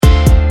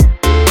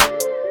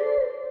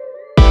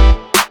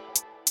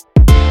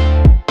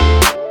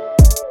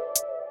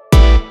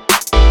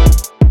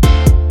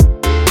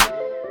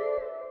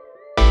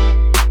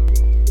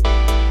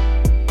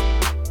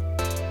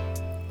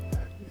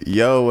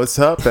Yo, what's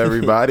up,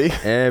 everybody?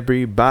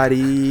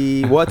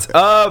 Everybody, what's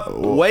up?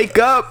 Wake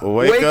up.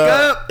 Wake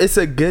up. It's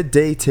a good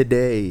day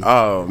today.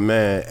 Oh,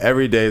 man.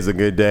 Every day is a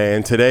good day.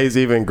 And today's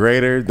even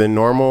greater than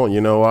normal.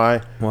 You know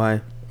why?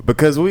 Why?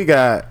 Because we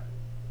got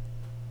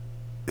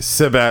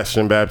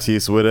Sebastian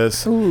Baptiste with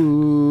us.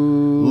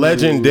 Ooh.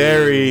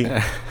 Legendary,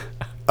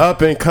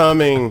 up and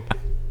coming.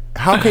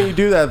 How can you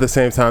do that at the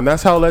same time?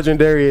 That's how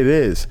legendary it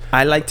is.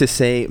 I like to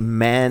say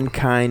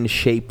mankind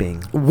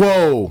shaping.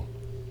 Whoa.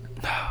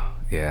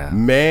 Yeah.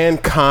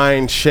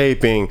 Mankind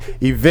shaping.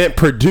 Event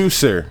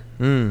producer.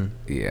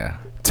 Yeah.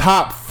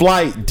 Top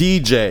flight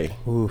DJ.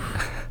 Oof.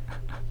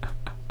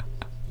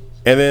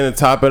 And then to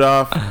top it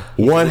off,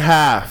 one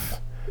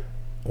half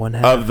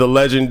of the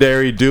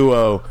legendary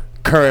duo,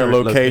 Current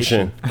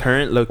Location.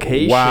 Current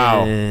Location.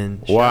 Wow.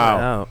 Shout Wow.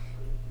 out.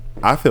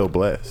 I feel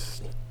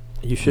blessed.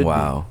 You should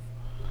Wow.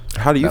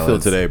 How do you That feel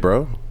was- today,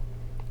 bro?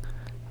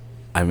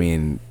 I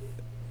mean,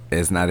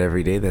 it's not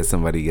every day that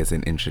somebody gets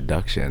an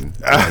introduction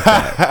like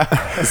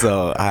that.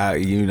 So,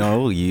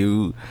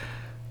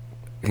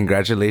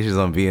 congratulations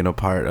on being a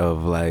part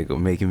of like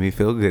making me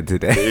feel good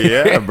today.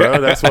 Yeah,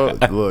 bro. That's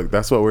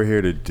what we're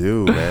here to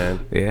do,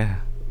 man. Yeah.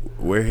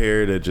 We're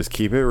here to just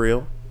keep it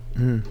real.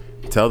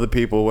 Tell the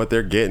people what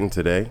they're getting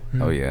today.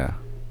 Oh yeah.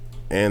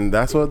 And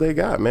that's what they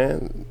got,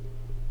 man.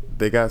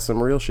 They got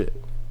some real shit.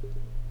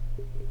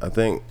 I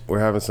think we're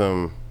having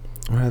some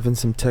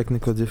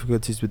technical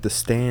difficulties with the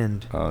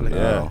stand. Oh no.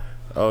 Yeah.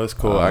 Oh, it's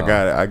cool. I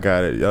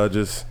got it.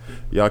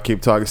 Y'all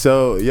keep talking.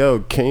 So, yo,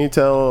 can you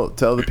tell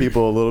the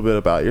people a little bit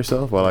about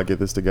yourself while I get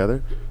this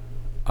together?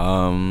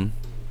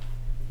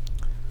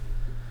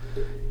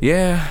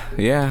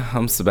 Yeah,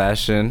 I'm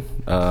Sebastian.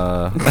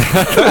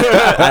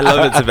 I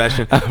love it,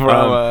 Sebastian.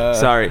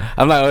 Sorry.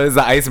 I'm like, oh, this is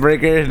the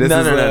icebreaker?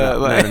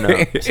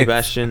 No.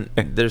 Sebastian,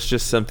 there's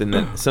just something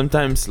that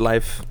sometimes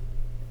life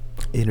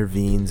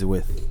intervenes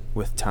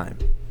with time,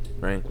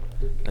 right?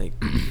 Like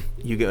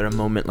you get a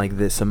moment like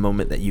this, a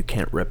moment that you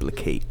can't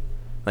replicate.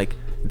 Like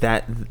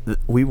that,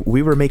 we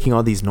were making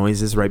all these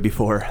noises right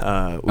before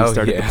we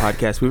started the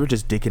podcast. We were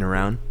just dicking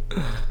around,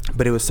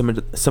 but it was some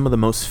of the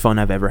most fun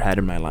I've ever had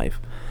in my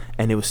life,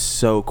 and it was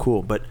so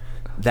cool. But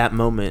that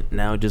moment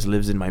now just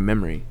lives in my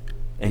memory,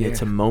 and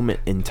it's a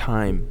moment in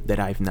time that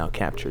I've now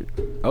captured.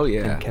 Oh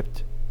yeah. And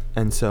kept,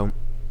 and so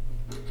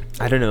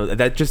I don't know.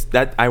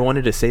 That I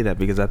wanted to say that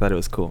because I thought it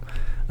was cool.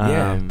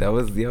 Yeah, that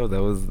was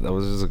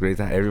just a great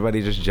time.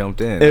 Everybody just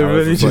jumped in.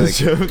 Everybody just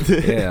jumped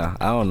in. Yeah,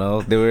 I don't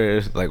know. They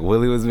were like,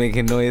 Willie was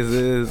making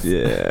noises.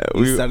 Yeah,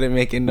 we started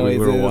making noises.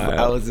 We were wild.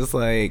 I was just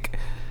like,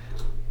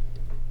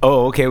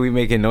 oh, okay, we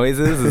making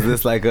noises. Is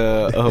this like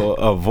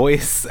a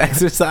voice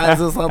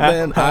exercise or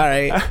something? All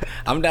right,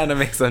 I'm down to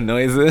make some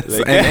noises.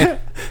 Like, and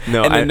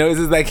the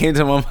noises that came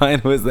to my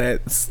mind was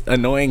that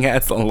annoying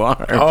ass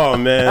alarm. Oh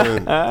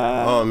man,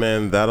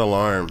 that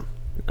alarm.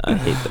 I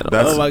hate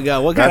that. Oh my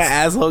god, what kind of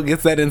asshole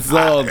gets that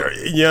installed?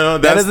 That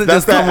doesn't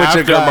that's just come with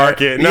your car.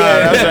 aftermarket. No,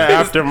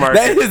 that's the aftermarket.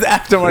 That is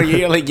aftermarket.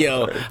 You're like,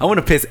 yo, I want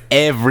to piss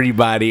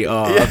everybody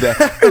off.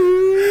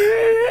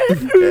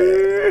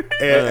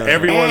 And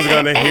everyone's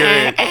gonna hear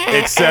it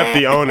except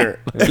the owner.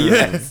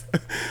 Yes,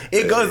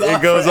 it goes off.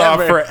 It goes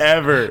off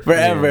forever.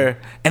 Yeah.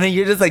 And then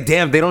you're just like,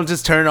 damn, they don't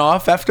just turn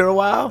off after a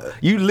while.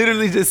 You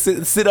literally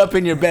just sit up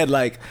in your bed,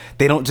 like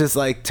they don't just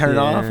like turn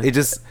off. It'll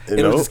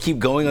just keep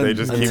going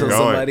until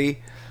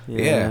somebody.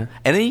 Yeah.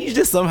 And then you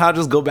just somehow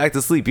just go back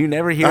to sleep. You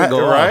never hear it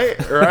go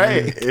off.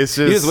 Right. It's just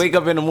you just wake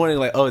up in the morning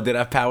like, oh, did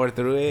I power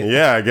through it?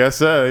 Yeah, I guess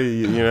so.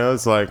 You know,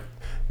 it's like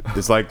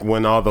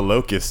when all the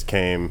locusts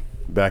came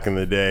back in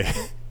the day.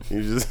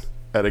 You just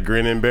had to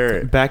grin and bear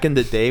it. Back in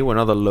the day when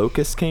all the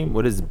locusts came,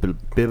 what is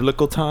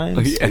biblical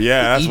times?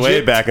 Yeah, that's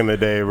way back in the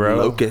day, bro.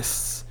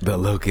 Locusts. The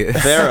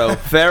locusts.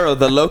 Pharaoh,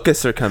 the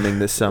locusts are coming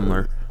this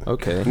summer.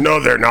 Okay.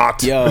 No, they're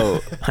not. Yo,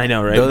 I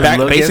know, right?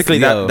 Locusts, Basically,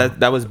 yo.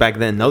 that was back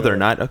then. No, they're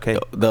not. Okay.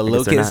 The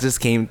locusts just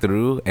came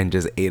through and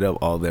just ate up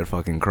all their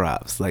fucking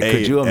crops. Like,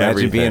 could you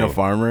imagine being a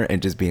farmer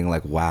and just being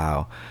like,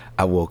 wow,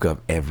 I woke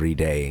up every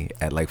day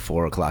at like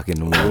 4:00 in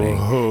the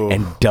morning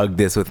and dug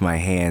this with my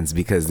hands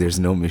because there's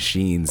no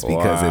machines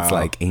because it's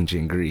like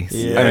ancient Greece.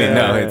 Yeah. I mean,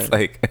 no, it's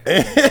like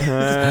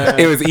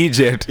it was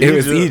Egypt. It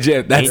was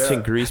Egypt. That's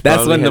ancient Greece.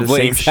 That's when the same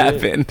blaze shit.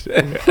 happened.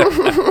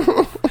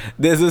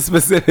 There's a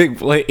specific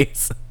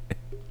place.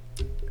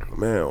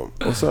 Man,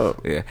 what's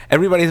up? Yeah,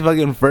 everybody's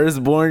fucking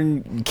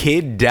firstborn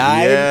kid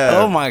died. Yeah.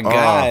 Oh my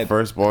god,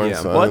 firstborn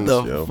sons. what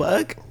the yo.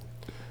 fuck?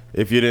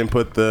 If you didn't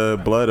put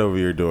the blood over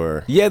your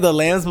door. Yeah, the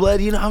lamb's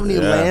blood. You know how many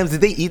lambs? Did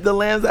they eat the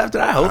lambs after?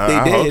 I hope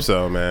they did. I hope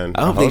so, man.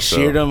 I hope they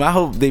sheared them. I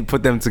hope they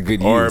put them to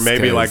good use. Or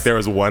maybe like there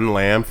was one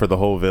lamb for the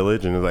whole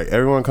village, and it's like,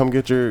 everyone come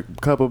get your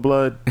cup of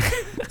blood.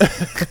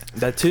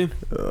 That too.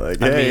 Like,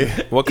 hey. I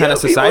mean, what kind of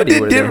society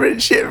people were did there?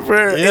 different shit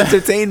for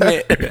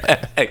entertainment.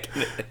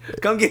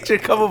 Come get your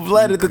cup of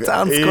blood at the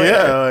town square.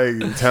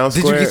 Yeah, like town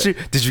square.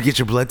 Did you get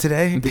your blood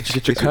today? Did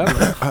you get your cup?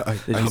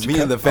 Me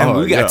and the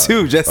family, we got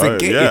two just in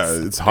case.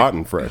 Yeah, it's hot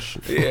and fresh.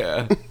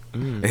 Yeah.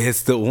 It's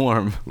still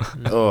warm.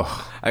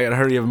 Oh, I gotta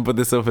hurry up and put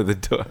this over the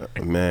door.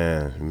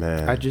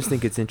 man. I just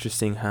think it's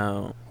interesting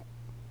how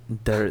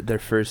their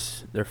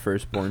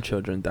firstborn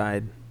children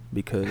died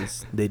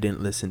because they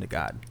didn't listen to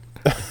God.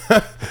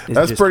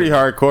 That's pretty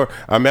hardcore.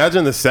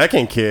 Imagine the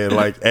second kid,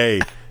 like,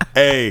 hey,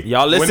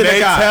 y'all listen when to they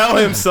God. tell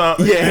him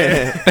something.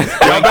 Yeah.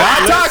 When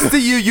God talks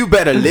to you, you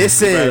better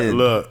listen.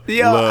 Look,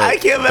 I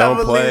can't don't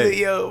believe play. it,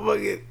 yo.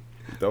 Fucking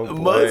Don't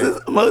play.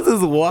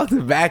 Moses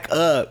walked back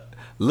up,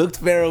 looked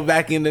Pharaoh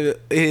back in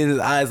his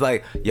eyes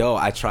like, yo,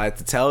 I tried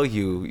to tell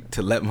you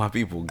to let my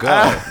people go.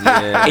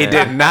 Yeah. It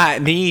did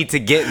not need to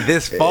get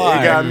this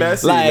far. It got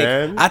messy, like,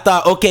 man. I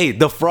thought, okay,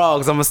 the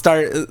frogs, I'm gonna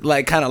start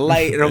like kind of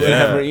light or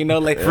whatever, you know,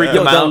 like Freak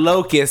yo, them the out.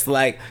 locust,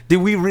 like, did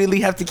we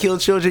really have to kill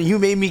children? You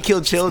made me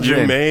kill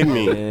children. You made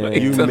me. Yeah.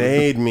 You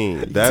made me.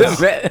 That's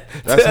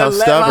That's how let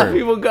stubborn. my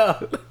people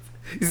go.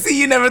 You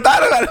see, you never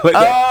thought about it. Like,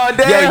 Oh,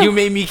 damn. Yo, you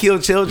made me kill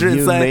children,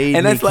 You son. made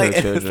And me that's like,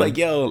 kill it's like,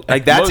 yo,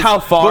 Like, that's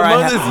how far but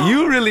I Moses, ha-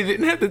 you really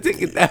didn't have to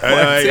take it that far.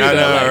 I too, know,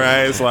 though. Like,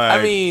 right? It's like,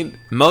 I mean,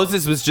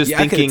 Moses was just Yeah,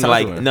 I could've thinking talked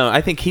like, to him. no,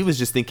 I think he was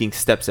just thinking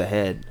steps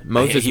ahead.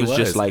 Moses he was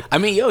just like, I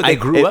mean, yo, they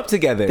grew up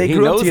together. They He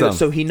grew up knows together, them.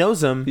 so he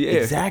knows them. Yeah.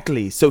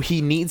 Exactly. So he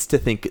needs to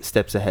think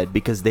steps ahead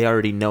because they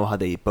already know how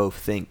they both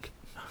think.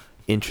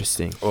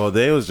 Interesting. well,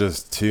 they was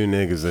just two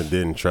niggas that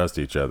didn't trust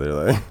each other.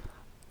 Like,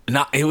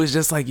 nah, it was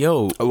just like,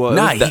 yo, Well,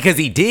 nah, it was because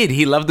he did.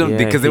 He loved them Yeah,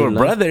 because they he were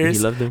loved- brothers,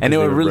 he loved them and they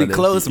 'cause were they were really brothers.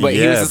 close. But he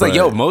was Yeah, just like,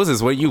 yo, but-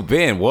 Moses, where you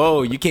been?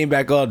 Whoa, you came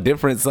back all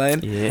different,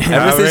 son. Yeah. Ever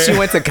I since mean- you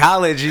went to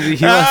college, you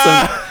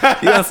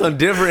on some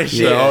different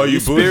shit. Yeah, oh, you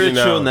bougie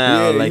spiritual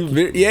now. Yeah,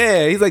 like,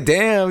 yeah, he's like,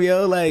 damn,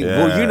 yo, like,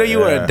 well, you know, you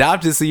were Yeah.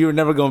 adopted, so you were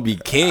never gonna be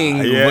king.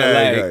 Yeah, but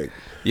like, like-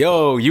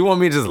 yo, you want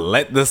me to just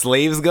let the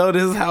slaves go?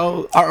 This is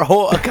how our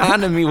whole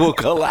economy will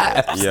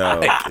collapse. Yo,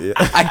 Like, yeah.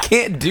 I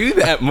can't do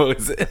that,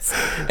 Moses.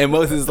 And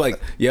Moses is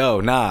like, yo,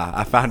 nah,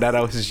 I found out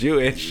I was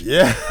Jewish.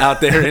 Yeah.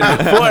 Out there in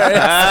the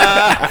forest.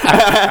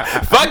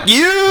 fuck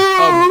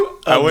you.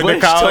 I went to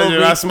bush college told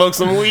and me- I smoked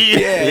some weed.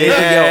 Yeah,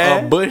 Yeah.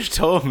 yo, a bush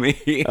told me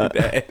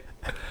that.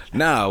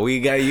 Nah, you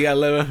gotta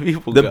let my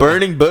people The go.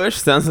 burning bush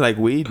sounds like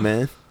weed,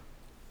 man.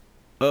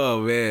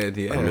 Oh man,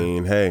 yeah. I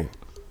mean, hey,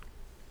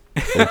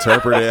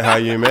 interpret it how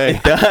you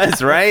may.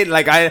 Does right?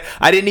 Like I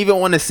didn't even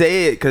want to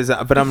say it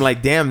but I'm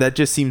like, damn, that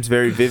just seems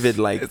very vivid.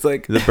 Like It's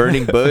like- the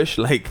burning bush.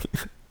 Like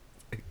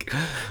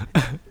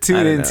Tune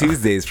I don't in know.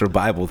 Tuesdays for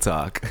Bible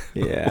talk.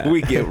 Yeah.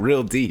 We get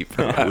real deep.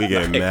 We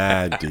get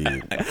mad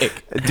deep.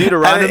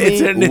 Deuteronomy. It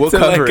turned We'll into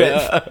cover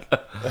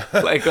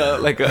like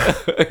it. like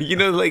a you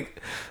know,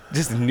 like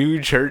just new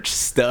church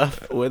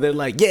stuff where they're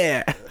like,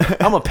 yeah,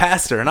 I'm a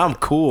pastor and I'm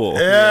cool.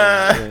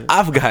 Yeah.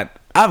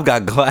 I've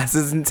got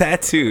glasses and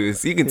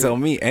tattoos. You can tell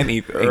me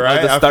anything.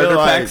 Right? the I starter feel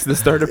like- packs. The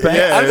starter pack.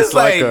 Yeah, I'm it's just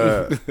like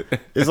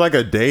like- it's like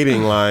a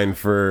dating line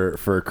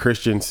for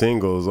Christian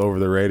singles over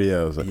the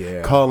radio. It's like,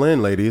 Yeah. call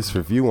in, ladies,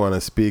 if you want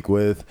to speak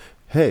with.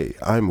 Hey,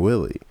 I'm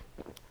Willie.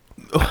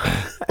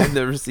 I've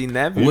never seen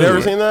that. You before.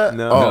 never seen that?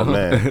 No. Oh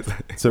man,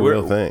 it's a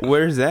real thing.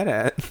 Where's that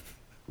at?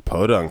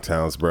 Podunk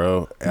towns,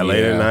 bro. LA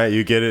Yeah. tonight,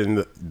 you get it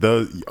in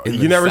those. In You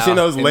the never seen South,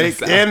 those in the late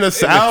South, in the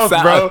South,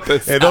 bro. the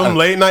And them South.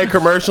 late night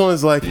commercials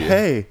is like,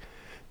 hey,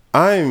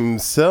 I'm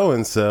so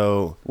and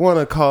so. Want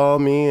to call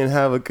me and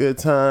have a good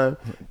time?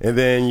 And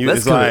then Let's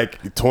it's go.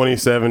 like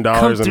 $27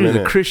 Come a through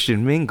minute. the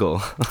Christian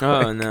mingle.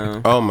 Oh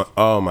no.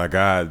 Oh my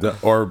God!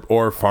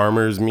 Or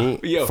farmers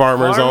meat, Yo,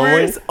 farmers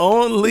only.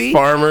 only.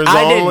 Farmers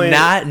I only. did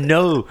not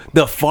know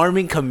the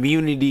farming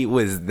community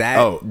was that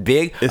Oh,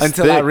 big it's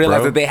until I thick, realized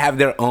bro. that they have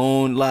their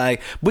own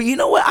like. But you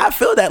know what? I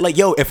feel that like,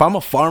 yo, if I'm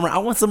a farmer, I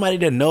want somebody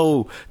to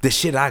know the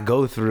shit I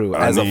go through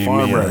as a mean,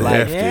 farmer. yeah, like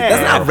hefty,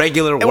 that's bro. not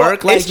regular Well,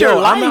 work. Like it's your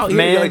yo, I'm life, out here,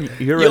 man. like,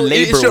 You're a yo,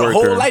 labor it's your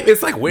whole worker. life.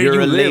 It's like where You're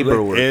you a live. labor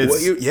like, worker.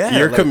 It's,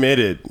 you're like-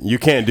 committed. You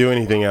can't do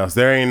anything else.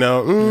 There ain't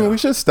no. We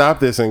should stop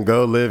this and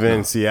go live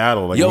in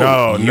Seattle. Like Yo,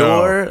 no.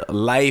 your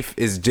life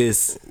is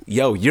just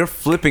you're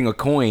flipping a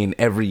coin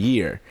every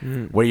year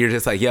where you're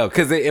just like, yo,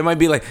 because it might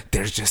be like,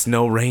 there's just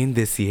no rain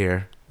this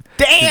year.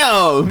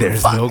 Damn.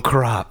 There's no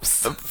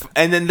crops.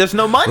 And then there's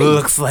no money.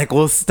 Looks like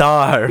we'll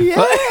starve.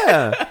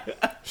 Yeah.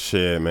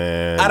 Shit,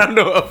 man. I don't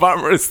know if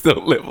farmers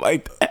still live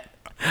like that.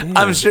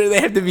 I'm sure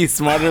they have to be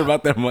smarter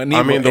about their money.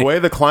 I mean, but- the way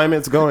the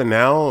climate's going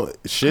now,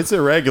 shit's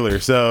irregular.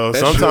 So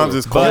That's sometimes true.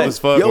 it's cold But, as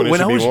fuck yo, when it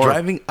should I be was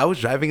warm. I was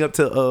driving up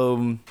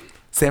to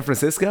San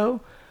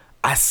Francisco.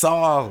 I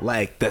saw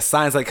like the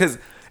signs, like, because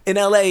in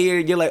LA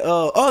you're like,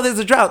 oh, there's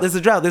a drought.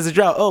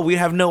 Oh, we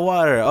have no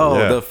water. Oh,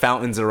 Yeah. the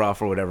fountains are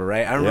off or whatever,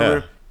 right? I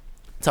remember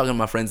talking to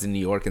my friends in New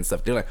York and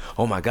stuff. They're like,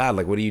 oh my God,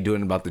 like, what are you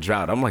doing about the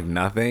drought? I'm like,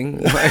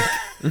 nothing.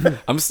 Like,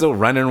 I'm still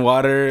running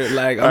water.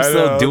 Like, I'm I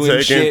still know, doing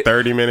taking shit.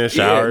 30-minute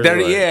showers. Yeah,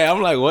 like- yeah,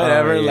 I'm like,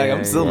 whatever. Oh, like, yeah,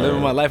 I'm still yeah.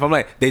 living my life. I'm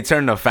like, they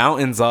turn the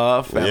fountains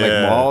off at Yeah.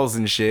 like malls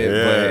and shit.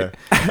 Yeah,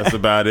 But that's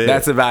about it.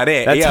 that's about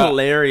it. That's Yeah.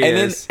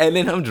 hilarious. And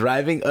then I'm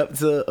driving up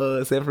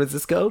to San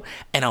Francisco,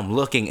 and I'm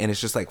looking, and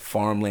it's just like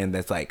farmland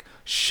that's like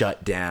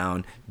shut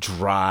down,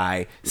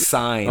 dry,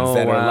 signs Oh,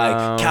 that are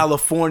wow. like,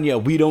 California,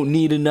 we don't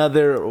need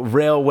another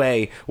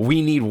railway,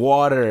 we need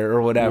water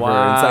or whatever.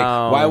 And it's like,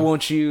 Wow. why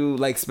won't you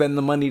like spend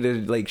the money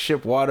to like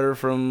ship water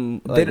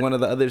from like They- one of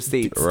the other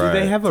states? Right. Do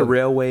they have a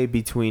railway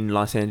between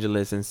Los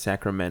Angeles and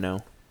Sacramento?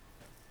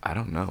 I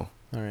don't know.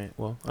 All right.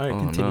 Well, all right. Oh,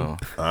 Continue. no.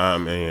 I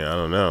mean, I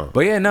don't know.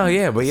 But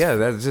yeah,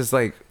 that's just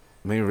like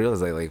made me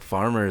realize like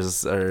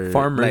farmers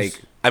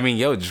like, I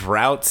mean,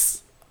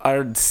 droughts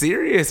are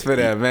serious for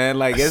them, man.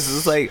 Like it's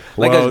just like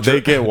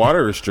they get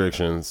water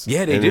restrictions.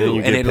 Yeah, they and do, then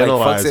you and get it like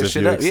fucks penalized that if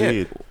shit you up. Yeah.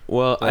 exceed.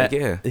 Well, like,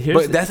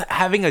 but that's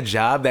having a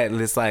job that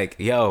is like,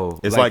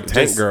 it's like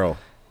Tank Girl,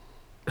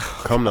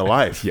 come to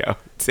life. Yo,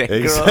 Tank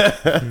Girl.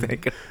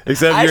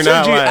 Except I you're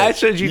not showed you- like. I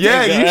showed you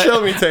Yeah, Tank you Girl.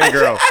 showed me Tank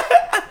Girl.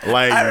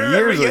 Like I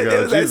remember, years there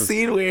ago. was that Jesus.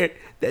 scene where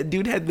that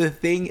dude had the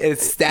thing and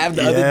stabbed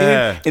the other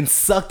Yeah. dude and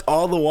sucked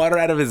all the water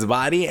out of his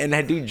body, and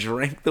that dude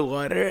drank the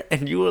water,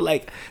 and you were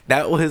like,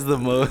 that was the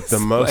most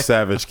like,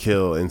 savage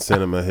kill in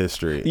cinema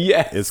history.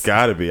 Yes. It's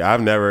got to be.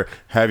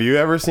 Have you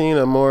ever seen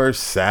a more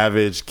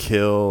savage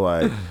kill?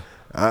 Like,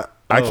 I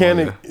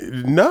can't.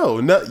 No,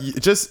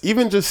 just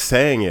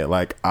saying it.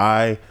 Like,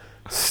 I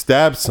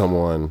stabbed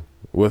someone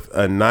with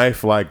a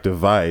knife-like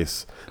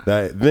device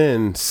that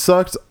then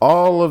sucked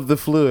all of the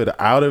fluid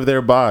out of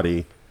their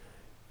body,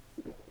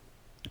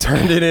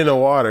 turned it into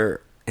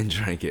water, and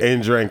drank it.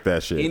 and drank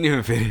that He shit didn't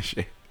even finish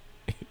it.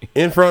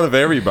 in front of He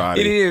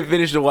everybody. didn't even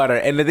finish the water.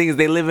 And the thing is,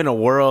 they live in a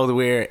world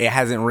where it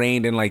hasn't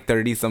rained in like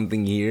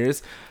 30-something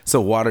years.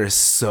 So water is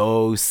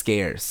so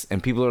scarce.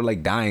 And people are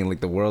like dying. Like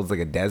the world's like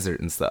a desert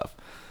and stuff.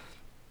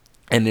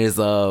 And there's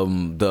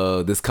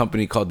this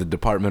company called the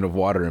Department of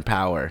Water and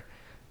Power.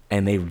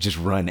 And they just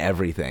run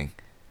everything.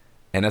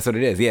 And that's what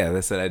it is. Yeah,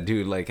 that's that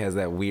dude like has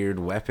that weird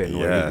weapon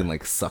where he can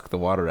like suck the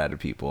water out of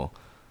people.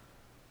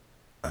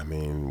 I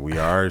mean, we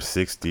are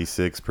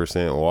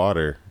 66%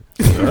 water.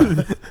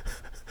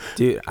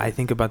 Dude, I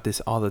think about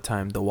this all the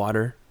time. The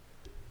water.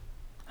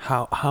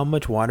 How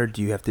much water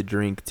do you have to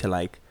drink to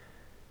like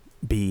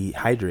be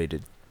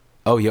hydrated?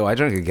 Oh, yo, I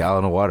drink a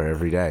gallon of water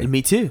every day.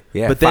 Me too.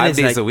 Yeah, but then 5 it's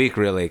days like, a week,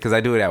 really, because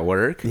I do it at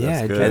work. Yeah,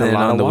 That's good. and And then a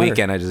lot on of the water.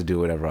 weekend, I just do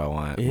whatever I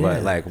want. Yeah.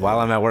 But like while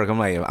I'm at work,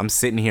 I'm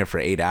sitting here for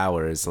 8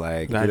 hours.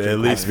 Like, I Could at drink-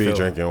 least be fill-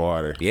 drinking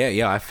water.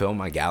 yeah, I fill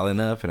my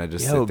gallon up and I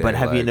just Yo, sit there. but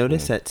have you like,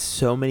 noticed that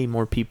so many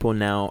more people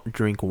now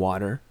drink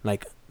water?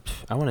 Like,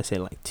 I want to say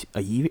like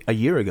a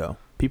year ago,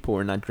 people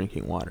were not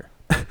drinking water.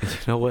 You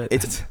know what?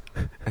 It's-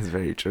 That's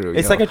very true.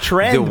 It's like a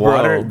trend, The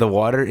bro.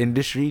 water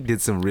industry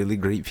did some really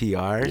great PR.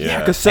 Yeah.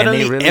 Because And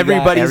they suddenly really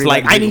everybody's got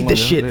like, I everybody need this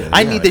shit. doing it.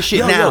 I need this shit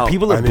Yo, now.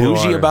 people I are need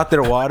bougie water. about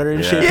their water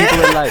and shit. Yeah.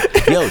 People are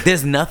like, yo,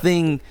 there's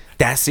nothing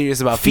that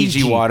serious about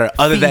Fiji water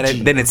other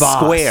Fiji, than it's Voss.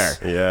 square.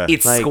 Yeah.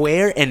 It's Like-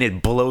 square and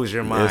it blows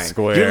your mind. It's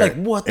square. You're like,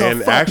 what the and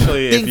fuck?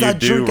 actually, if Things I you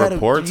do drink out of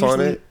reports on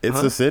usually- it, it's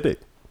Huh? acidic.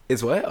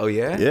 It's what? Oh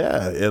yeah.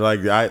 Yeah, there's Why?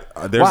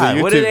 a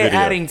YouTube What are they video.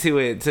 adding to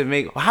it to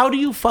make? How do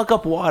you fuck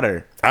up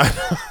water?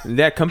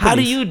 That company. How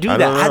do you do I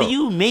that? don't How know. do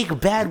you make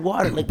bad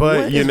water? Like, But,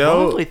 what you is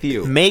know, wrong with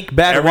you? make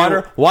bad Everyone-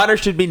 water? Water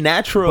should be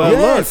natural. But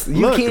Yes, look,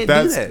 you look, can't do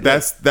that's,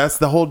 that. That's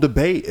the whole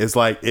debate. Is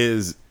like,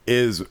 is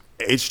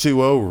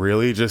H2O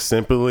really just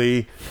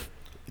simply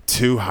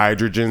two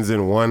hydrogens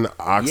and one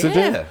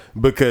oxygen? Yeah.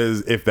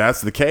 Because if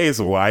that's the case,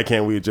 why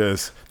can't we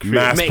just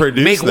mass make,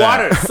 produce make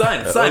that? water,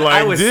 son. Like,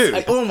 I was dude,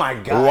 like, oh my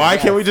god. Why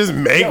yes. can't we just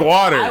make Yo,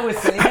 water? I was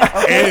saying that.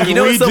 Okay, And you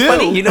know we what's so do,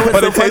 funny? You know what's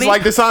but so it tastes funny?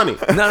 like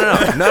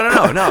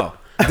Dasani. No.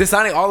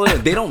 Dasani, all of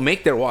it, they don't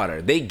make their water.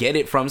 They get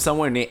it from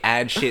somewhere and they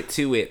add shit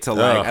to it to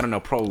like, Ugh. I don't know,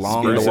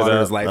 prolong Spruce the it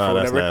water's up. life Oh, or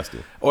that's whatever. nasty.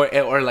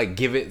 Or like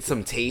give it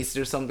some taste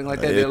or something like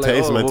that. It They're like,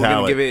 tastes oh, we're gonna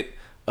metallic. give it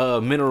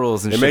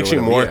minerals and It shit. makes or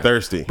you whatever. more Yeah.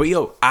 thirsty. But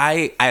yo,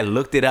 I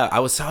looked it up. I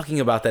was talking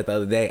about that the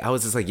other day. I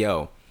was just like,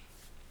 yo,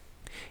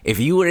 if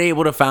you were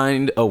able to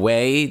find a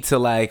way to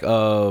like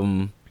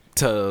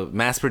to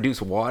mass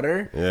produce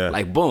water, Yeah.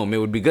 like boom, it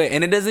would be good.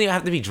 And it doesn't even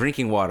have to be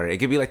drinking water. It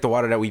could be like the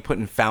water that we put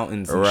in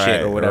fountains and shit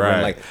Right, or whatever, and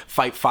right. like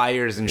fight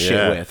fires and shit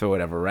Yeah. with or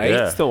whatever, right?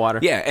 Yeah. Still water.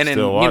 Yeah, and then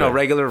Still you know water.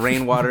 regular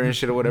rainwater and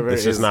shit or whatever.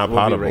 It's just not will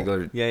be potable.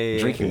 regular Yeah.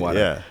 drinking water.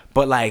 Yeah.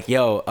 But like,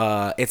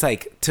 yo, it's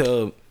like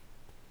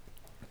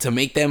to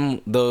make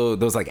them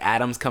those like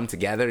atoms come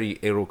together,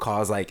 it will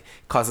cause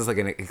us like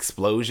an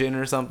explosion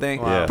or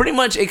something. Wow. Pretty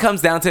much it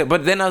comes down to it.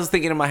 But then I was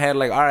thinking in my head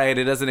like, all right,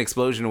 it does an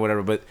explosion or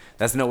whatever, but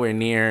that's nowhere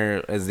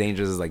near as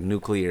dangerous as like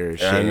nuclear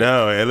shit. I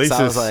know, at least so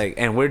I was it's- like,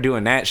 and we're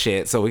doing that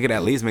shit, so we could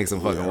at least make some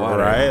fucking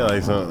water, Right?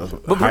 Like some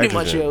But pretty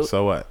much, hydrogen. yo,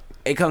 So what?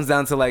 It comes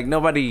down to like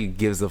nobody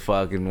gives a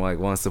fuck and like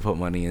wants to put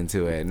money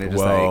into it, and they're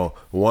just Well,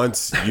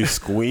 once you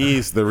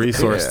squeeze the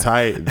resource Yeah.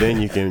 tight,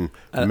 then you can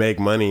make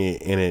money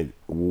in it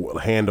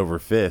hand over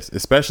fist,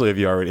 especially if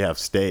you already have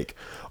stake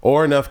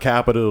or enough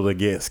capital to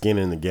get skin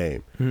in the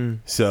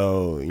game.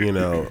 So, you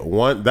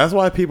know, that's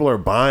why people are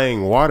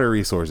buying water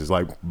resources,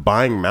 like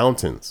buying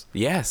mountains.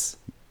 yes.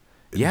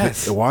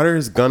 Yes. The water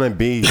is gonna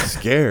be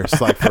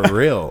scarce, like for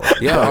real.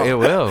 Yeah, it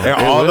will. And It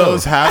all will.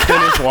 those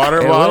half-finished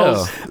water It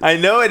bottles. I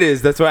know it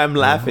is. That's why I'm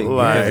laughing.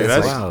 Like, Yeah, it's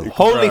that's wild.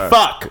 Holy bruh,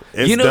 fuck.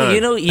 it's you know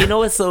done.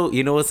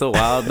 what's so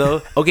wild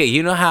though? Okay,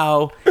 you know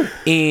how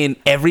in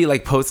every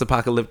like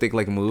post-apocalyptic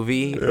like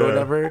movie or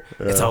whatever,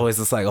 it's always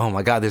just like, oh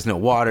my god, there's no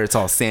water, it's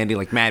all sandy,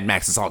 like Mad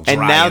Max, it's all dry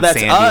And now that's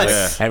sandy,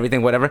 us. like,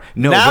 everything, whatever.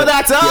 No, Now but,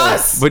 that's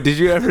us. But did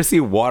you ever see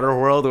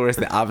Waterworld, where it's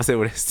the opposite,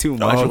 where it's too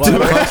much Oh, water? too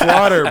much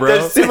water, bro.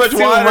 There's too much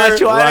water.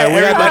 Which one? Like,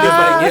 Everybody's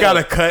like, we yo.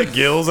 gotta cut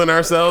gills in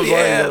ourselves.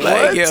 Yeah, like,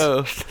 like what?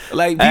 yo,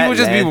 like people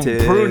just be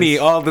Atlantis.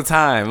 pruny all the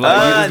time. Like,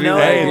 you just be no.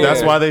 like, Hey, yeah.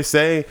 that's why they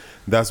say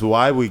that's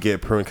why we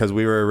get pruned, because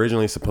we were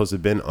originally supposed to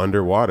have been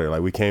underwater.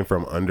 Like, we came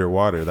from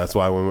underwater. That's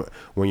why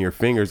when your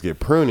fingers get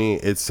pruny,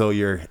 it's so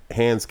your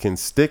hands can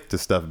stick to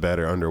stuff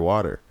better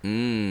underwater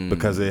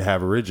because they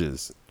have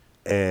ridges.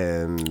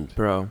 And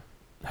Bro,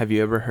 have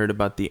you ever heard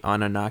about the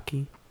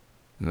Anunnaki?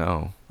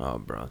 No, Oh,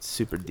 bro, it's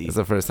super deep. it's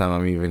the first time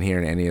I'm even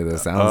hearing any of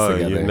those sounds oh,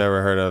 together. you've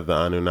never heard of the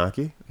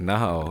Anunnaki?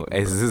 No,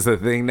 is this a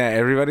thing that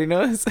everybody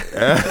knows?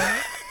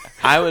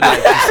 I would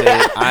like to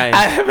say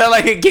I felt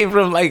like it came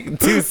from like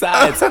two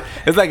sides.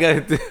 It's like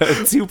a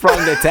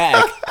two-pronged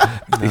attack.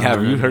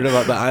 Have you heard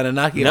about the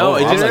Anunnaki? No, Oh,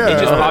 it just I'm it like,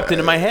 just oh, popped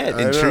into my head.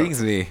 I know.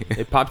 intrigues me.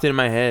 It popped into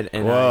my head,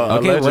 and Well,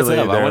 Okay, what's allegedly,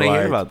 up? I they're want to hear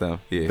like- about them.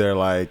 Yeah. They're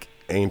like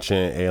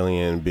ancient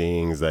alien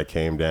beings that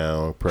came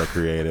down,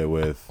 procreated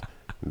with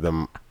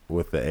the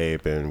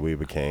ape, and we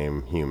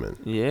became human.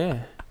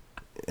 yeah,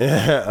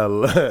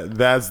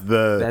 That's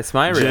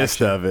my gist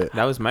reaction. of it.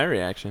 That was my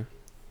reaction.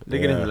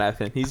 Look at Yeah. him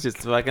laughing. He's just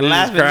fucking He's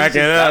laughing.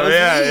 cracking That up. was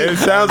Yeah, me. it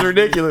sounds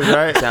ridiculous,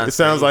 right? Sounds It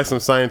sounds crazy. like some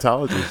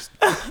Scientologists.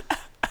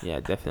 Yeah,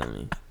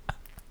 definitely.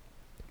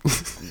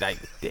 Like,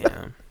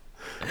 damn.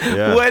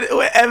 Yeah. What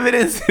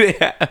evidence do they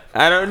have?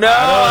 I don't know.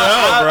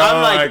 bro.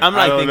 I'm Like, like I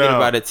don't thinking know.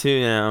 about it too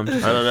now. I'm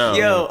just I don't know.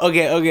 Yo,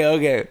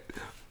 okay.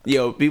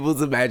 Yo,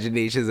 people's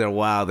imaginations are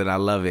wild, and I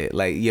love it.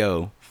 Like,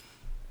 yo,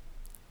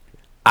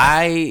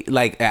 I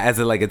like as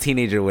a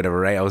teenager or whatever,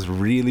 right? I was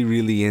really,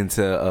 really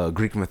into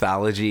Greek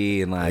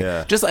mythology and like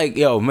Yeah. just like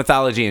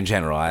mythology in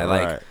general. I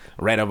like Right.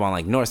 read up on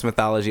like Norse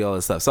mythology, all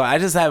this stuff. So I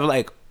just have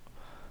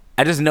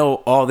I just know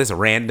all this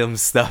random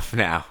stuff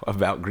now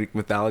about Greek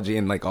mythology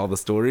and like all the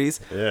stories.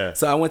 Yeah.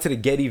 So I went to the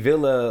Getty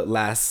Villa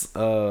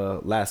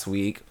last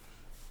week.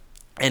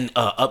 And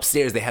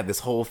upstairs they had this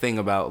whole thing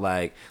about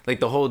like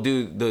the whole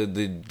dude, the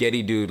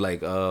Getty dude,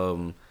 like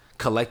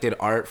collected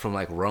art from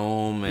like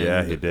Rome and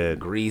Yeah, he did.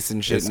 Greece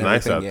and shit. It's and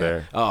nice everything. out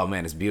there. Oh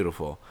man, it's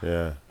beautiful.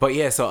 Yeah. But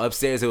yeah, so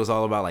upstairs it was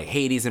all about like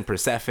Hades and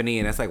Persephone,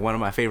 and that's like one of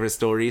my favorite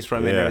stories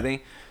from it and Yeah.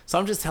 everything. So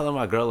I'm just telling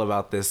my girl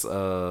about this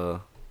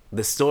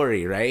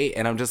story, right?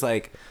 And I'm just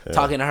like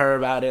talking to her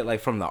about it,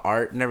 like from the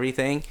art and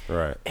everything.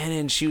 Right. And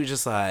then she was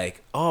just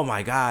like, "Oh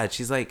my god,"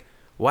 she's like,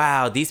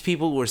 "Wow, these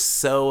people were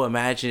so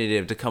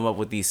imaginative to come up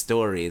with these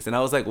stories." And I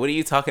was like, "What are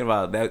you talking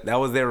about? That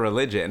was their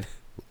religion."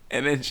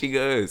 And then she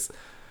goes,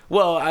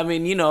 "Well, I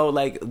mean,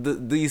 like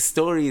these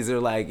stories are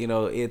like,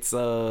 it's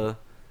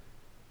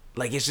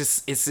like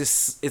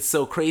it's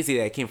so crazy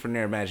that it came from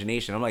their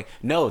imagination." I'm like,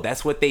 "No,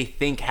 that's what they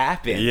think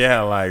happened."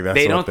 Yeah, like that's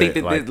They what don't think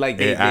that like,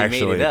 they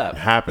actually made it up.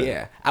 happened.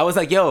 Yeah, I was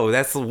like, "Yo,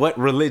 that's what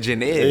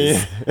religion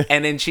is." Yeah.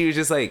 And then she was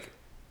just like,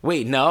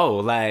 "Wait, no,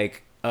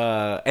 like."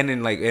 And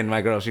then and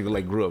my girl, she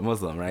like grew up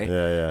Muslim, right?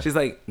 Yeah. She's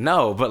like,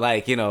 no, but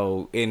like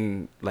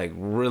in like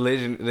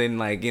religion, in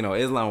like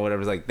Islam or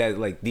whatever, it's like that,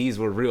 like these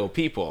were real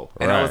people,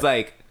 and I was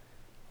Right. like,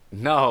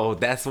 no,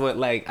 that's what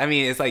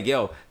it's like,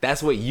 yo,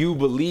 that's what you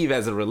believe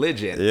as a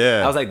religion.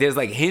 Yeah. I was like, there's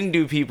like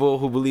Hindu people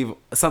who believe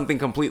something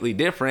completely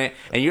different,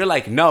 and you're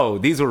like, no,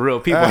 these were real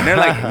people, and they're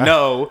like,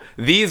 no,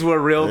 these were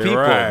real people.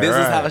 Right, This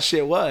is how right.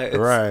 shit was.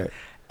 Right.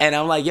 And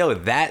I'm like, yo,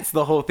 that's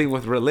the whole thing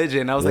with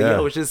religion. I was like, Yeah.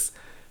 yo, it's just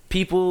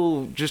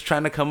people just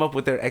trying to come up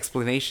with their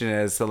explanation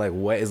as to like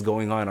what is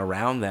going on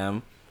around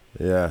them.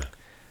 Yeah.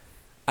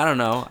 I don't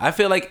know. I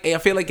feel like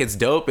it's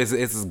dope.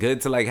 It's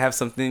good to like have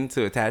something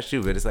to attach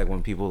to, but it's like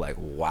when people like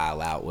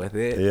wild out with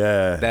it.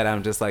 Yeah. That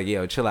I'm just like,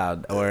 yo, chill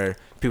out. Or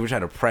people try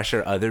to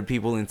pressure other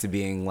people into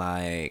being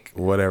like,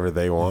 Whatever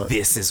they want.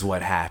 this is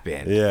what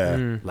happened.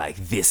 Yeah. Like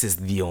this is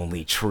the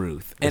only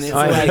truth. And it's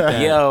I like, hate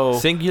that. yo,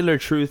 Singular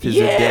truth is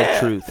yeah. a dead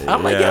truth.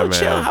 I'm like, Yeah, yo,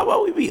 chill. man. How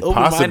about we be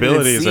open-minded and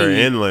Possibilities are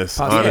see? endless,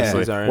 Possibilities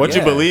honestly. are What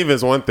you endless. believe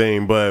is one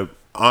thing, but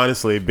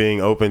honestly, being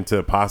open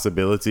to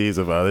possibilities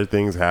of other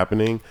things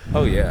happening,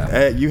 Oh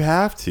yeah. you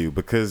have to,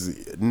 because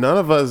none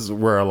of us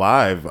were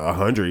alive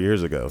 100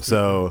 years ago.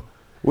 So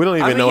we don't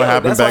even know what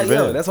happened back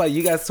then. That's why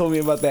you guys told me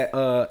about that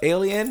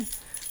alien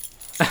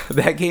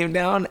that came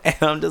down, and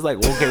I'm just like,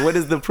 okay, what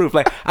is the proof?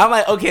 Like, I'm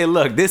like, okay,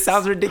 look, this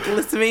sounds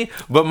ridiculous to me,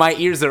 but my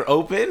ears are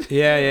open.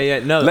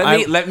 Yeah. No,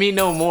 Let me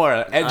know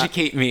more.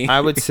 Educate me.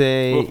 I would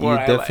say you Before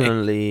I, like-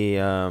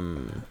 definitely.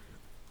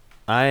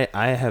 I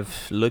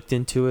have looked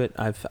into it.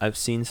 I've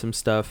seen some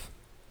stuff.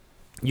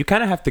 You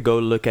kind of have to go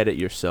look at it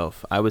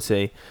yourself. I would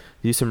say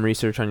do some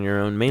research on your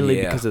own, mainly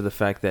Yeah. because of the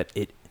fact that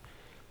it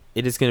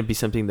is going to be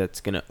something that's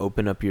going to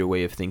open up your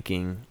way of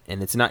thinking,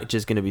 and it's not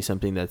just going to be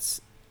something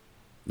that's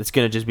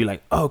going to just be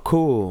like, oh,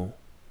 cool.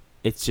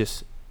 It's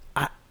just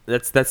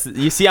that's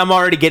you see, I'm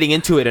already getting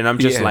into it, and I'm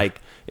just Yeah.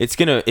 like,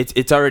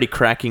 it's already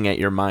cracking at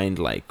your mind.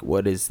 Like,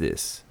 what is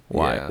this?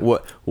 Why? Yeah.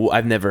 What?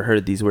 I've never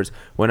heard these words.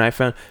 When I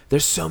found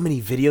there's so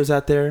many videos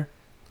out there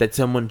that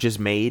someone just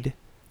made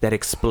that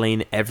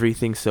explain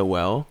everything so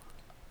well,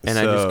 and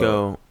I just So-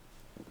 go,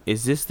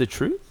 is this the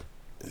truth?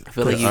 I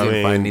feel like you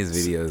can find these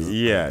videos.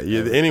 Yeah,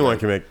 anyone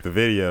can make the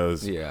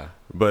videos. Yeah.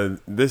 but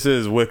this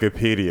is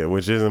Wikipedia,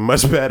 which isn't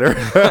much better.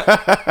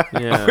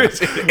 Yeah.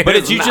 But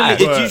it's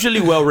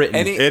usually well written.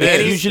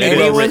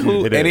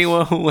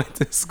 Anyone who went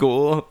to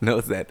school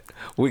knows that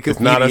Wikipedia It's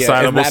not a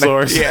citable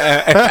source.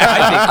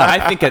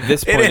 I think at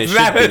this point it is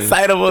not a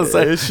citable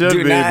source. It should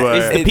be, but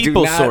it's the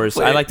people's source.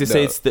 I like to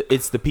say no.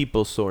 it's the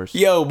people's source.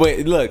 Yo, but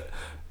look,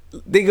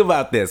 think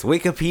about this.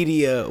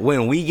 Wikipedia,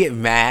 when we get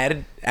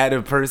mad at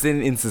a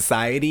person in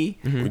society,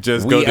 we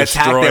just go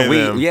destroy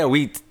them.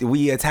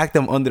 We attack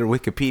them under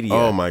Wikipedia.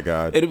 Oh my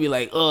God. It'll be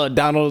like,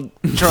 Donald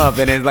Trump,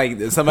 and then like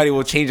somebody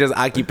will change his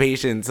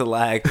occupation to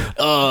like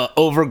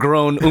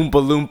overgrown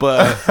Oompa Loompa.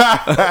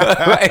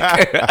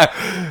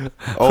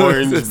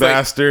 Orange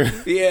bastard.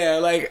 Like, yeah,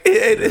 like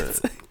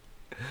it's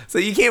so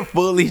you can't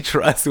fully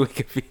trust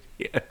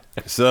Wikipedia.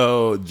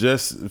 So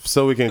just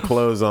so we can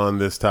close on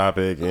this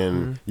topic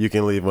and you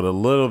can leave with a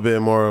little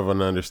bit more of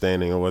an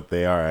understanding of what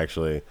they are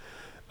actually.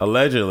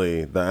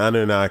 Allegedly, the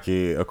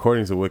Anunnaki,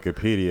 according to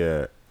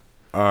Wikipedia,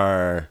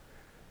 are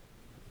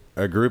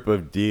a group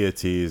of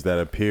deities that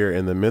appear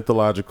in the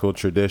mythological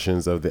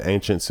traditions of the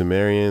ancient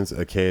Sumerians,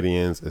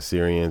 Akkadians,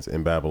 Assyrians,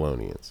 and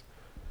Babylonians.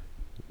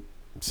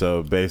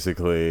 So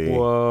basically,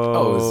 Whoa.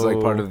 Oh, this is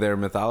like part of their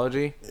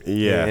mythology?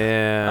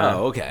 yeah.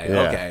 Oh, okay. Yeah.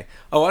 Okay.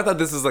 Oh, I thought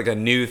this was like a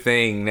new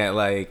thing that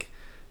like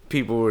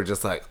people were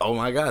just like, oh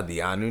my God,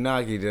 the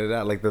Anunnaki did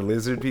that, like the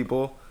lizard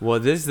people. Well,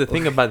 this the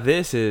thing about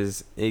this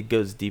is it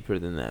goes deeper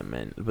than that,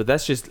 man. But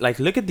that's just like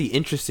look at the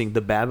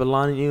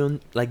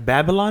Babylonian, like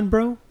Babylon,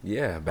 bro.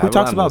 Yeah. Who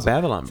talks about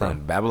Babylon, bro?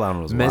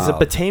 Babylon was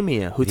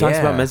Mesopotamia. Who talks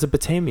about Yeah.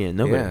 Mesopotamia?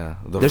 Nobody. Yeah.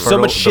 There's so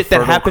much shit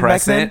that happened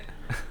back then.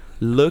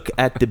 Look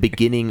at the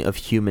beginning of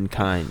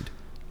humankind.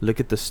 Look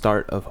at the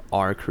start of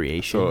our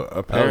creation. So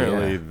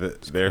apparently,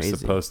 they're crazy.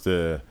 supposed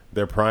to.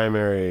 Their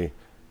primary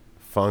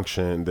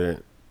function.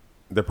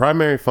 Their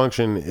primary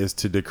function is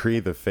to decree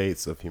the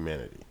fates of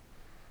humanity.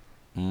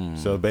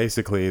 So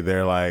basically,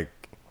 they're like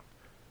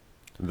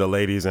the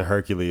ladies in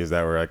Hercules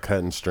that were like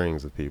cutting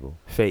strings of people.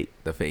 Fate.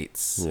 The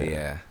fates. Yeah.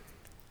 Yeah.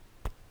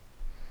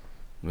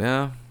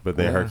 Yeah. But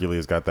then Yeah.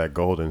 Hercules got that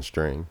golden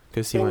string.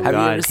 Because he went Have you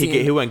God. ever seen-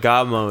 He went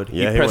God mode.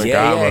 Yeah, he pressed, went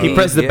God mode. He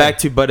pressed the Yeah. back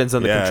two buttons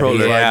on the Yeah, controller.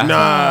 he's Yeah. like,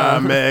 nah,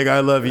 Meg, I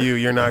love you.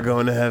 You're not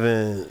going to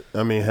heaven.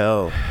 I mean,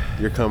 hell,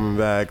 you're coming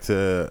back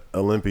to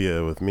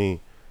Olympia with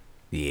me.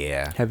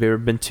 Yeah. Have you ever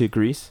been to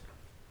Greece?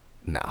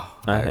 No.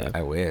 I have.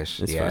 I wish.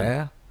 It's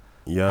yeah.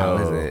 Yo, How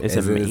is it? It's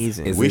Is it-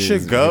 amazing. is we it-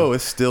 should go.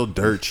 It's still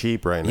dirt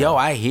cheap right now. Yo,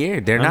 I hear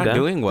they're I'm not down.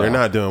 doing well. They're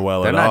not doing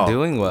well They're at not all.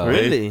 doing well.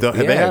 Really? They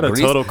Yeah, had a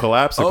Greece- total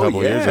collapse a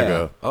couple years yeah.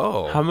 ago.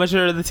 Oh. How much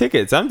are the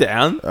tickets? I'm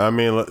down. I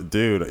mean, look,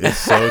 dude, it's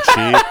so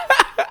cheap.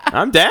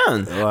 I'm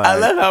down. I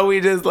love how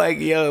we just like,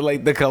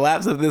 like the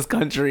collapse of this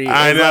country.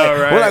 I is know, like,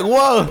 right? We're like,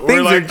 whoa,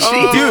 things like, are cheap,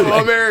 oh, dude.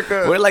 Like,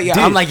 America. We're like, Dude,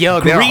 I'm like, yo,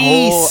 their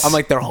whole. Greece. I'm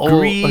like, their whole.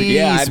 Greece,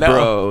 yeah, I know.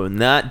 bro.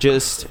 Not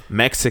just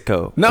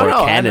Mexico No, or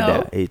no, I Canada.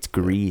 know. It's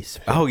Greece.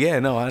 Bro. Oh yeah,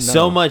 no, I know.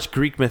 So much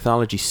Greek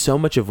mythology. So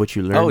much of what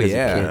you learned Oh, as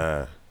yeah. a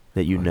kid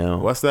that you know.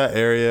 What's that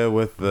area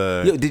with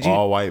the Yo, did you-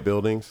 all white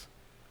buildings?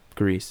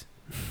 Greece.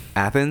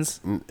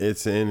 Athens.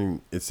 It's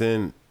in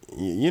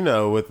you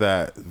know, with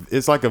that.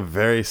 It's like a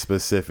very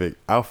specific.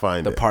 I'll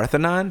find The it.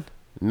 Parthenon.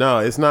 No,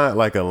 it's not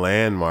like a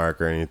landmark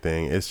or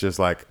anything. It's just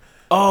like.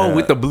 Oh,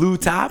 with the blue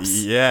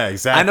tops. Yeah,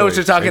 exactly. I know what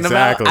you're talking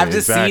Exactly, about. I've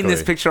just seen this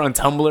exactly. picture on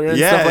Tumblr and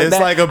Yeah, stuff like it's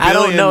that. like a I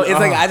don't know. billion- It's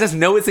like I just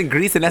know it's in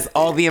Greece, and that's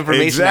all the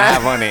information I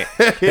have on it.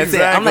 That's it. I'm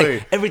Exactly.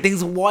 like,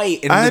 everything's white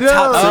and I the know.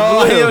 tops Oh,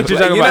 are I blue. know what you're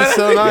Like, talking you know about. what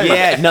So I mean?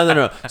 nice. Yeah,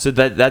 no. So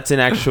that's an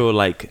actual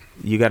like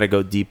you got to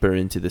go deeper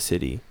into the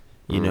city.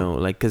 You know,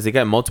 like because they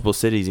got multiple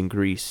cities in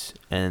Greece,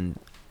 and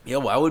Yo,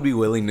 I would be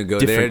willing to go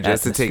there Different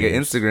just to take an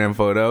atmospheres. Instagram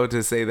photo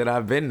to say that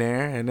I've been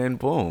there, and then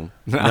boom.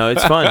 no,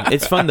 it's fun.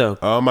 It's fun though.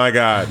 Oh my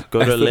God! Go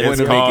to That's the Olympia. It's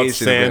point of called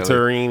vacation, really.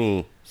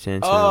 Santorini. Santorini.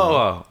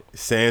 Oh,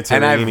 Santorini,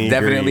 and I've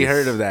definitely Greece.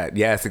 heard of that.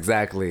 Yes,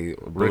 exactly. Rick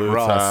Blue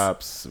Ross.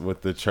 tops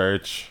with the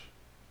church.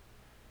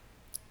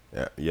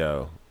 Yeah,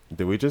 yo,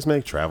 did we just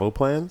make travel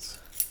plans?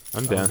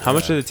 I'm down. How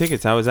much are the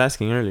tickets? I was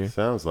asking earlier.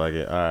 Sounds like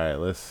it. All right,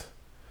 let's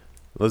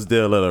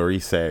do a little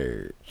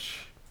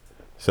research.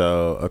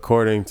 So,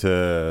 according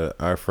to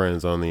our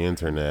friends on the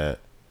internet,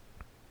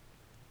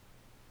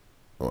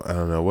 I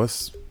don't know,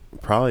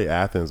 probably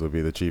Athens would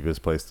be the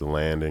cheapest place to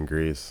land in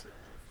Greece.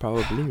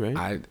 Probably,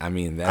 right? I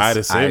mean, that's, I'd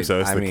assume so.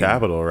 It's I the mean,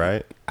 capital,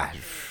 right?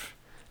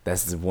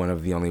 That's one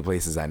of the only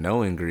places I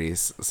know in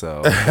Greece.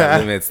 So that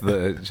limits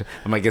the.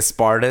 I'm like, is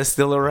Sparta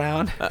still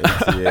around?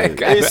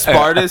 Is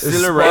Sparta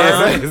still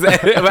around? Is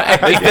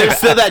there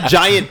still that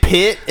giant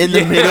pit in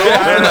the middle?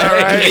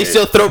 Can they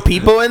still throw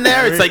people in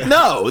there? It's like,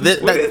 no.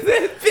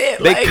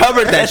 They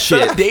covered that That's so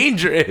shit.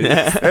 dangerous.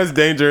 That's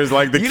dangerous.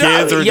 Like the You know,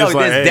 kids are yo, just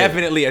like, there's hey,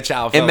 definitely a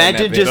child. fell in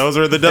Imagine that just pit. Those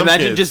are the dumb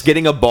imagine kids. just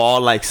getting a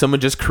ball, like someone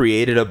just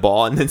created a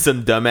ball and then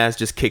some dumbass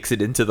just kicks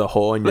it into the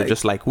hole and you're Like-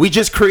 just like, we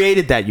just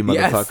created that, you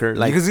Yes, motherfucker.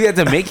 Like, because you had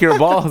to make your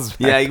balls.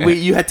 yeah, back then.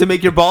 you had to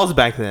make your balls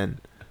back then.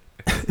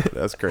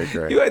 that's great.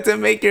 You had to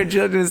make your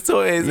children's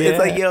toys. Yeah. It's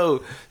like,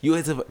 you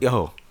had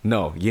to.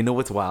 No, you know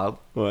what's wild?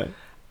 What?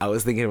 I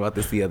was thinking about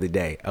this the other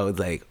day. I was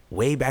like,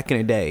 way back in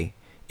the day,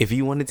 if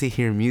you wanted to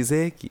hear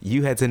music,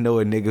 you had to know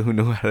a nigga who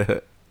knew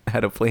how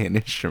to play an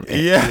instrument.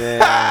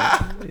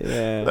 Yeah.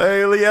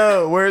 Hey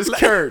Leo, where's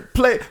Kurt?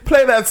 Play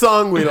that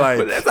song we like.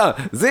 But that's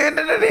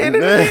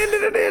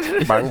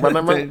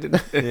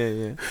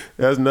Yeah.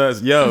 That's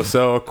nuts. Yo,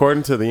 so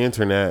according to the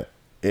internet,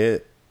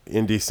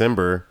 in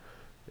December,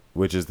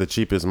 which is the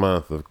cheapest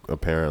month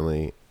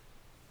apparently,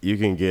 you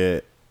can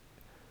get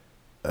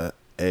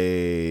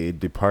a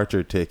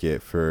departure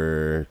ticket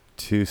for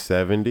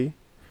 $270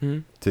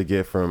 to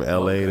get from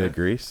LA to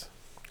Greece.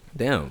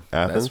 Damn,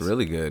 Athens? that's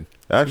really good.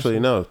 Actually,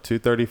 no,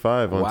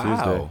 $235 on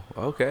Tuesday. Wow.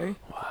 Okay.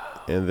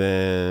 And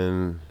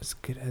then That's a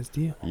good ass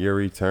deal. your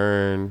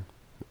return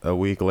a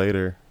week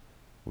later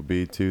would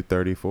be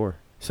 $234.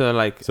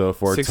 So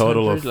for a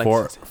total of $600, like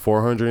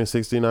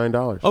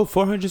 $469. Oh,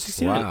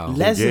 $469. Wow.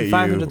 Less Get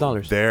than you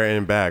 $500. there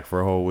and back for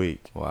a whole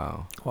week.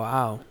 Wow.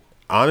 Wow.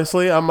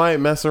 Honestly, I might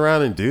mess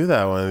around and do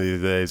that one of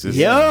these days.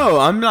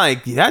 I'm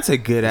like, that's a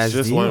good ass It's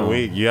just deal. 1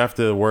 week. You have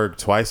to work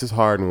twice as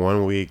hard in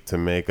 1 week to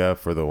make up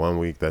for the 1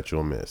 week that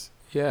you'll miss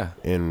Yeah.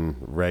 in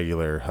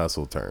regular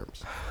hustle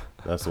terms.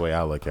 That's the way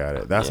I look at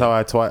it. That's how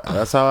I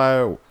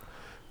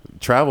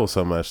travel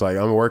so much. Like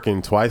I'm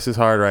working twice as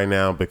hard right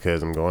now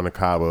because I'm going to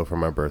Cabo for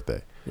my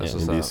birthday That's in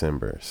what's up.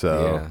 December.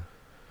 So Yeah.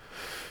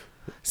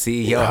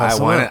 See, Yeah,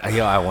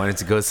 I wanted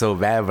to go so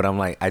bad, but I'm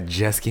like, I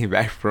just came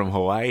back from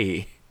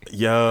Hawaii.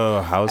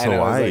 yo, how's And I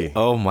was Hawaii? like,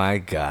 oh my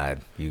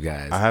God, you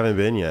guys. I haven't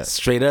been yet.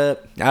 Straight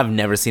up, I've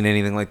never seen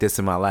anything like this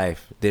in my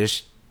life.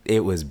 It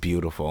was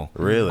beautiful.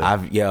 Really?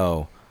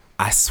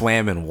 I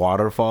swam in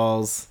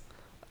waterfalls.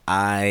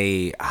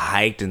 I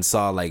hiked and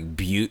saw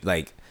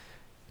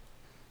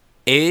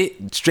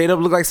it straight up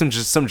looked like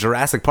some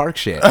Jurassic Park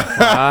shit.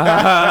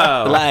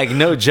 Wow. Like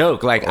no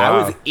joke. Like I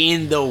Wow. was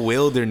in the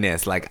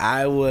wilderness. Like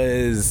I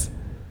was.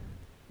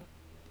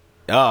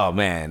 Oh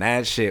man,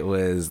 that shit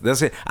was.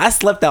 I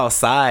slept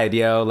outside,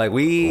 yo. Like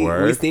we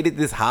Word. stayed at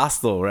this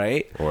hostel,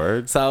 right?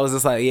 Word. So I was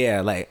just like,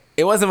 yeah, like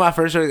it wasn't my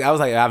first choice. I was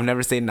like, I've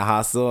never stayed in a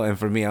hostel, and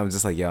for me, I'm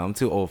just like, yo, I'm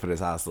too old for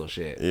this hostel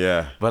shit.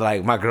 Yeah. But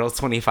like my girl's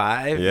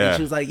 25, Yeah. and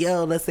she was like,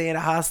 yo, let's stay in a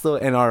hostel,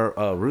 and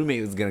our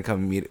roommate was gonna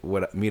come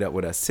meet up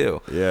with us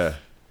too. Yeah.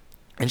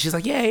 And she's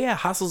like, yeah,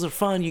 hostels are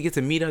fun. You get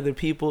to meet other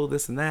people,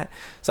 this and that.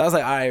 So I was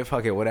like, all right,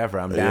 fuck it, whatever.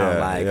 I'm down. Yeah,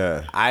 like,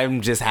 yeah.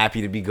 I'm just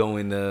happy to be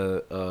going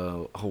to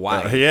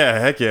Hawaii. Yeah,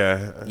 heck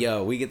yeah.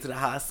 Yo, we get to the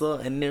hostel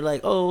and they're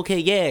like, oh, okay,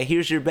 yeah,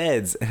 here's your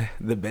beds.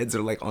 The beds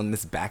are like on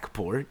this back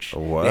porch.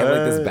 What? They have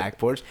like this back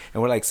porch.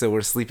 And we're like, so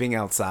we're sleeping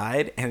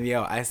outside. And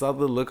yo, I saw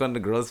the look on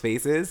the girls'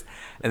 faces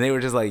and they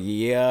were just like,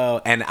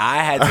 yo. And I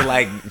had to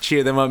like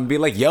cheer them up and be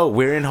like, yo,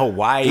 we're in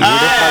Hawaii. Who the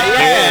fuck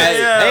cares?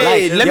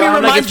 Hey, Like, let yo, me I'm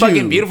like, remind it's fucking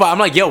you. beautiful. I'm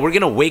like, yo, we're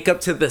gonna wake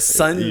up to the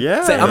sun.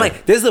 Yeah. set. I'm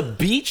like, there's a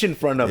beach in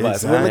front of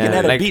us. We're looking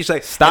at a Like, beach.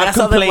 Like, and stop I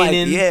saw them, like,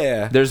 complaining.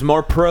 yeah. There's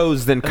more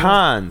pros than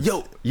cons.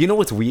 Yo, you know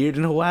what's weird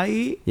in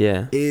Hawaii?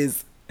 Yeah.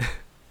 Is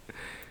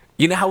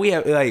you know how we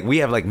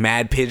have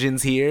mad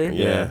pigeons here?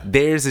 Yeah.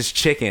 Theirs is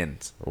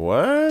chickens.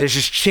 What? There's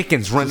just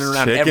chickens running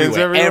around chickens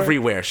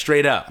everywhere,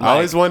 straight up. I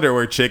always wonder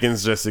where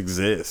chickens just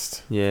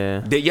exist. Yeah.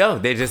 they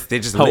just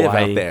live out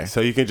Hawaii. there. So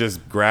you can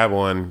just grab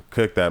one,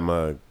 cook that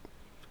mug.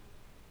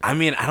 I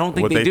mean, I don't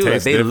think Would they they do it.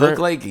 taste They different? look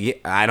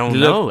like I don't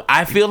Look, know.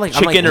 I feel like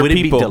I'm chicken like, or would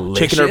people. it be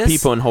delicious? Chicken or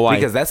people in Hawaii.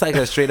 Because that's like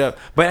a straight up.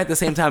 But at the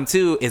same time,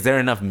 too, is there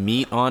enough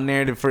meat on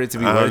there for it to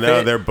be I worth don't know.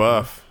 it? They're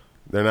buff.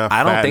 They're not.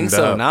 I don't think fattened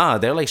so. up. Nah,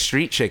 they're like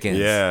street chickens.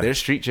 Yeah. They're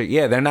street chicken.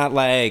 Yeah, they're not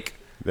like.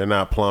 They're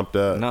not plumped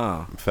up.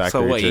 No. Factory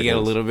So what? You get a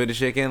chickens. little bit of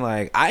chicken?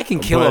 Like I can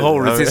kill But, a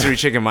whole I mean- rotisserie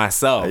chicken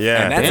myself.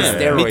 Yeah, and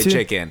that's yeah. a Me steroid too.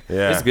 chicken.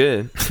 Yeah, It's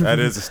good. That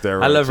is a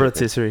steroid. I love chicken.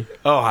 rotisserie.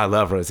 Oh, I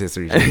love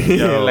rotisserie chicken.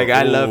 Yo, Like,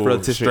 I love ooh,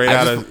 rotisserie. Straight I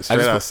out just- of straight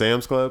out of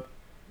Sam's Club.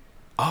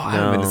 Oh, I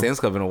haven't been to No. Sam's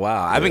Club in a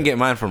while. I've been getting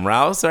mine from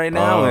Rouse right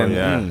now. Oh and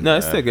yeah, No,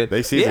 it's still good.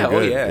 They season Yeah, oh,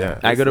 good. yeah. Yeah.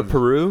 I go to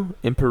Peru.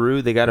 In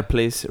Peru, they got a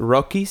place,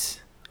 Rockies,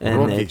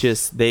 and they Rockies.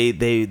 just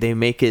they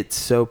make it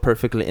so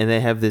perfectly, and they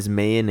have this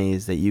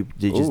mayonnaise that you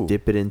just Ooh.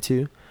 dip it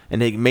into,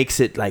 and it makes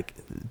it like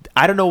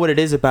I don't know what it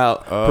is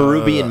about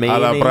Peruvian a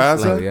la mayonnaise.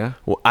 brasa? Oh, yeah.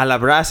 Well, a la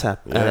brasa.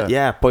 Yeah.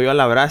 Yeah, pollo a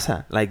la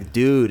brasa. Like,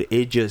 dude,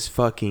 it just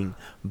fucking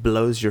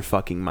blows your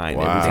fucking mind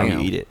every Wow. time Damn.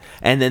 you eat it.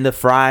 And then the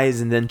fries,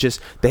 and then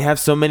just they have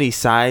so many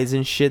sides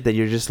and shit that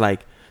you're just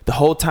like the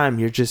whole time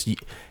you're just,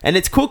 and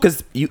it's cool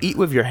because you eat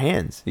with your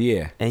hands.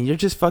 Yeah. And you're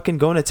just fucking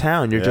going to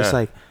town. You're just Yeah.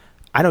 like,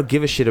 I don't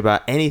give a shit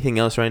about anything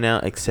else right now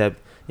except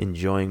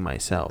enjoying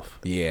myself.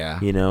 Yeah.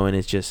 You know, and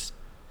it's just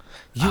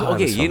You, oh, it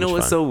okay, was so you know much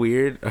what's fun. so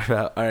weird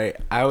about? All right,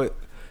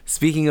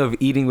 speaking of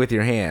eating with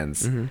your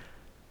hands,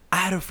 I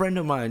had a friend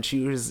of mine. She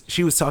was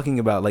talking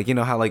about like, you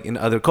know how like in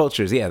other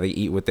cultures, yeah, they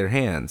eat with their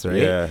hands, right?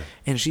 Yeah.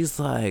 And she's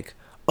like,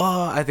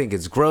 oh, I think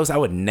it's gross. I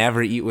would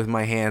never eat with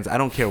my hands. I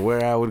don't care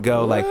where I would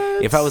go. Like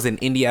if I was in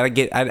India, I'd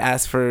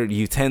ask for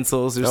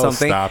utensils or Oh,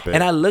 something. stop it.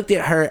 And I looked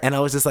at her and I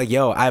was just like,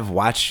 yo, I've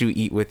watched you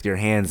eat with your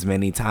hands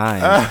many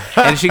times.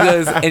 And she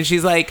goes, and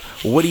she's like,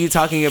 what are you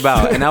talking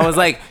about? And I was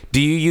like, do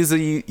you use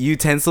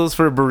utensils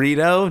for a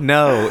burrito?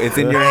 No, it's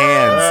in your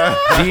hands.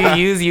 Do you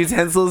use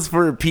utensils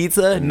for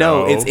pizza?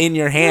 No, it's in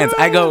your hands.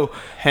 I go,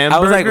 Hamburger? I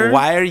was like,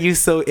 why are you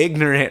so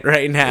ignorant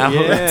right now?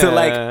 Yeah. To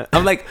like,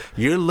 I'm like,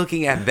 you're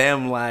looking at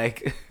them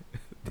like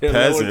they're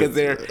lower because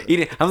they're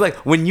eating. I was like,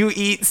 when you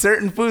eat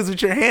certain foods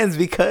with your hands,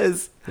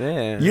 because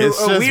Yeah. you're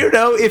It's a just-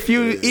 weirdo if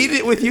you eat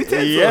it with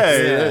utensils.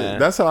 Yeah,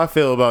 that's how I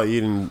feel about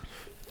eating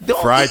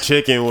fried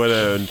chicken with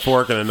a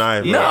fork and a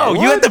knife. No,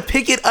 Like, you have to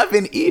pick it up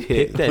and eat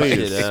Pick it. that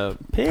Please. shit up.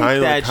 Pick kindly,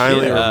 that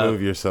kindly shit up.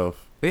 remove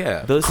yourself.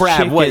 Yeah, Those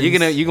crab. What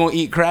chickens- you gonna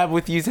eat crab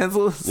with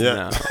utensils?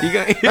 Yeah. No. You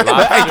gonna like, you know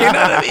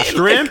what I mean?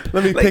 Shrimp?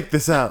 Let me pick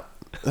this out.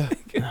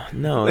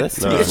 No, that's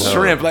No, It's no.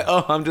 shrimp. Like,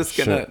 oh, I'm just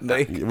gonna Shrimp.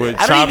 like. With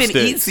I don't even eat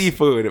chopsticks.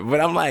 seafood, but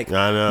I'm like,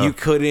 I know. you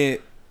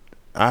couldn't.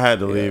 I had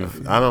to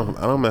leave. I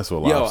don't mess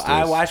with Yo, lobsters.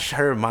 I watched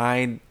her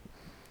mind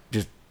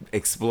just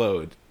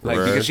explode, like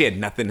Right. because she had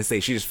nothing to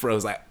say. She just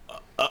froze. Like,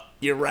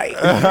 you're right.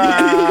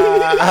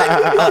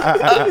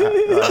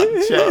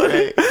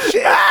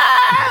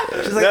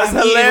 She's like, That's I'm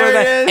eating with her.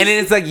 hilarious. And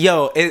then it's like,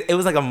 yo, it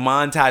was like a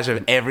montage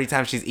of every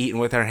time she's eating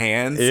with her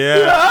hands.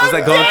 Yeah. It was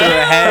like going through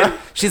her head.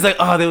 She's like,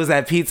 oh, there was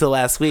that pizza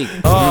last week.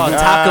 Oh,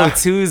 Taco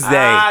Tuesday.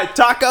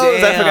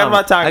 Tacos. I forgot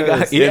about I tacos.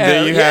 got- And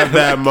then you yeah. have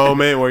that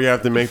moment where you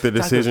have to make the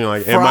decision,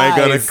 like, am I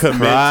going to Fries. commit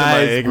to my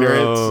Fries,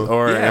 ignorance, bro.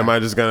 or Yeah. am I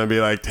just going to be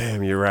like,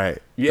 damn, you're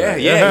right? Yeah,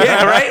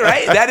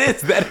 right. That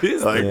is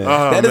Like, Yeah.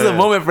 oh, that is a man.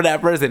 moment for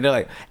that person. They're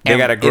like, They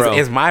gotta grow.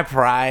 Is my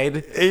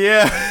pride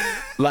Yeah.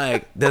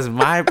 like? Does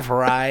my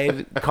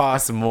pride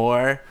cost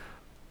more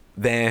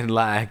than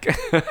like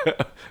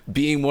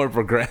being more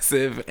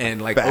progressive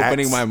and like Facts.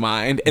 opening my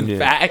mind and Yeah.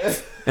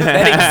 facts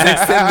that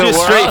exist in the Just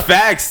world? straight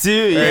facts too.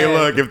 Hey, Yeah.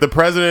 look, if the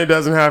president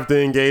doesn't have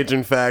to engage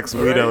in facts,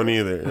 we don't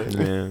either. Yeah.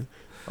 Sometimes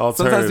people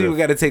Alternative.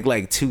 got to take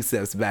like 2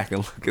 steps back and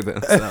look at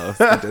themselves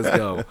and just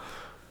go,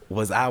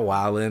 was I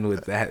wilding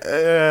with that?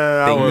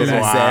 Yeah, I thing was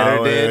that I said or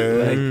wilding.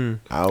 did? Like,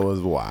 I was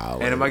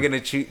wild. and am I gonna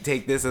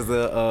take this as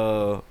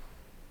a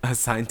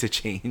sign to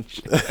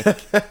change?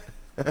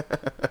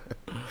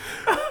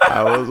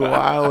 I was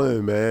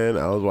wilding, man.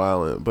 I was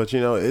wilding. But you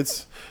know,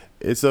 it's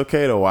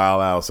okay to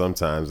wild out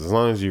sometimes, as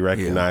long as you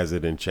recognize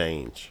it and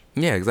change.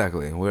 Yeah,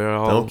 exactly. We're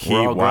all Don't keep we're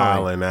all growing.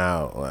 wilding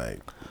out. Like,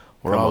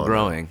 We're come all on.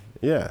 growing.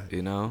 Yeah,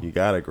 You know, you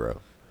gotta grow.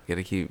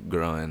 gotta keep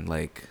growing,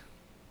 like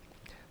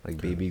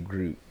baby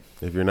Groot.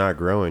 If you're not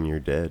growing, you're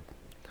dead.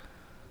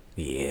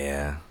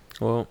 Yeah.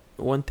 Well,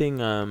 one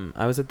thing,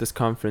 I was at this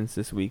conference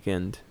this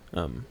weekend,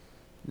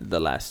 the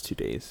last 2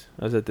 days.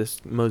 I was at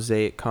this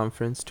Mosaic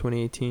Conference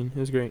 2018. It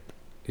was great.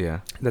 Yeah.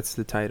 That's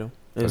the title.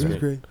 It was Okay.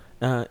 great.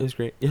 It was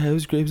great. Yeah, it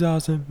was great. It was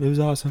awesome. It was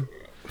awesome.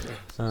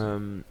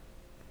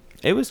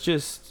 It was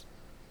just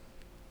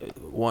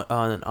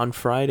on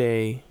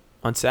Friday,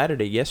 on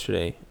Saturday,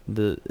 yesterday,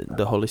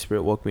 the Holy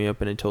Spirit woke me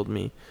up and it told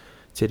me,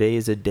 today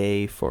is a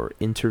day for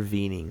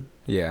intervening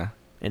Yeah.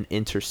 and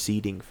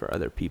interceding for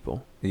other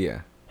people.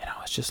 Yeah. And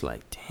I was just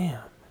like, damn.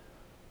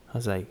 I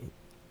was like,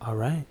 all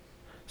right.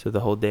 So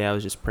the whole day I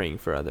was just praying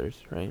for others,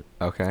 right?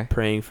 Okay.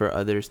 Praying for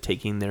others,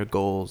 taking their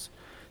goals,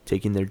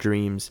 taking their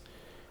dreams,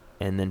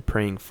 and then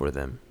praying for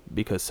them,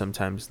 because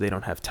sometimes they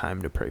don't have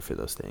time to pray for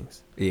those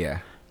things. Yeah.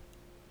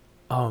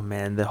 Oh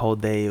man, the whole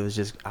day it was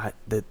just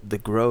the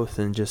growth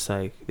and just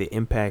like the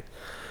impact.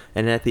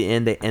 And at the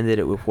end they ended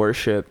it with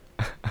worship.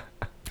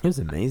 It was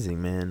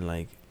amazing, man.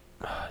 Like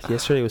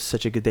yesterday was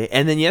such a good day.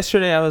 And then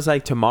yesterday I was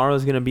like, tomorrow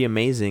is going to be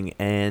amazing,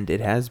 and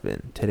it has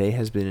been. Today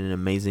has been an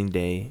amazing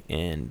day,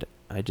 and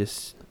I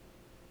just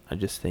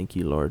thank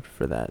you, Lord,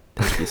 for that.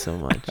 Thank you so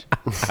much.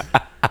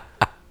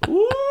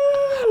 Woo!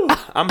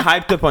 I'm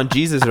hyped up on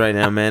Jesus right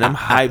now, man. I'm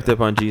hyped up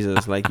on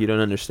Jesus. Like, you don't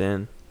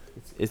understand.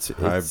 It's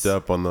Hyped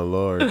up on the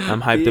Lord.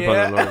 I'm hyped up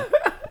on the Lord.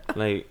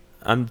 Like,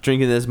 I'm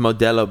drinking this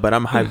Modelo, but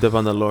I'm hyped up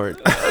on the Lord.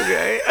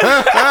 Okay.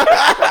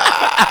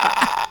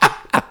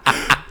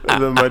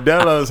 The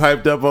Modelo's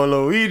hyped up on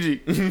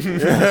Luigi.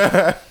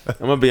 I'm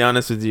gonna be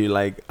honest with you.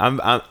 Like, I'm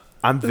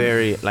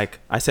very, like,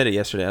 I said it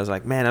yesterday. I was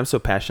like, man, I'm so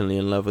passionately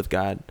in love with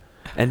God,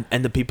 and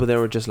the people there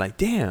were just like,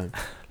 damn,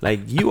 like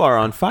you are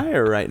on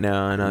fire right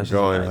now. And I was just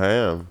Going like,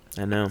 ham.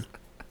 I know.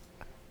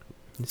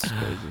 It's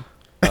crazy.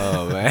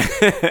 Oh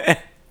man.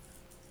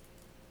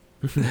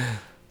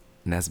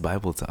 And that's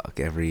Bible talk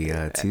every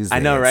Tuesday. I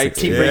know, at right? 6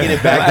 Keep p.m. bringing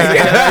it back.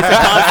 It's a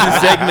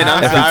constant segment.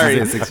 I'm sorry.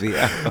 Every Tuesday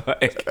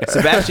at 6 p.m.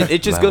 Sebastian,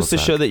 it just Bible goes to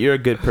talk. show that you're a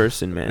good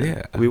person, man.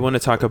 Yeah. We want to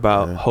talk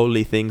about Yeah.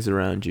 holy things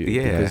around you.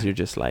 Yeah. Because you're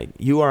just like,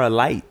 you are a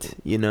light,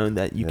 you know,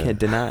 that you Yeah. can't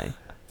deny.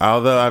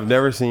 Although I've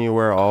never seen you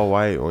wear all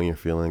white when you're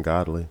feeling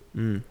godly.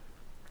 Mm.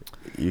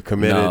 You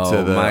committed No,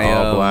 to the my,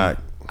 all black.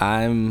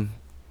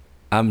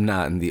 I'm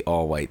not in the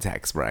all white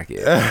tax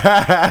bracket.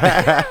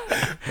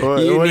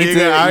 What You are need you to-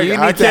 gonna- you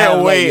I need to can't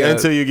have, wait like, a-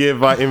 until you get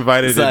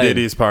invited to Son.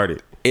 Diddy's party.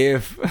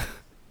 If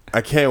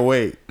I can't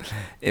wait.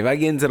 I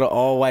get into the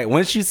all white,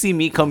 once you see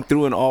me come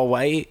through in all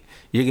white,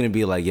 you're gonna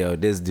be like, yo,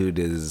 this dude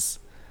is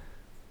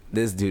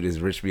this dude is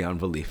rich beyond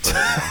belief right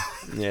now.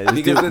 Yeah,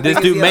 this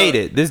dude made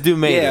it. This dude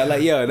made it. Yeah,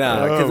 like, yo,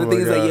 nah. Because Oh the thing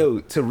my is, like, God. yo,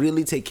 to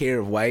really take care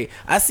of white,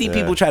 I see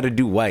people try to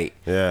do white.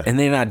 Yeah. And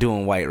they're not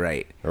doing white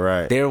right.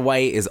 Right. Their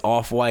white is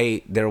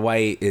off-white. Their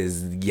white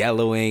is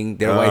yellowing.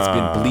 Their white's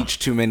been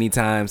bleached too many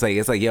times. Like,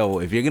 it's like, yo,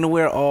 if you're going to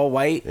wear all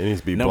white, It needs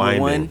to be number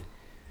blinding. one,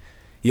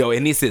 yo, it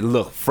needs to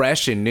look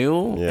fresh and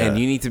new. Yeah. And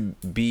you need to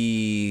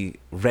be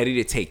ready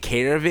to take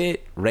care of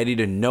it, ready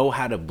to know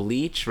how to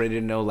bleach, ready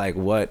to know, like,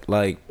 what,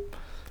 like,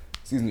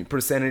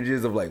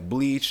 percentages of, like,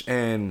 bleach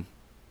and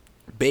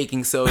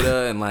baking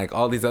soda and like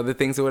all these other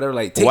things or whatever.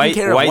 Like taking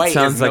care of white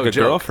sounds is like no a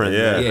joke. girlfriend.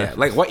 Yeah. Yeah,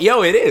 like what?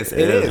 Yo, it is.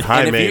 It is.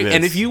 High And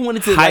maintenance. if you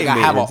wanted to High like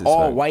have maintenance an is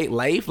all fine. white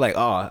life, like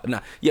oh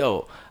no,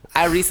 yo,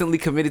 I recently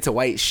committed to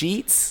white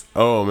sheets.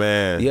 Oh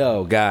man.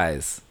 Yo,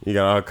 guys. You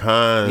got all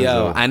kinds.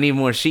 Yo, of, I need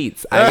more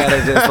sheets. I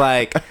gotta just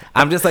like,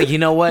 I'm just like, you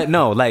know what?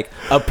 No, like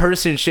a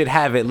person should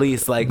have at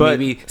least like But-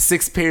 maybe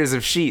 6 pairs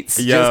of sheets.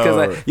 Yo, just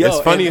cause it's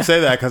funny and- you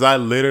say that because I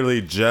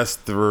literally just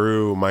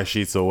threw my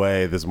sheets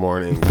away this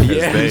morning. because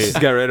Yeah. they,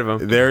 Just got rid of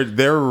them.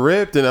 they're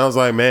ripped, and I was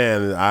like,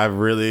 man, I've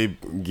really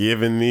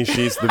given these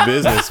sheets the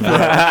business. Bro.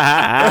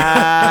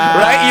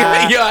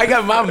 right? Yo, I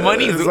got my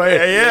money. It's like,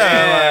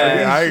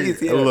 yeah, these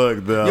sheets, yeah.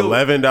 Look, the Yo.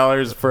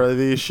 $11 for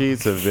these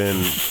sheets have been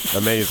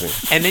amazing.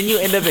 And then you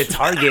end up at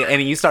Target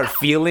and you start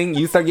getting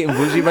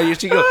bougie about your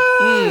sheet. You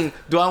go,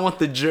 do I want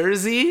the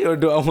jersey or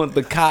do I want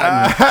the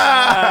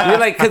cotton? You're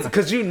like,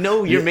 cause you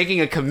know you're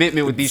making a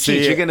commitment with these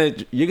See,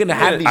 sheets. You're gonna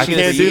have these I sheets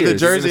can't for do the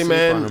years. jersey, You're gonna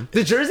sleep on man. 'em.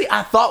 The jersey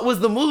I thought was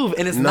the move,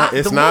 and it's not.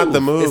 It's the not move.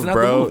 the move, It's not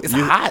bro. the move. It's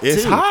hot.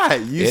 It's too. hot.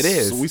 It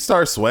is. We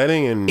start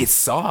sweating, and It's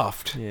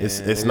soft. It's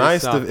Yeah, it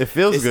nice is to- soft. it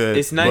feels It's- good,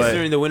 It's nice but-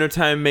 during the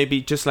wintertime,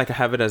 maybe just like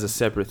have it as a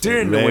separate thing.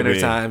 During the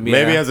wintertime, yeah.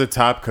 maybe as a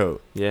top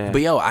coat. Yeah.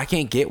 But yo, I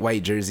can't get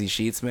white jersey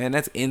sheets, man.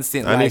 That's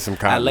instant. I like, need some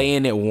cotton. I lay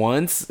in it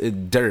once,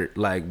 dirt,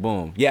 like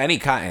boom. Yeah, I need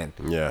cotton.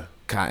 Yeah,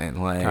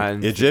 Cotton, like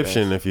Cotton's the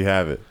Egyptian if you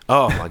have it.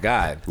 oh my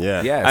god.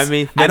 Yeah. Yes. I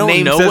mean, I the don't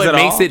name know says what it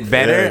makes all. it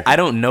better. Yeah. I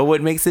don't know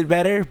what makes it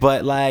better,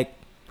 but like best.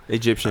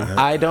 Egyptian.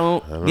 I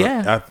don't.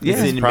 Yeah.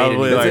 It's It's probably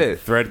animated. like That's it.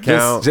 thread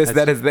count. Just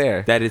that it's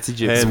there. That it's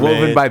Egyptian. It's And- woven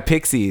handmade. by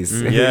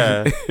pixies.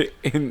 Yeah.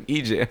 in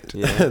Egypt.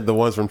 Yeah. the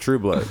ones from True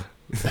Blood.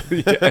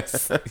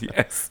 yes.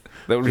 Yes.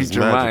 They'll read It's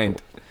your magical.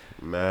 mind.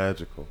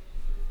 Magical.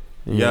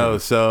 Yeah. Yo,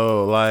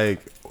 so like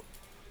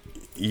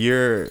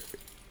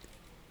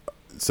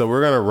so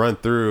we're gonna run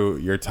through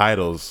your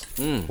titles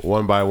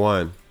one by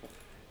one,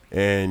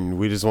 and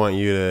we just want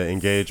you to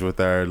engage with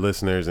our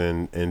listeners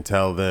and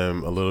tell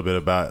them a little bit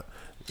about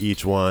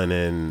each one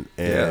and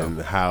Yeah.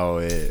 how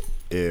it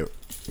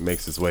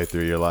makes its way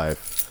through your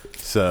life. Let's do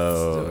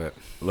So it.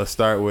 let's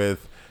start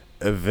with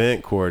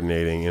event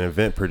coordinating and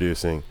event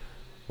producing.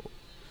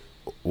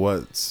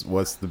 What's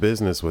the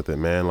business with it,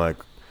 man? Like,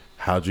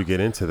 how'd you get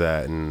into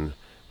that, and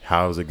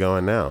how's it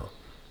going now?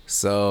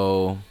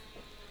 So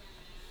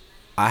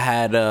I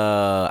had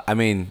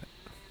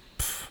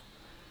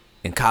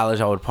in college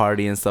I would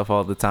party and stuff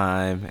all the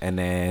time, and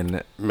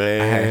then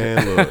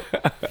Man, look,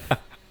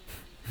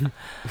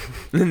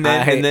 and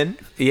then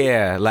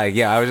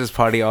I would just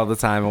party all the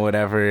time or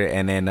whatever,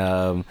 and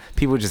then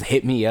people would just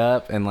hit me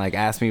up and like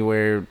ask me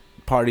where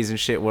parties and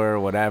shit were or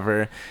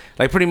whatever.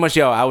 Like pretty much,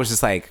 I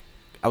was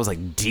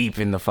like deep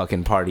in the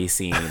fucking party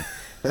scene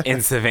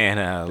in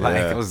Savannah. Like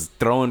Yeah. I was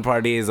throwing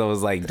parties, I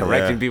was like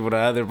directing Yeah. people to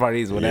other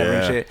parties, whatever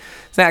and Yeah. shit.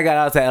 So I got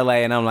out to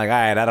LA and I'm like, all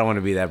right, I don't want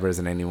to be that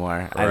person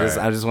anymore. I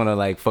Right. just want to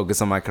like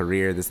focus on my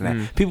career, this and that.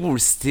 Mm. People were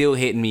still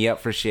hitting me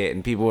up for shit,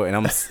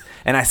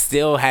 and I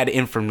still had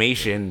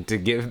information to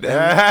give them.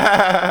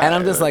 And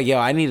I'm just like, yo,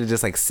 I need to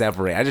just like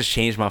separate. I just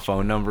changed my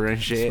phone number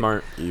and shit.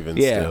 smart. even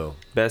Yeah. still,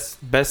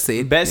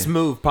 Best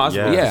move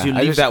possible. Yeah. Because you Yeah,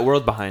 I leave just- that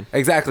world behind.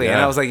 Exactly. And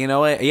Yeah. I was like, you know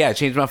what? Yeah, I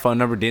changed my phone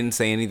number, didn't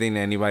say anything to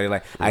anybody.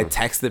 Like I Mm.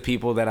 texted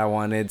people that I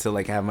wanted to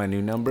like have my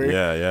new number.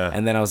 Yeah, yeah.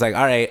 And then I was like,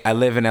 all right, I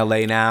live in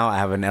LA now. I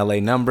have an LA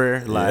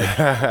number. Like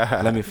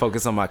let me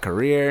focus on my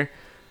career.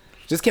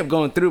 Just kept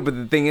going through, but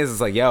the thing is,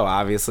 it's like, yo,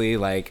 obviously,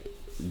 like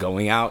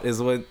going out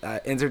is what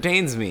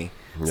entertains me.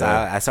 So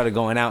Yeah. I started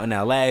going out in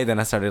LA. Then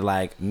I started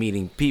like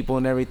meeting people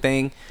and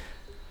everything.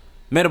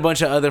 Met a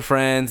bunch of other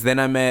friends. Then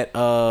I met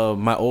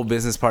my old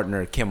business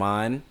partner, Kim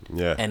On.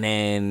 Yeah. And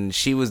then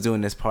she was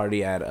doing this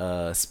party at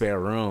a spare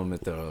room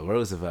at the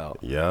Roosevelt.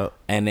 Yep.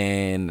 And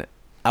then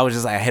I was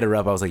just like, I hit her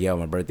up. I was like, yo,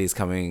 my birthday's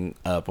coming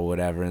up or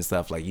whatever and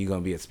stuff. Like, you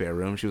gonna be at spare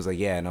room? She was like,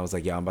 yeah. And I was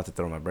like, yo, I'm about to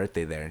throw my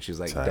birthday there. And she was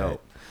like, Tight.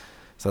 dope.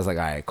 So I was like,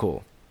 all right,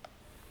 cool.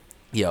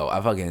 Yo, I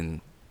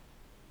fucking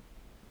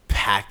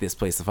packed this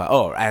place to fuck.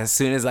 Oh, as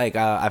soon as like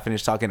I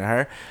finished talking to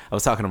her, I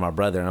was talking to my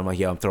brother and I'm like,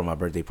 yo, I'm throwing my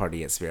birthday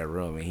party at spare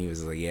room. And he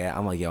was like, yeah.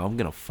 I'm like, yo, I'm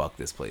gonna fuck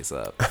this place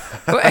up.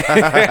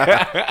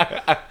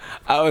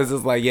 I was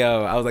just like,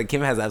 yo, I was like,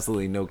 Kim has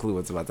absolutely no clue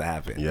what's about to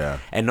happen. Yeah.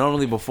 And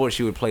normally before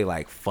she would play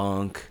like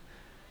funk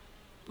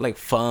and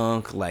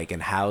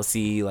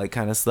housey like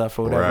kind of stuff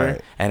or whatever.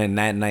 Right. And then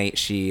that night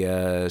she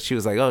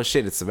was like, oh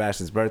shit, it's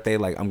Sebastian's birthday,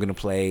 like I'm gonna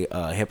play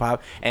hip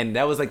hop. And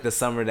that was like the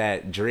summer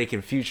that Drake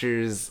and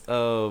Future's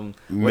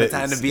What a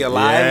Time to Be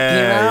Alive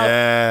came out.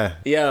 Yeah.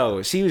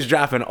 Yo, she was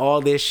dropping all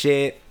this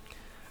shit.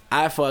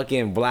 I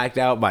fucking blacked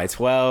out by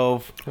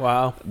 12.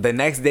 Wow. The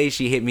next day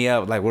she hit me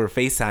up, like, we're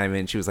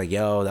FaceTiming. She was like,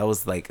 yo, that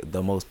was like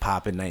the most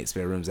poppin' night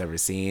Spare Room's ever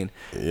seen.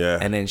 Yeah.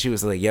 And then she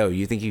was like, yo,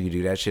 you think you could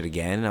do that shit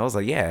again? And I was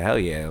like, yeah, hell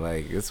yeah.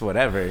 Like, it's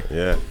whatever.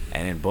 Yeah.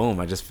 And then boom,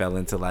 I just fell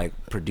into like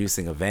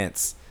producing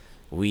events.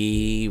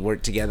 We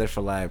worked together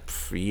for like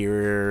a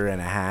year and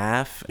a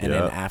half. And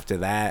then after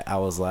that, I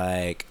was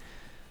like,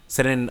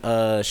 so then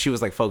she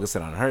was like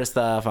focusing on her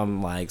stuff.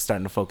 I'm like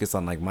starting to focus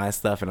on like my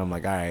stuff, and I'm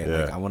like, all right,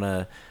 like I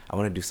wanna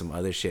do some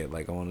other shit.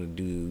 Like I wanna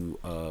do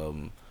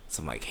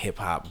some like hip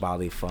hop,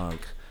 Bali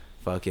funk,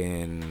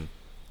 fucking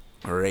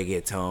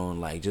reggaeton,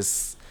 like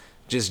just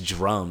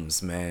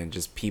drums, man,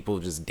 just people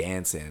just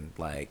dancing,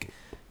 like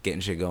getting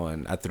shit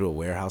going. I threw a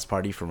warehouse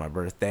party for my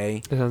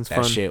birthday. That sounds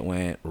fun. Shit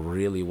went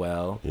really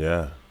well.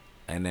 Yeah.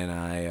 And then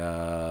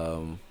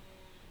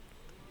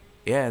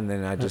and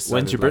then I just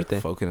When's started, your like, birthday?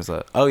 focusing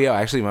up. Oh yeah,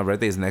 actually my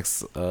birthday is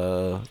next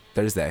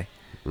Thursday.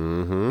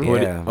 Mm-hmm.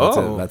 Yeah,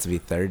 about to be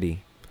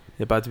 30.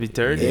 You're about to be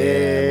 30. Yeah,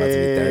 about to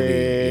be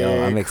 30.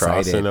 Yo, I'm excited.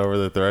 Crossing over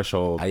the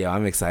threshold. Yo,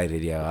 I'm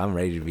excited, yo. I'm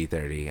ready to be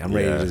 30. I'm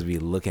ready to just be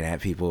looking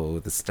at people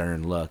with a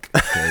stern look.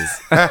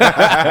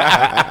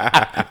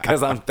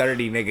 Because I'm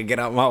 30, nigga. Get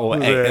out my way.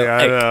 Yeah,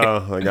 I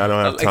know. Like, I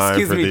don't have time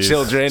excuse for me, these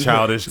children.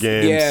 childish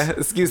games. Yeah,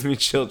 excuse me,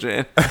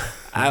 children.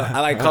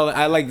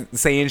 I like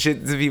saying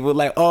shit to people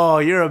like, "Oh,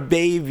 you're a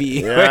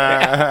baby."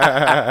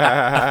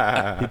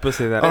 Yeah. People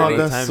say that Oh, all the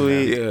that's time.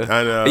 sweet. Yeah.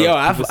 I know.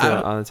 Yo, People say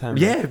that all the time.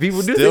 yeah,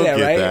 people do Still say that,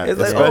 get right? that, It's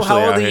like, especially "Oh, how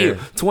old out are you? here.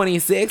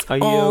 26? Are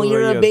you- Oh,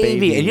 you're are a you a baby.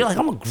 baby? And you're like,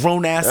 "I'm a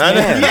grown ass I know.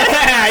 man."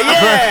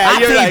 Yeah.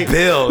 I pay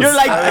bills. You're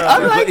like,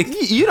 I'm like,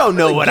 Like, you don't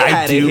know what get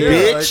I outta do, here.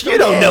 bitch. Like, You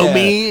don't know yeah.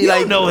 me. You Like,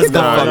 don't know what's get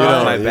the going fuck on.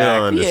 off my You back.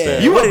 don't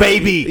understand. You What a are-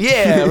 baby.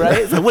 Yeah, right?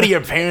 It's like, what are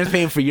your parents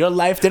paying for your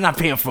life? They're not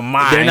paying for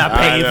mine. They're not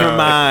paying I for know.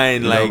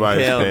 mine. Like,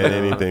 Nobody's hell paying no.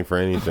 anything for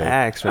anything.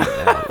 Facts right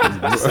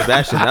now.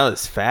 Sebastian, that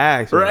was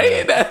facts.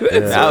 Right? That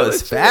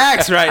was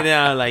facts right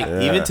now. Like,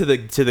 Yeah. even to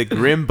the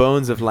grim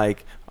bones of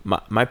like,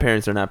 my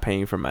parents are not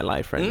paying for my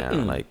life right now.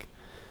 Like,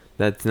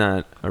 that's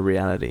not a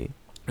reality.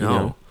 You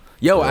know?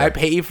 Yo, I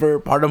pay for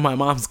part of my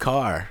mom's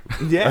car.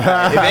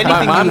 Yeah. If anything,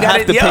 My mom you got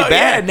have it. to Yo, pay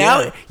back.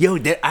 now,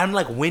 I'm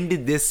like, when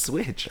did this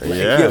switch? Like,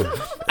 Yeah. yo,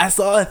 I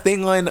saw a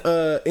thing on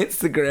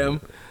Instagram.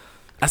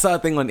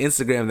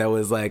 That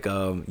was like,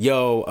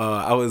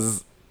 I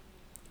was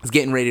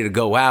getting ready to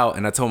go out,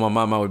 and I told my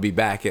mom I would be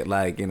back at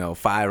like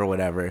 5 or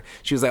whatever.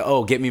 She was like,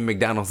 "Oh, get me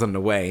McDonald's on the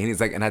way." And he's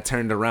like, and I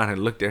turned around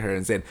and looked at her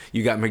and said,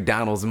 "You got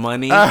McDonald's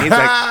money?" And he's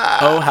like,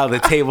 "Oh, how the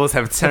tables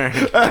have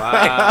turned."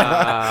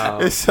 Wow.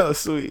 It's so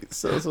sweet.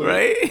 So sweet.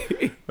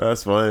 Right?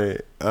 That's funny.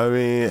 I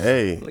mean,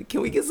 hey. Like, can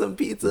we get some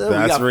pizza? We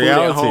That's got food at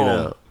reality home.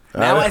 now.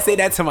 Now I say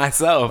that to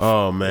myself.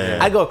 Oh,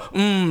 man. I go,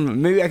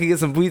 maybe I could get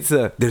some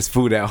pizza. There's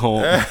food at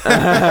home. Remember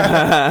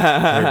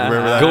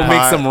that Go make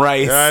pot? some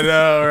rice. I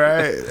know,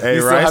 right? Hey,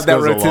 You still rice have that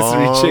goes a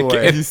rotisserie long chicken.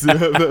 way. You still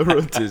have that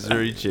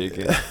rotisserie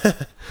chicken.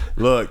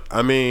 Look,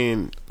 I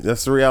mean,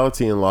 that's the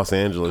reality in Los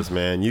Angeles,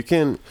 man. You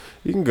can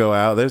go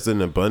out. There's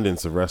an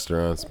abundance of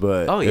restaurants,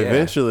 but Oh, yeah.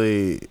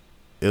 eventually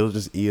it'll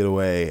just eat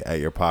away at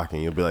your pocket.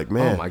 You'll be like,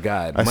 man, Oh, my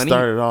God. I Money-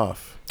 started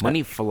off.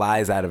 Money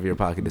flies out of your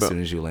pocket as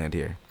soon as you land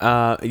here.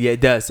 Yeah,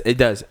 it does. It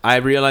does. I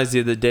realized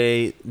the other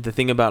day, the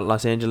thing about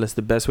Los Angeles,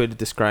 the best way to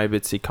describe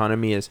its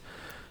economy is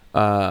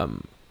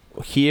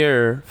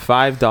here,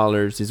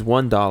 $5 is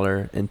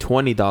 $1 and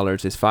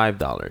 $20 is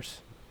 $5.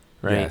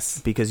 Right? Yes.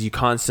 Because you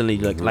constantly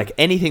like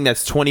anything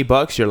that's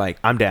 $20, you're like,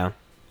 I'm down.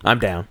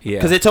 Yeah. Yeah.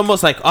 Because it's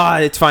almost like,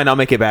 it's fine, I'll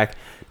make it back.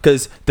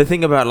 Because the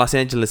thing about Los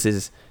Angeles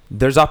is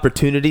there's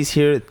opportunities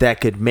here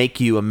that could make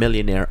you a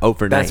millionaire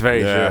overnight. That's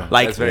very Yeah. true.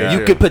 Like, That's very you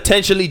true. could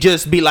potentially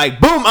just be like,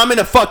 boom, I'm in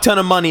a fuck ton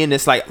of money, and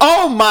it's like,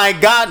 oh my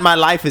God, my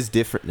life is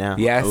different now.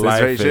 Yes, that's Life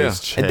very true.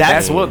 is changed.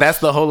 And that's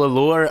the whole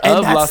allure And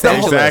of that's Los the whole-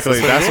 Angeles. Exactly.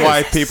 what That's it why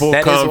is. people That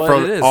is come what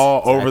from it is.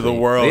 all over the Exactly.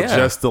 world Yeah.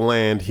 just to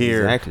land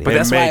here Exactly. But and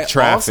that's make why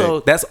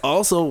traffic. that's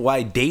also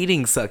why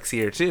dating sucks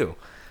here too.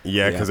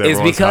 Yeah, because It's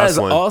everyone's because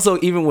hustling. also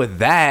even with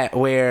that,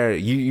 where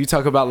you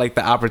talk about like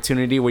the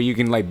opportunity where you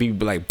can like be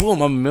like,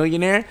 boom, I'm a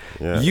millionaire.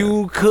 Yeah.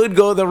 You could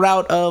go the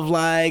route of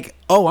like,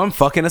 oh, I'm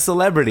fucking a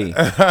celebrity.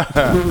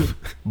 Boom,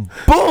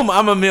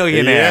 I'm a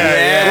millionaire.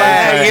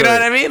 Yeah, Like, you know exactly.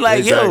 what I mean?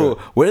 Like, yo,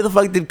 Exactly. where the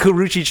fuck did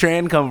Karuchi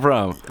Tran come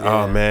from?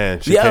 Oh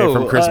man, she came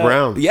from Chris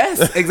Brown.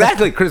 Yes,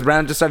 exactly. Chris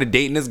Brown just started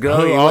dating this girl.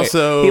 Who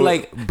also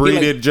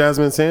breeded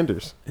Jasmine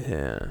Sanders,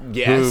 Yeah.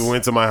 Yes. who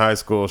went to my high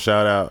school.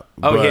 Shout out.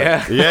 Oh,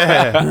 yeah?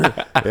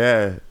 yeah,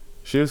 yeah.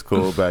 She was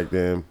cool back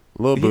then.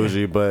 A little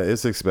bougie, but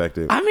it's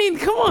expected. I mean,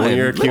 come on. When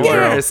you're a Look cute at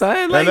girl, her, son.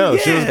 I Like, know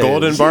she was yeah,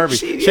 Golden Barbie.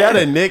 She had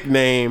yeah. a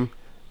nickname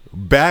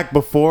back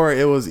before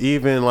it was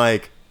even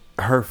like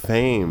her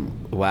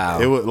fame. Wow.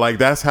 It was like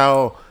that's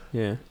how.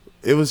 Yeah.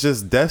 It was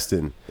just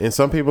destined, and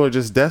some people are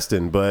just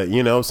destined. But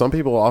some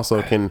people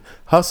also can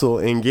hustle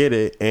and get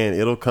it, and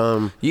it'll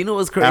come. You know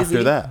what's crazy?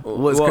 After that.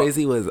 What's Well-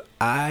 crazy was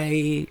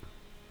I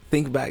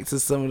think back to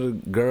some of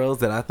the girls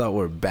that I thought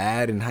were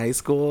bad in high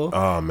school.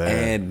 Oh,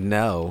 man. And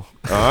no.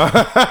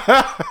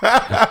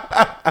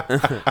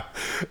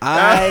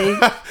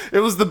 It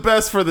was the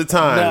best for the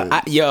time.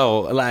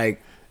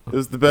 Like It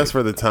was the best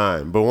for the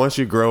time. But once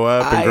you grow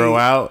up and grow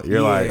out,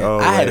 you're like, oh,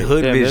 I had wait.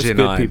 hood vision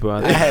good on. people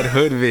out I there. had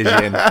hood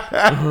vision.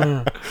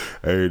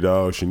 Hey,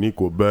 dog,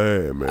 Shaniqua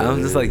bad, man.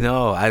 I'm just like,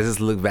 no. I just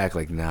look back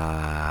like,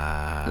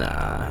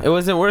 nah. It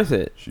wasn't worth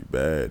it. She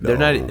bad, They're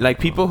dog. not like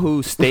people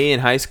who stay in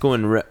high school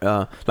and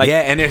like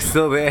yeah, and they're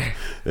still there.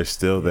 They're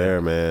still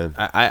there, man.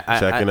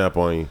 Checking up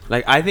on you.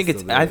 Like I think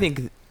Still there. I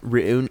think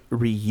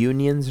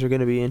reunions are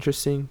gonna be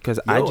interesting because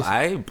I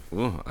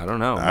don't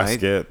know. I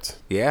skipped.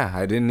 Yeah,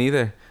 I didn't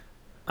either.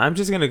 I'm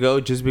just gonna go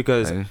just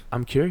because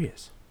I'm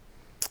curious.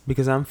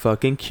 Because I'm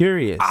fucking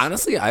curious.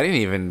 Honestly, I didn't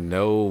even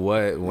know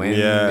when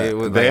Yeah, it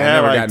was. they Like, I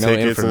have never like got no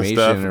tickets and information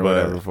stuff, or but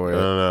whatever for I it.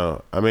 don't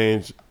know. I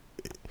mean,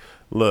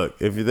 look,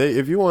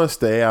 if you want to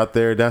stay out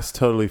there, that's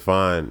totally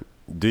fine.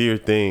 Do your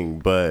thing.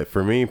 But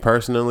for me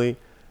personally,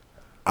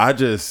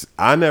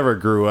 I never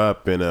grew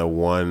up in a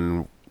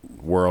one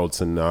world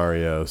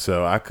scenario,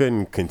 so I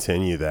couldn't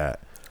continue that.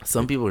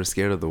 Some people are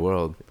scared of the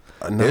world.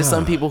 Nah. There's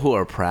some people who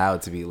are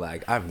proud to be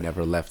like, I've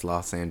never left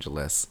Los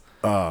Angeles.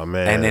 Oh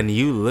man! And then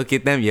you look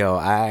at them,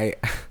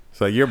 it's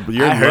like you're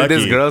I heard lucky.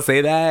 this girl say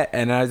that,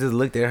 and I just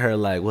looked at her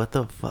like, "What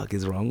the fuck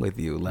is wrong with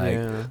you? Like,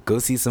 Yeah. go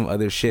see some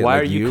other shit." Why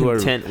like, are you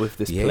content with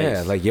this yeah,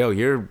 place? like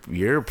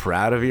you're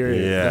proud of your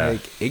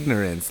like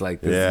ignorance. Like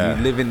this, Yeah.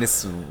 you live in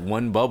this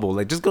one bubble.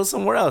 Like just go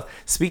somewhere else.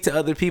 Speak to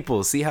other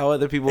people. See how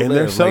other people And live.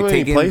 there's so like, many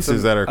take in places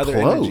some that are other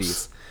close.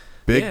 energies.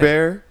 Big Yeah.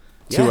 Bear,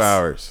 2 Yes.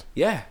 hours.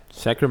 Yeah,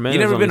 Sacramento.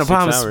 you never been to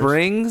Palm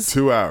Springs?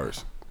 2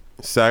 hours.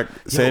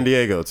 San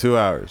Diego, 2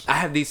 hours. I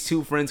have these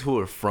two friends who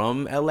are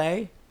from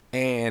LA,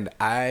 and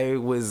I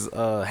was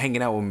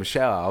hanging out with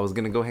Michelle. I was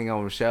gonna go hang out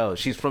with Michelle.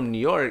 She's from New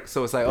York,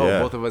 so it's like, oh, Yeah.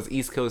 both of us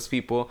East Coast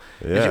people.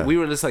 And Yeah. we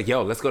were just like,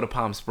 yo, let's go to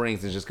Palm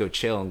Springs and just go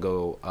chill and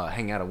go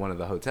hang out at one of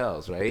the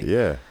hotels, right?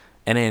 Yeah.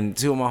 And then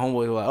two of my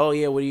homeboys were like, oh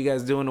yeah, what are you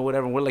guys doing or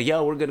whatever? And we're like,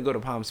 yo, we're gonna go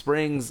to Palm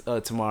Springs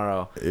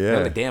tomorrow. Yeah. And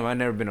I'm like, damn, I've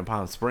never been to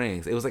Palm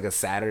Springs. It was like a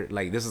Saturday,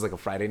 like this was like a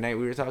Friday night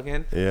we were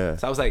talking. Yeah.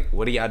 So I was like,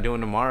 what are y'all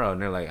doing tomorrow?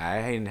 And they're like,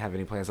 I didn't have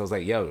any plans. So I was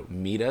like, yo,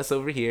 meet us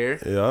over here.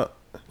 Yeah.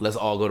 Let's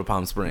all go to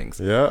Palm Springs.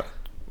 Yeah.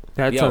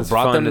 That Yo, sounds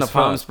brought fun them to as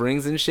Palm fuck.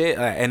 Springs and shit.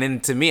 And then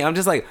to me, I'm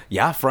just like,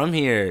 y'all from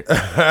here.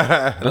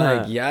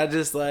 Like, y'all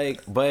just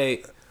like, but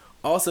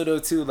also though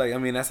too, like, I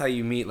mean, that's how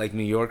you meet like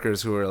New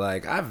Yorkers who are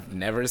like, I've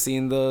never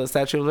seen the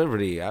Statue of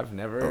Liberty. I've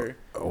never.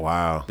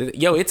 Wow.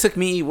 Yo, it took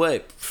me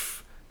what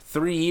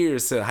 3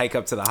 years to hike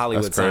up to the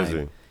Hollywood That's crazy.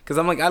 sign. Cause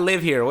I'm like, I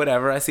live here,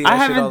 whatever. I see. That I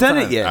shit haven't all the done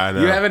it time. yet. I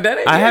know. You haven't done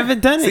it. I yet? haven't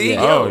done it See, yet.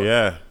 yo, Oh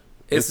yeah.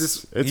 It's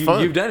just it's you,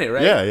 fun. You've done it,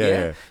 right?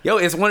 Yeah. Yo,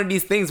 it's one of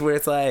these things where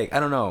it's like, I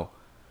don't know.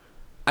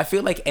 I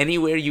feel like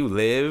anywhere you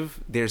live,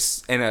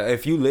 there's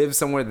if you live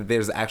somewhere that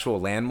there's actual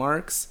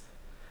landmarks,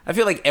 I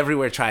feel like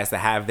everywhere tries to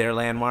have their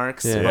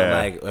landmarks. Yeah. But Yeah.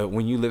 like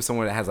when you live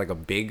somewhere that has like a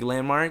big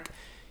landmark,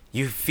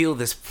 you feel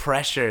this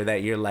pressure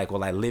that you're like,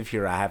 well, I live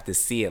here, I have to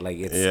see it. Like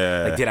it's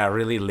Yeah. like, did I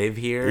really live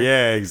here?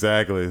 Yeah,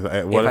 exactly.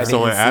 Like, what I if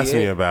someone didn't see asked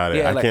me about it?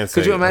 Yeah, I like, can't say.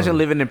 could you imagine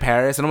living in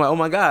Paris? And I'm like, oh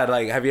my god,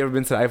 like, have you ever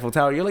been to the Eiffel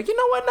Tower? You're like, you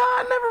know what? Nah,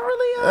 I never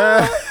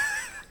really.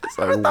 It's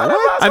like,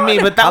 what? I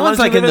mean, but that How one's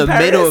long like you in live the in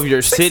middle Paris? of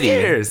your 6 city.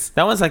 years.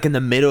 That one's like in the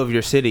middle of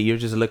your city. You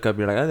just look up.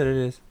 You're like, oh, there it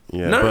is.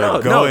 Yeah, No.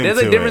 but going There's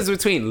a to difference it.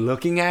 between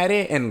looking at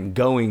it and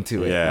going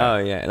to it. Yeah. Oh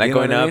yeah, like You know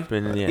going what I up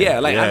mean? and Yeah,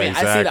 like Yeah, I mean, I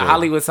see the exactly.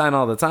 Hollywood sign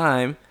all the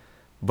time,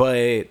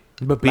 but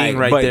being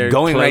right there,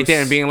 going right close.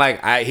 there and being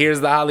like, here's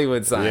the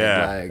Hollywood sign.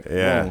 Yeah, Like,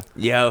 yeah. boom.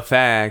 Yo,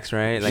 facts,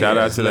 right? Like, Shout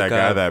you out just to that look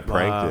guy up, that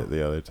pranked it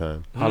the other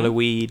time.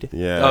 Hollyweed.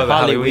 Yeah. Oh, the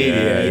Hollywood, Hollywood.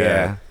 yeah.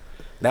 Yeah.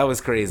 That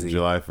was crazy.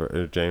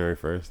 January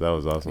 1st. That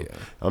was awesome. Yeah.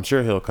 I'm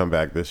sure he'll come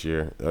back this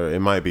year. Or it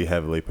might be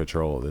heavily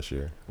patrolled this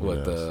year. Who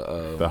What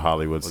knows? The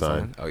Hollywood what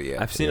sign. Oh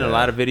yeah. I've seen Yeah. a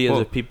lot of videos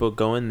Well- of people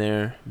going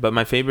there, but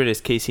my favorite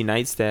is Casey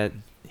Neistat.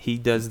 He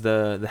does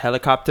the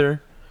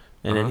helicopter,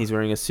 and then he's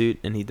wearing a suit,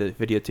 and he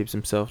videotapes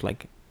himself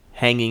like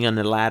hanging on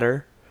the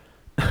ladder.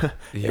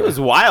 It was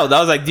wild. I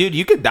was like, dude,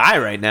 you could die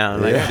right now.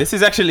 Like, Yeah. this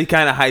is actually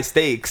kind of high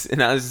stakes.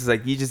 And I was just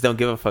like, you just don't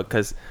give a fuck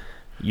because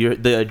the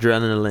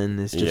adrenaline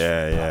is just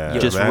Yeah.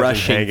 just Imagine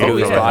rushing hanging through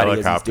his from a body as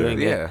he's helicopter.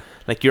 doing Yeah. it.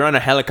 Like you're on a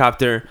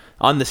helicopter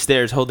on the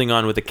stairs holding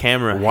on with a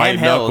camera, White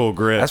handheld. knuckle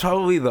grip. That's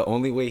probably the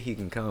only way he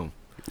can come.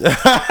 Oh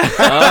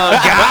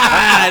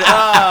God!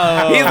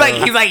 Oh, He's like,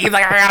 I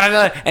gotta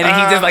do it. And then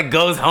he just like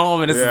goes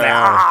home and it's just like,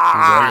 Yeah.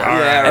 ah.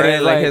 yeah, And right.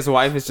 then, Like his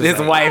wife is just his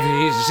like, wife,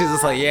 and she's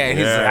just like, yeah. And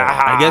he's Yeah. like,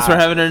 ah. I guess we're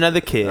having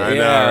another kid. I know,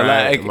 Yeah,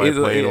 right? like, My he's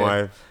like, plain yeah.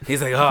 wife.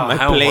 He's like, oh, My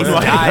I plain almost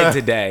wife. died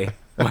today.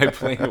 My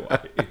plain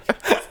wife.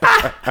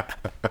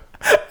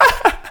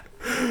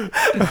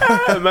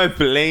 My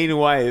plain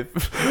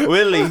wife,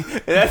 Willie.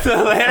 That's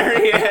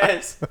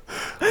hilarious.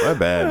 My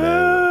bad,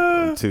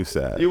 man. I'm too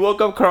sad. You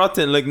woke up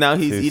Carlton. Like now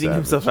he's Too eating savage.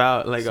 himself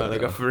out like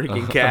a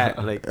freaking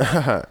cat. Like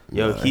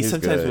yo, Nah, he he's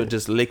sometimes good. will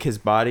just lick his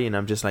body, and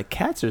I'm just like,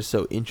 cats are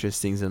so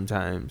interesting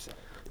sometimes.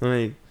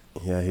 Like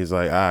Yeah, he's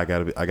like, I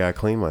gotta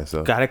clean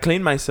myself. gotta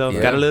clean myself.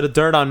 Yeah. Got a little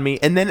dirt on me,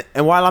 and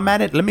while I'm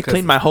at it, let me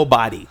clean my whole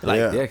body. Like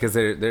Yeah. Yeah, because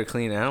they're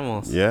clean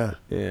animals. Yeah.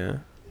 yeah.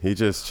 He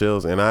just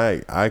chills, and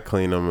I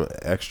clean him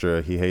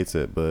extra. He hates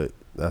it, but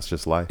that's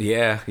just life.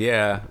 Yeah. That's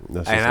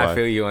And just I life.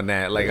 feel you on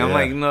that. Like, I'm Yeah.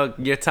 like, look,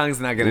 your tongue's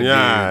not gonna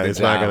Nah, do the it's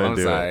not job. gonna I'm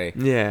do it. sorry.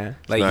 Yeah.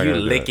 Like, not you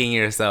gonna do licking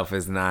yourself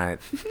is not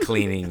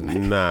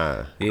cleaning.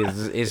 Nah.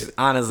 It's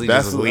honestly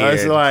That's just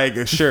weird.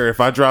 like, sure, if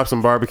I drop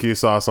some barbecue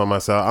sauce on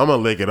myself, I'm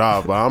gonna lick it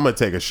off, but I'm gonna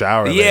take a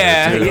shower.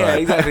 yeah, later, too. yeah, Like,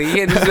 exactly. You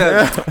can't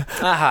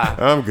just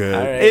I'm good.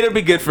 All right. It'll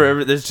be good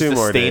forever. There's Two just a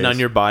more stain days. on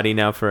your body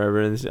now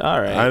forever.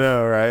 All right. I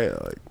know, right?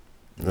 Like,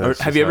 Or that's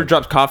have just you ever like-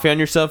 dropped coffee on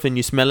yourself and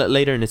you smell it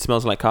later and it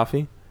smells like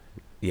coffee?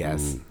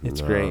 Yes,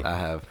 It's No. great. I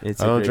have. It's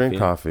I a don't great drink feeling.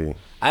 coffee.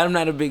 I'm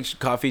not a big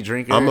coffee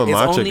drinker. I'm a It's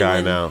matcha only guy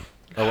when- now.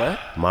 A what?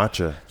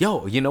 Matcha.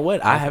 Yo, you know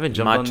what? I haven't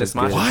jumped on this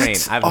Matcha's good. matcha train.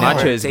 What? I've Oh. never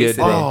Matcha is good.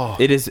 tasted it. Oh.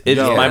 It is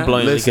Yo,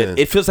 mind-blowingly listen. good.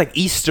 It feels like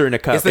Easter in a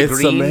cup. It's the It's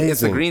green. amazing. It's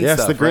the green Yeah, stuff.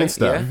 it's the green right?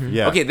 stuff.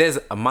 Yeah. Okay, there's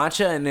a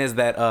matcha and there's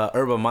that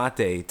yerba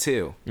mate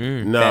too.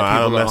 No, that I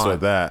don't people are mess on.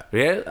 with that.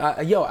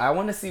 Yeah, yo, I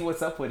want to see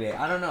what's up with it.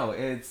 I don't know.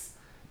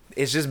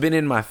 It's just been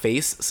in my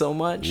face so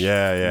much.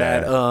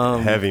 Yeah.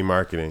 That Heavy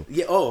marketing.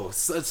 Yeah. Oh,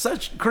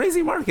 such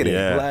crazy marketing.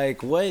 Yeah.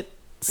 Like what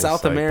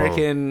South like,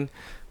 American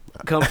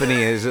company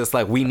is just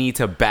like, we need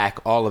to back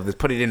all of this,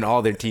 put it in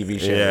all their TV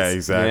shows. Yeah,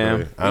 exactly.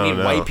 Yeah. I We don't need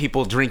know. white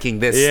people drinking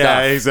this Yeah,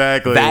 stuff.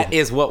 exactly. That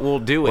is what will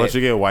do Once it.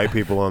 you get white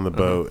people on the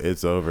boat,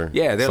 it's over.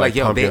 Yeah, they're It's like,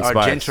 yo, they pumpkin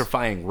are spice.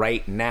 gentrifying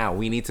right now.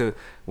 We need to,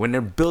 when they're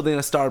building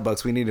a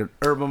Starbucks, we need an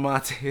yerba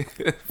mate.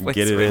 place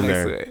Get it right in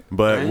next to there. it.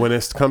 But when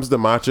it comes to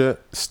matcha,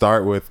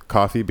 start with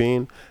coffee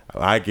bean.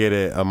 I get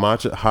it a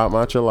hot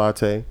matcha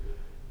latte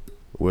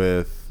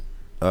with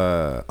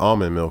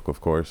almond milk,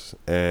 of course,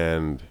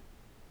 and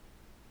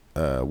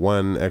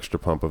 1 extra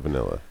pump of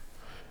vanilla.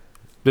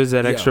 Does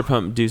that Yeah. extra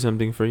pump do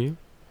something for you?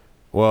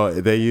 Well,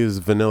 they use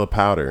vanilla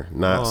powder,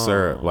 not Oh.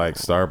 syrup, like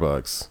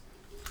Starbucks.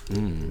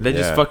 That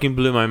just Yeah. fucking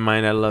blew my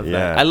mind. I love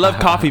Yeah. that. I love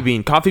coffee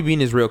bean. Coffee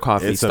bean is real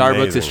coffee. It's Starbucks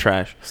amazing. is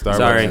trash. Starbucks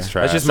Sorry, is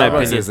trash. that's just my Starbucks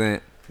opinion.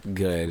 isn't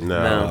good.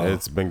 No,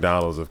 it's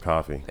McDonald's of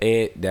coffee.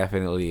 It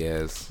definitely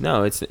is.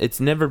 No, it's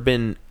never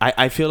been.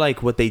 I feel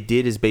like what they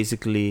did is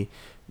basically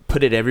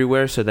put it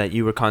everywhere so that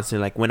you were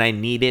constantly like, when I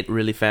need it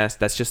really fast,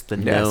 that's just the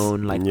Yes.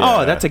 known, like,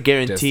 Yeah. oh, that's a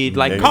guaranteed, Just-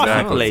 like, Exactly.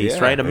 coffee place, Yeah,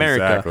 right?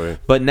 America. exactly.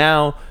 But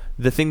now,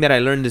 the thing that I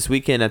learned this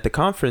weekend at the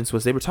conference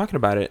was they were talking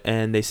about it,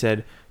 and they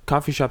said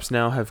coffee shops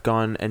now have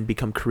gone and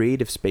become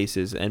creative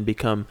spaces and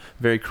become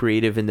very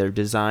creative in their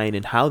design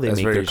and how they That's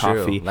make very their true.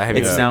 coffee. Like, have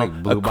you It's seen, now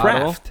like, Blue a Bottle?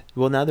 craft.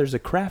 Well, now there's a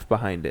craft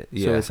behind it. So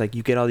Yeah. it's like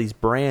you get all these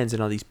brands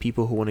and all these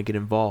people who want to get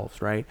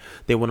involved, right?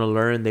 They want to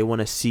learn, they want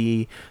to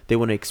see, they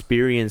want to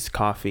experience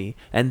coffee.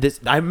 And this,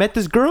 I met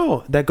this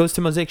girl that goes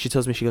to Mosaic. She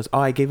tells me, she goes, "Oh,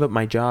 I gave up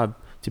my job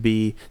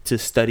to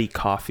study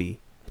coffee,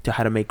 to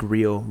how to make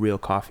real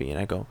coffee." And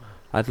I go,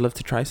 "I'd love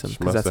to try some." She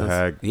 'Cause must that have sounds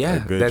had Yeah, a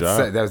good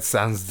job. that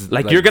sounds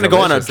like you're gonna go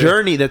on a delicious.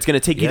 journey that's gonna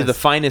take you to the Yes.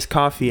 finest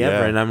coffee ever.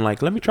 Yeah. And I'm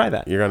like, let me try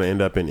that. You're gonna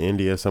end up in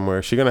India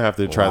somewhere. She's gonna have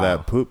to try Wow.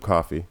 that poop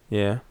coffee.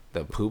 Yeah.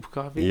 The poop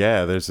coffee.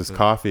 Yeah, there's this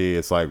coffee.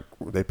 It's like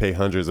they pay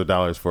hundreds of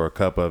dollars for a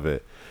cup of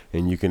it,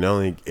 and you can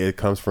only. It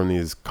comes from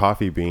these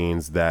coffee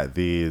beans that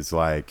these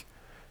like,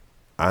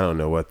 I don't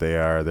know what they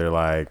are. They're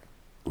like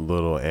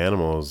little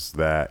animals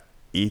that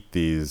eat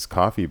these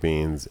coffee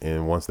beans,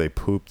 and once they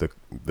poop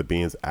the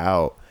beans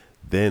out,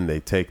 then they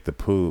take the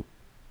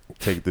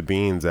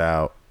beans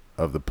out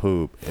of the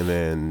poop, and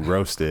then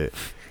roast it.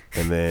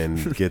 And then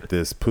get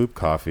this poop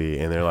coffee,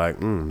 and they're like,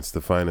 it's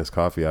the finest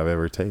coffee I've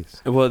ever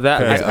tasted. Well, that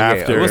 'Cause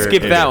okay, after we'll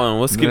skip it- that one.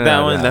 We'll skip No, that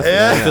no, one. no. That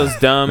Yeah. feels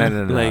dumb.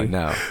 No. Like,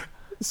 No.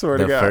 Swear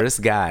The to God.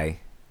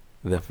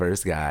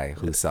 first guy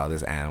who saw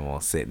this animal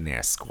sitting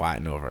there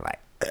squatting over like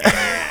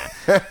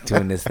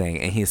doing this thing,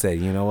 and he said,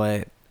 "You know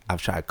what?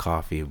 I've tried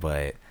coffee,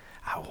 but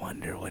I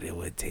wonder what it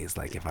would taste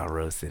like if I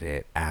roasted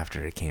it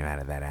after it came out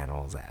of that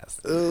animal's ass."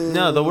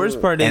 no, the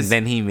worst part And is,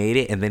 then he made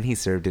it, and then he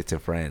served it to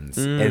friends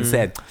and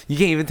said, "You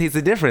can't even taste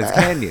the difference,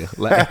 can you?"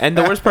 Like, and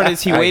the worst part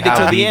is he like waited how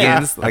till the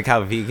end. vegans- like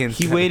how vegans.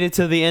 He waited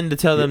till the end to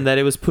tell them that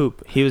it was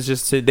poop. He was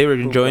just they were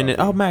enjoying it.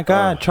 Oh my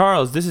God,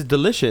 Charles, this is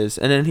delicious.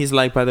 And then he's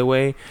like, by the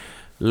way,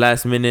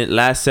 last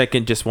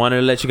second, just wanted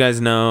to let you guys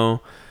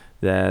know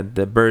that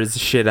the birds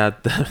shit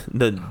out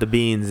the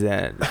beans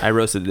that I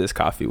roasted this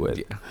coffee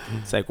with.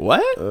 It's like,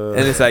 what? And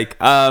it's like,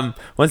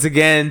 once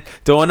again,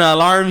 don't want to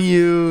alarm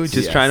you. Just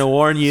Yes. trying to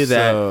warn you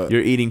that So,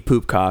 you're eating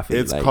poop coffee.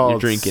 It's like, called you're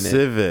drinking it.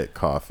 civet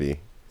coffee,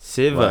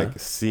 Siva. like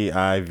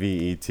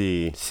Civet.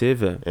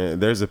 Siva.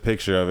 And there's a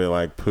picture of it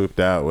like pooped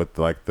out with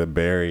like the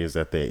berries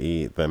that they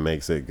eat that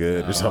makes it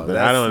good or something.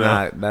 I don't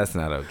know. That's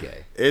not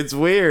okay. It's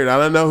weird. I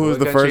don't know who's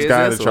the first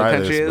guy to try What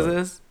country this. is but,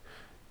 this?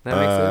 That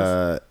makes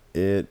sense.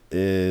 It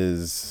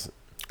is.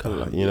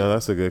 Colombia.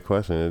 That's a good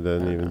question. It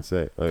doesn't even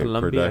say. Like,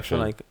 Colombia, I production.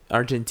 feel like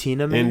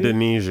Argentina, maybe?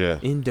 Indonesia.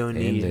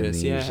 Indonesia.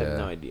 See, I have Indonesia.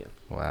 no idea.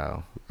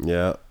 Wow.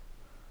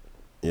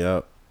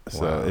 Yep.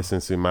 So Wow. it's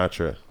in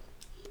Sumatra.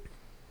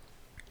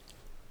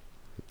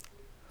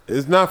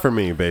 It's not for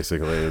me,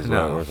 basically. Is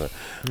No. what we're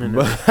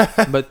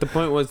saying. But the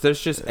point was,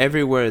 there's just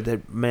everywhere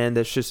that, man,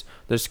 there's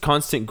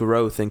constant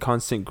growth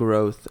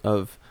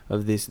of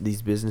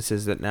these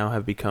businesses that now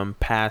have become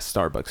past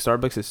Starbucks.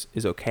 Starbucks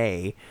is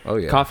okay. Oh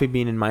yeah. Coffee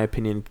Bean, in my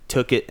opinion,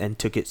 took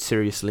it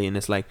seriously, and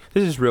it's like,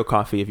 this is real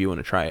coffee if you want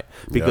to try it,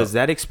 because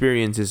that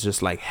experience is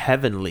just like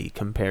heavenly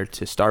compared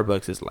to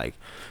Starbucks is like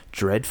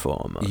dreadful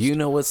almost. You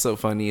know what's so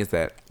funny is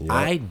that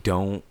I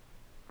don't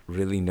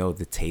really know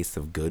the taste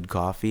of good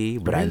coffee,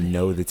 but I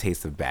know the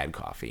taste of bad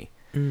coffee.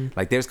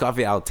 Like there's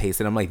coffee I'll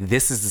taste it, I'm like,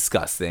 this is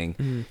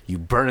disgusting. You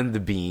burned the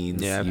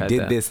beans, Yeah, I've you had did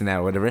that. this and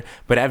that, whatever.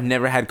 But I've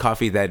never had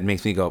coffee that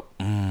makes me go,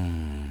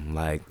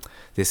 like,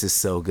 this is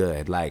so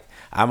good. Like,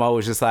 I'm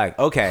always just like,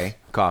 okay,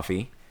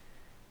 coffee,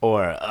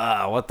 or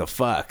what the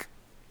fuck.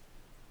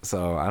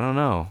 So I don't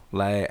know.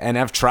 Like, and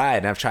I've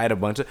tried a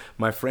bunch of.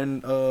 My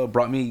friend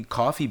brought me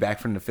coffee back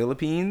from the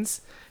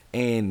Philippines,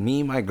 and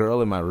me, my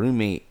girl, and my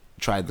roommate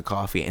tried the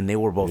coffee, and they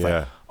were both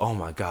like, oh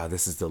my god,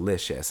 this is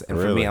delicious. And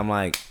for me, I'm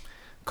like,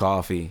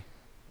 coffee.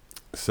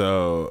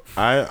 So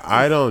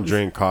I don't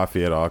drink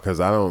coffee at all because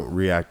I don't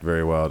react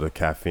very well to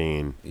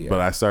caffeine. Yeah.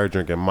 But I started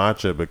drinking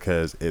matcha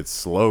because it's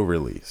slow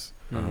release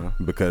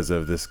because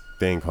of this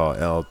thing called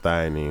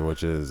L-theanine,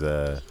 which is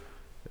an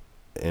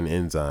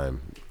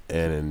enzyme,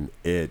 and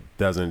it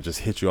doesn't just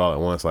hit you all at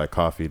once like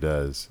coffee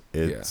does.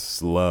 It's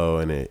slow,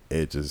 and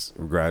it just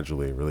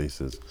gradually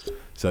releases.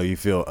 So you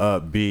feel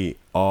upbeat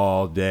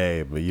all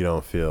day, but you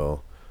don't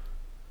feel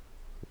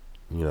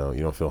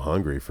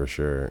hungry for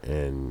sure,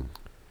 and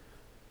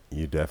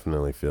you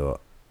definitely feel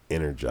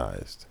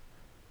energized,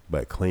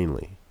 but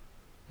cleanly.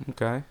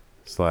 Okay.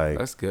 It's like,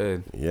 That's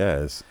good.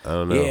 yes, I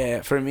don't know.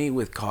 Yeah, for me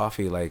with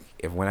coffee, like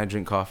when I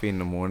drink coffee in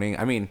the morning,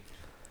 I mean,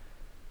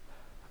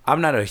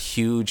 I'm not a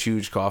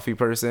huge coffee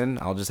person.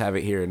 I'll just have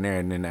it here and there,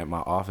 and then at my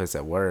office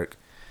at work,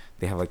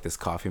 they have like this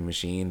coffee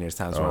machine. There's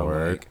times where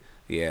I'm like,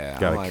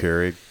 Got I'm a like,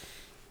 Keurig.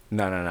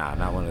 No,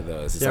 not one of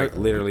those. It's Yeah. like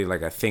literally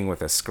like a thing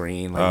with a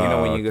screen. Like, you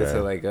know when you go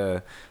to like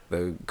the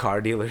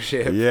car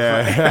dealership?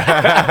 Yeah.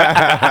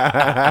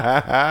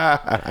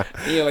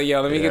 You're like,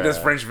 yo, let me get this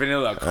French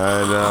vanilla. I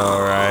know,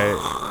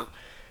 right?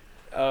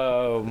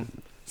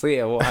 So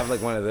yeah, we'll have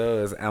like one of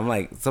those. I'm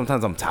like,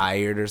 sometimes I'm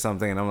tired or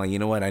something, and I'm like, you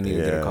know what? I need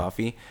to get a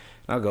coffee.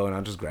 And I'll go and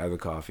I'll just grab the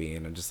coffee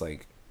and I'll just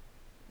like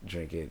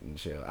drink it and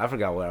chill. I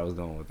forgot where I was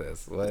going with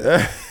this. What were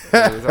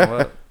we talking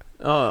about?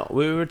 Oh,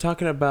 we were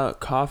talking about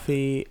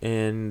coffee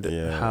and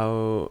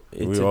how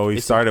We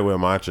started with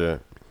matcha,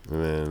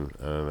 and then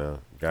I don't know,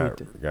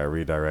 got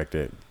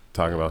redirected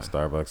talking about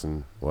Starbucks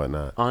and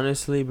whatnot.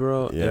 Honestly,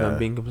 bro, if I'm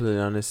being completely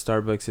honest,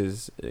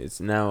 Starbucks it's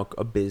now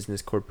a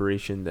business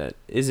corporation that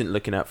isn't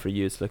looking out for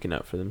you; it's looking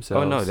out for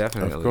themselves. Oh no,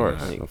 definitely. Of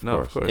course, Of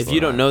course. If you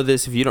don't know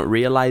this, if you don't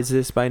realize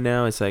this by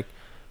now, it's like,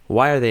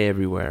 why are they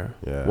everywhere?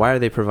 Yeah. Why are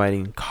they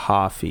providing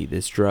coffee,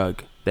 this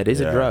drug that is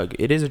a drug?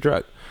 It is a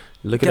drug.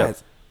 Look it up.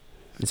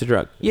 It's a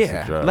drug.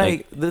 Yeah, drug.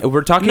 like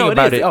We're talking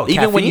about it. Oh,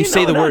 even when you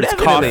say the words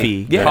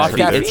coffee, yeah, coffee,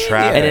 caffeine, it's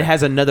trapping. and it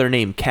has another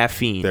name,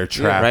 caffeine. They're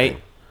trapping.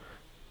 right?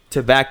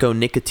 Tobacco,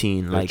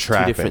 nicotine, like two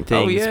trapping. different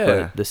Oh, things, yeah.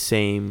 but the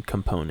same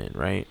component,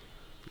 right?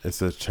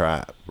 It's a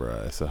trap, bro.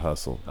 It's a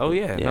hustle. Oh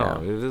yeah, Yeah.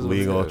 no, it is what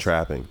Legal it is.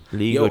 trapping.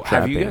 Legal Yo, have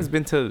trapping. you guys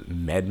been to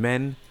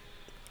MedMen?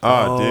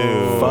 Oh,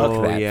 dude.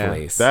 Fuck that yeah.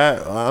 place.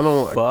 That I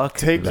don't Fuck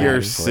take that your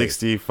place.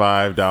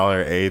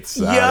 $65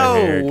 eighths out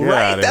of here. Get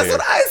right? out of That's here.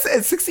 what I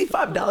said.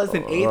 $65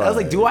 an eighth. I was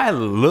like, do I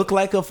look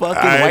like a fucking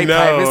I white know,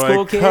 private school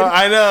like, kid?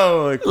 I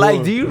know.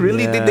 Like, do you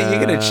really think that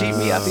you're gonna cheat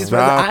me out these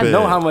Stop prices? I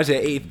know it. how much an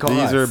eighth costs.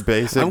 These are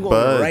basic I'm going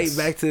buds. right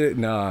back to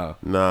no.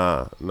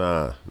 Nah.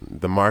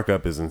 The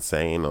markup is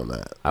insane on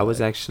that. I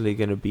was actually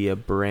gonna be a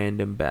brand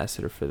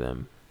ambassador for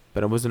them,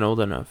 but I wasn't old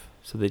enough,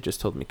 so they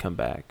just told me come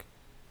back.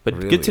 But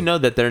Really? good to know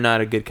that they're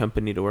not a good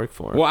company to work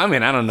for. Well, I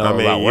mean, I don't know I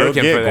mean, about you'll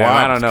working get for them.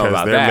 I don't know guaps about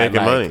 'cause they're that.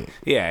 making Like, money.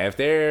 yeah,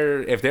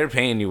 if they're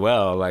paying you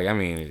well, like I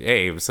mean,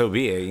 hey, so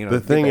be it. You know, The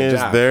get thing that is,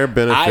 job. they're I just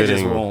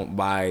benefiting. won't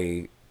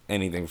buy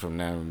anything from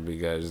them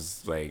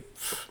because like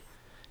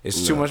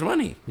it's too much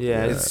money.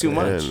 Yeah, it's too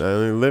much. And, I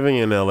mean, living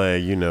in LA,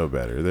 you know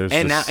better. There's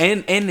And now, just,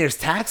 and there's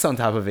tax on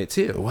top of it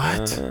too.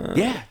 what?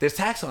 Yeah, there's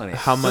tax on it.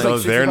 How much? So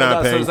they're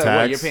not $65. paying it's like, what,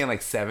 tax? you're paying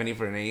like 70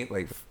 for an eighth.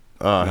 Like,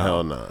 Oh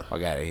hell no.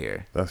 fuck out of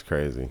here. That's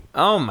crazy.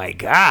 Oh my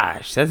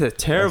gosh, that's a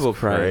terrible That's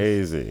price.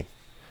 crazy.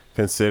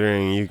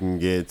 Considering you can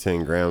get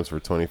 10 grams for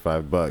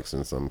 $25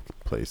 in some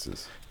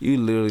places. You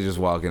literally just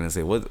walk in and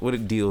say,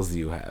 "What deals do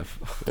you have?"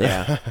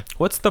 Yeah.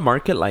 What's the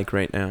market like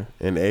right now?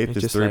 An eighth It's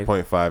is just like-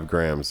 3.5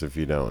 grams if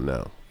you don't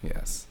know,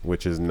 Yes,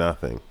 which is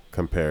nothing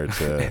compared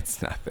to. it's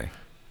nothing.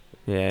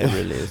 Yeah, it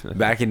really is. Nothing.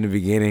 Back in the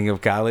beginning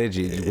of college,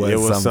 it was, it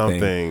was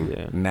something. something.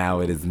 Yeah. Now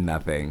it is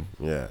nothing.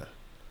 Yeah.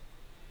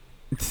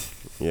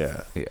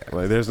 Yeah. Yeah.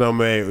 Like there's no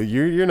way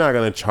you're not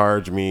gonna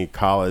charge me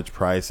college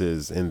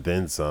prices and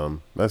then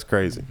some. That's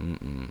crazy.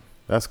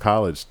 That's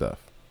college stuff.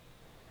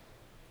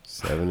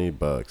 $70,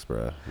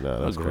 bro. No,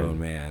 I'm a that's grown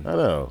crazy. man. I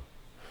know.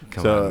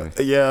 Come So on,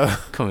 yeah,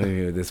 come at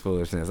me with this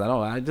foolishness.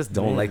 I just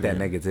don't like that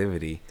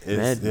negativity.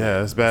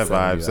 it's bad $70.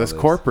 vibes. That's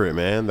corporate,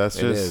 man. That's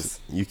It just is.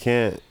 you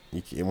can't.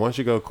 once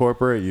you go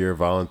corporate, you're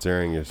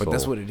volunteering your soul. But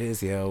that's what it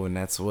is, yo, and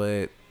that's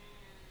what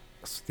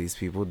these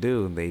people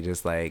do. They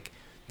just like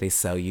they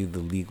sell you the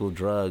legal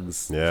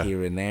drugs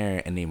here and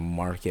there, and they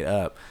mark it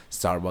up.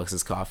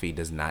 Starbucks' coffee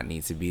does not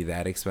need to be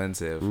that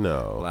expensive.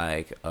 No,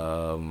 like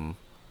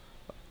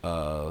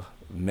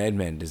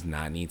MedMen does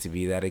not need to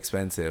be that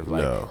expensive.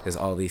 Like there's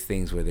all these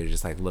things where they're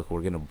just like, look,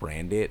 we're gonna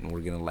brand it and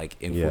we're gonna like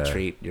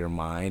infiltrate your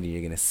mind, and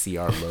you're gonna see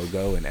our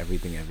logo and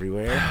everything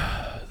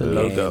everywhere. The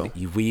logo.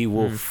 We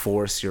will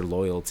force your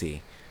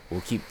loyalty.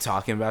 We'll keep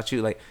talking about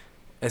you. Like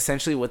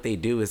essentially what they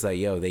do is like,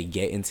 yo, they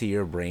get into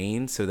your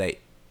brain so that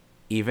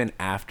even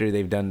after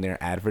they've done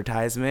their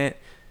advertisement,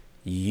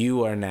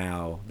 you are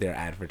now their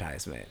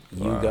advertisement.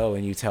 You go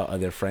and you tell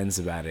other friends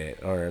about it,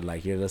 or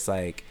like you're just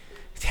like,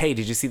 hey,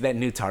 did you see that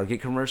new Target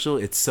commercial?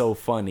 It's so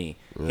funny.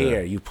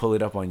 Here, you pull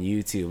it up on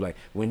YouTube. Like,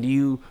 when do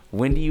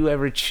you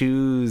ever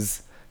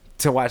choose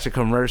to watch a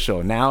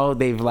commercial? Now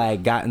they've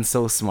like gotten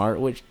so smart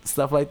with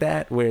stuff like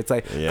that, where it's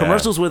like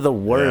commercials were the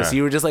worst.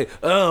 You were just like,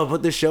 oh,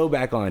 put the show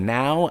back on.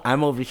 Now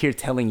I'm over here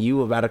telling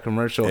you about a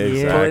commercial,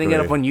 putting it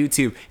up on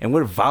YouTube, and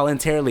we're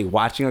voluntarily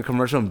watching a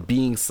commercial and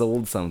being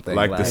sold something.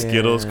 Like the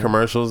Skittles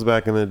commercials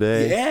back in the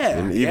day. Yeah,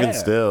 and even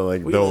still,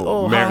 like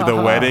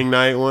the wedding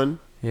night one.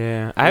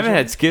 Yeah, I haven't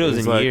had Skittles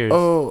in years.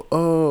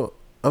 Oh,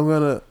 I'm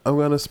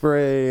gonna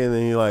spray, and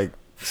then he like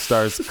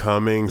starts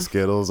coming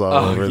Skittles all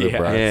over the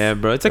breast. Yeah,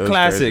 bro, it's a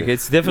classic. Crazy.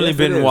 It's definitely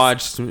been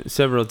watched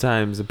several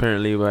times,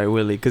 apparently, by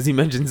Willie, because he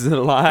mentions it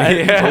a lot.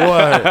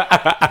 What?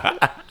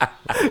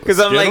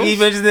 Because I'm like, he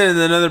mentioned it in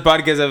another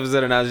podcast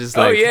episode, and I was just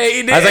like, he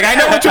did. I was like, I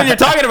know which one you're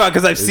talking about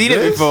because I've seen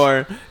it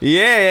before.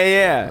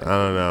 Yeah. I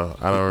don't know.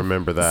 I don't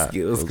remember that.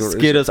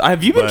 Skittles.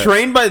 Have you been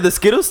trained by the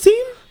Skittles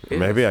team?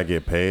 Maybe I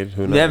get paid.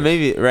 Who knows? Yeah,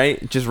 maybe,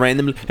 right? Just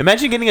randomly.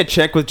 Imagine getting a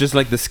check with just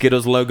like the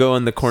Skittles logo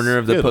on the corner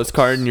of the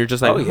postcard, and you're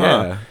just like,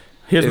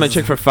 here's my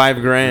check for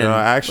 $5,000. No,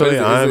 actually,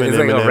 I'm an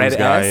M&M's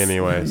guy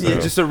anyway. So. Yeah,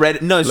 just a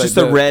red. No, it's like just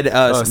a red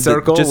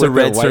circle. Just a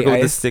red circle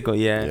with a ice. stickle.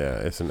 Yeah. Yeah,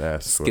 it's an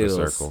S Skittles.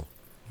 with a circle.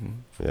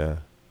 Yeah.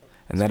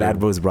 And that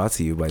ad was brought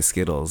to you by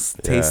Skittles.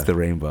 Taste the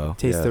rainbow.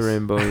 Taste the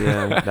rainbow.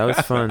 Yeah, that was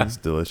fun. It's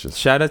delicious.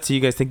 Shout out to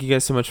you guys. Thank you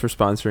guys so much for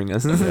sponsoring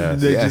us.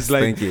 Yes,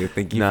 thank you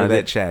for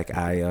that check.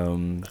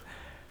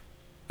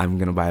 I'm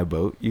gonna buy a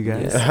boat, you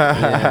guys.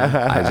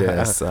 I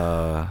just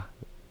I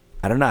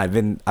don't know. I've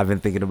been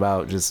thinking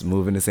about just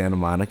moving to Santa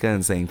Monica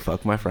and saying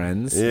fuck my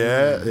friends,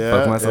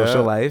 fuck my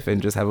social life, and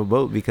just have a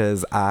boat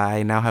because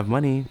I now have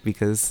money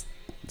because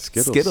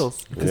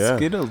Skittles.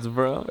 Skittles,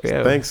 bro.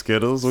 Yeah. Thanks,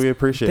 Skittles. We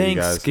appreciate you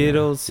guys.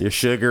 Skittles. Your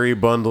sugary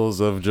bundles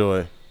of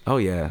joy. Oh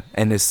yeah,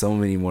 and there's so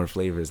many more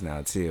flavors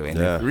now too.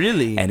 And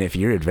Really? And if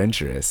you're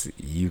adventurous,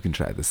 you can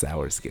try the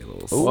sour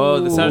Skittles.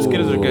 Oh, the sour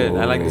Skittles are good.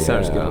 I like the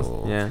sour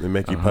Skittles. Yeah, they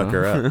make you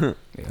pucker up.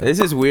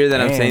 This is weird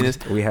that I'm saying this.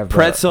 We have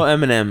pretzel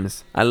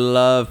M&Ms. I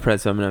love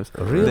pretzel M&Ms.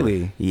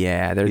 Really?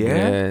 Yeah, they're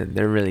good.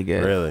 They're really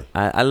good. Really?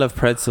 I love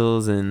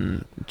pretzels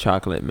and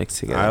chocolate mixed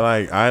together.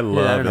 I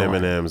love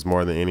M&Ms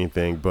more than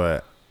anything,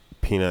 but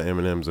peanut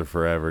M&Ms are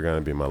forever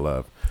gonna be my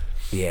love.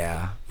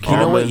 Yeah. You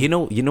know what? You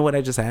know what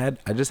I just had?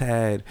 I just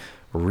had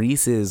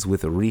Reese's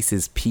with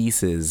Reese's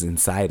Pieces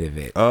inside of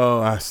it. Oh,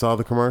 I saw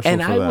the commercial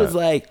and for I that. was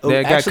like,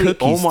 actually,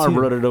 Omar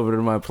brought it over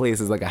to my place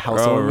as like a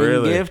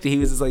housewarming gift. He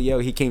was just like, yo,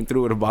 he came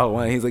through with a bottle of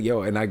wine. He's like,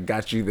 yo, and I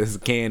got you this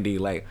candy.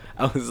 Like,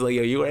 I was like,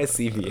 yo, you were at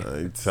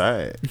CVS.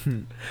 Tight.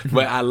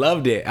 But I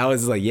loved it. I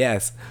was just like,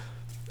 yes.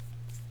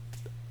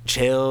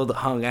 Chilled,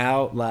 hung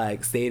out,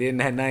 like stayed in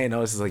that night, and I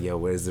was just like, yo,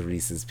 where's the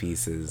Reese's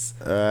Pieces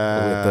with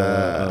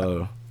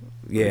the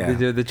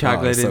the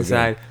chocolate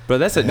inside, good. Bro.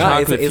 That's a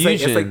chocolate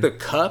fusion. It's like the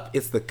cup.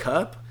 It's the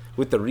cup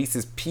with the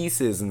Reese's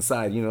Pieces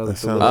inside. You know, the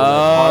little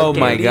oh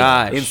my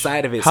gosh!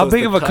 Inside of it. How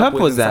big of a cup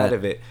was that?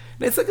 Of it.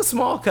 It's like a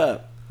small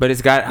cup. But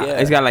it's got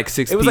like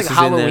 6 pieces in there. It was like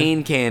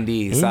Halloween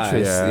candy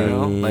size, you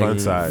know, like fun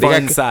size.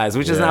 Fun size,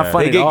 which is not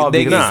fun at all.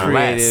 They because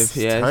get it's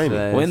creative.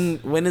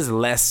 less. When is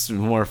less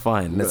more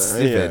fun? That's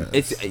stupid.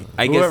 It's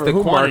I guess the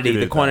quantity.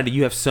 The quantity.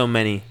 You have so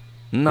many.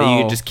 No,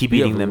 you can just keep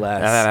eating them.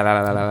 Less.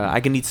 I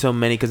can eat so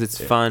many because it's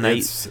fun.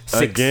 It's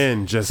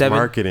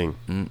marketing.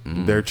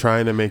 They're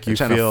trying to make you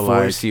feel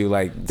like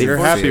you're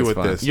happy with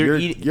this.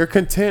 You're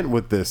content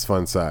with this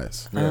fun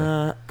size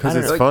because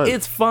it's fun.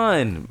 It's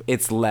fun.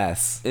 It's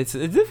less. It's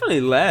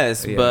definitely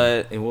less,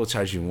 but and we'll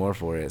charge you more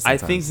for it. I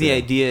think the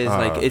idea is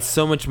like it's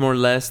so much more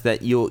less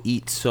that you'll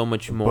eat so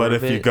much more. But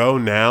if you go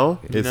now,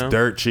 it's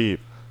dirt cheap.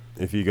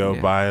 If you go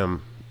buy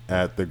them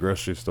at the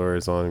grocery store,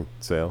 it's on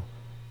sale.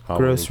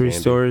 Grocery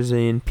stores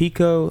in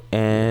Pico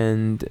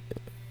and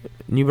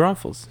New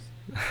Braunfels.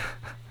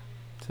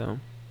 So,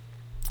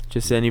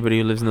 just anybody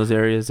who lives in those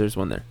areas, there's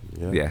one there.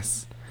 Yeah.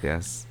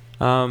 Yes.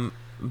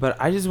 But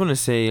I just want to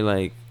say,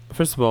 like,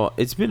 first of all,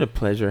 it's been a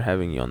pleasure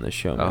having you on the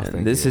show,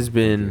 man. This has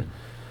been.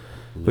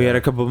 We had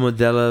a couple of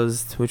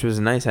Modelos, which was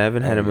nice. I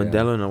haven't had a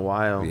Modelo in a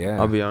while.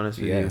 Yeah. I'll be honest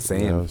with you.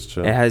 Same.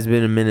 It has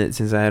been a minute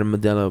since I had a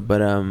Modelo,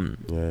 but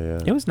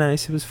it was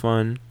nice. It was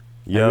fun.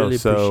 Yo, really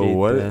so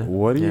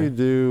what do you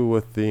do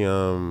with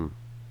the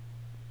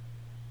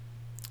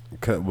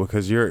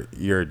because you're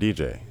a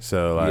DJ,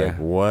 so like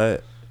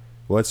what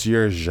What's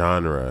your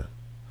genre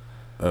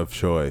of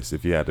choice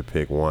if you had to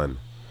pick one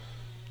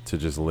to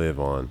just live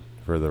on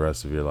for the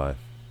rest of your life?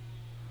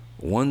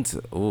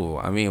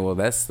 I mean, well,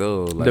 that's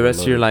still like the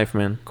rest of your life,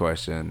 man.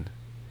 Question.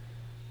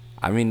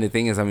 I mean, the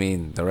thing is, I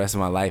mean, the rest of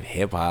my life,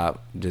 hip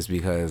hop, just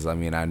because, I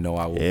mean, I know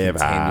I will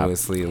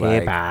continuously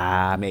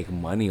like make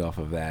money off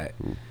of that.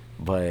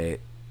 But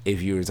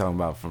if you were talking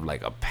about from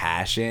like a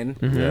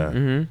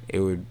passion, it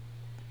would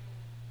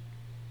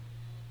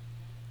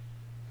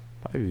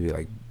probably be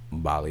like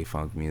Bali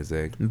funk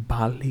music.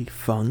 Bali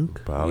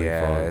funk. Bali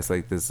yeah, funk. it's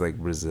like this like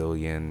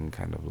Brazilian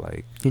kind of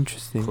like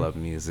interesting club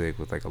music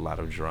with like a lot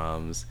of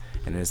drums,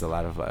 and there's a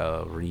lot of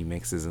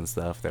remixes and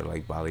stuff that are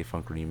like Bali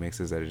funk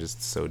remixes that are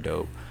just so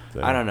dope.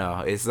 Damn. I don't know.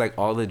 It's like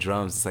all the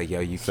drums. It's like, yo,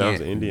 you Sounds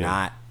can't Indian.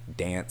 not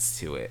dance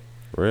to it.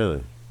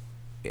 Really?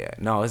 Yeah.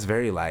 No, it's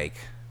very like,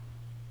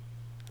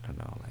 I don't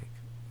know, like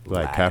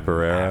Latin,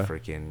 capoeira,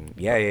 African.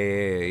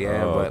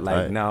 Yeah. Oh, but like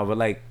I, no, but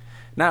like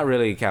not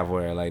really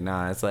capoeira. Like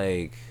nah, it's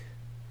like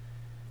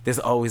there's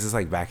always this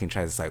like backing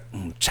tracks. It's like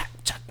cha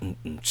cha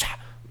cha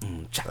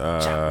cha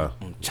cha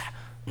cha.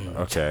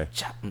 Okay.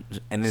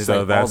 And there's So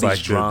like that's all these like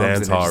the drums dance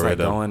and it's hall just like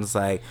rhythm. going. It's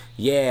like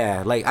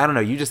like I don't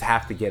know. You just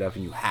have to get up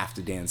and you have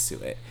to dance to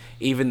it.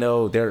 Even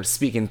though they're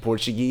speaking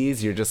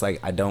Portuguese, you're just like,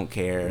 I don't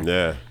care.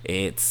 Yeah.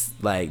 It's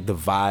like the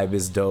vibe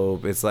is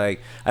dope. It's like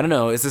I don't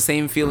know. It's the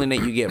same feeling that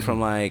you get from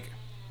like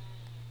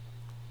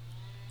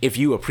if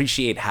you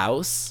appreciate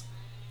house.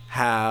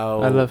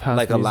 How I love house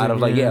like a lot music,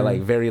 of like yeah. like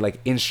very like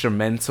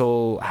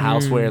instrumental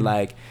house where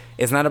like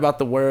it's not about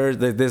the words.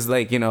 There's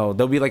like, you know,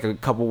 there'll be like a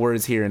couple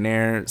words here and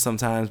there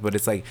sometimes, but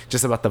it's like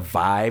just about the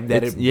vibe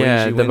that it brings you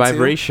the into.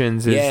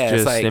 vibrations is Yeah, it's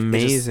just like,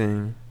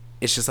 amazing.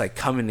 It's just like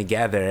coming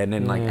together, and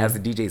then like as the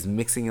DJ's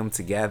mixing them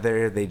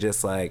together, they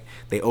just like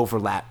they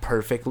overlap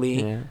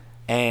perfectly. Yeah.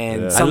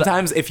 And Yeah.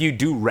 sometimes if you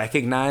do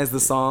recognize the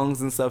songs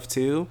and stuff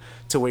too,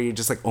 to where you're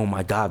just like, oh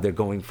my god, they're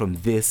going from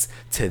this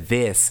to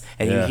this,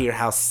 and you hear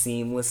how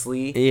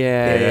seamlessly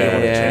they're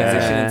able to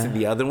transition into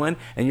the other one,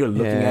 and you're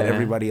looking at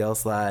everybody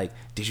else like,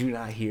 did you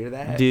not hear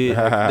that? Dude,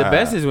 the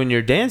best is when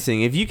you're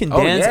dancing. If you can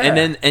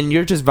dance and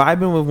you're just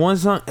vibing with one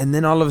song, and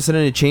then all of a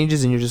sudden it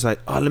changes, and you're just like,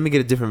 oh, let me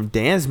get a different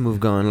dance move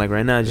going. Like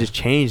right now, it just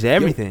changed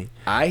everything.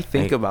 I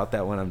think like, about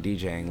that when I'm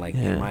DJing. Like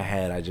in my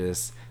head, I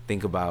just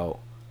think about,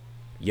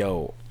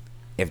 yo,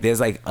 if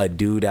there's like a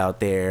dude out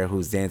there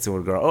who's dancing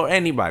with a girl, or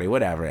anybody,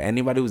 whatever,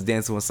 anybody who's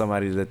dancing with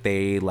somebody that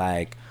they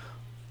like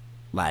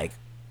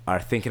are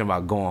thinking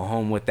about going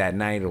home with that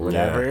night or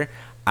whatever,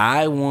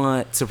 I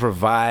want to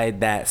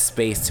provide that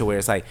space to where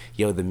it's like,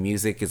 yo, the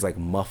music is like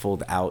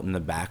muffled out in the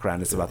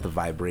background. It's about the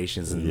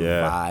vibrations and the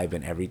vibe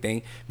and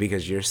everything,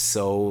 because you're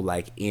so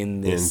like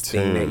in this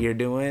thing that you're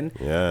doing.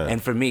 Yeah.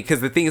 And for me,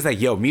 because the thing is like,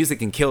 yo, music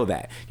can kill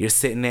that. You're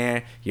sitting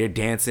there, you're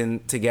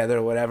dancing together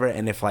or whatever,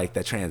 and if like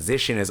the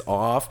transition is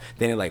off,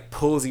 then it like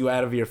pulls you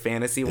out of your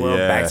fantasy world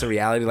back to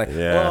reality. Like,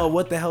 whoa,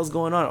 what the hell's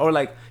going on? Or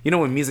like, you know,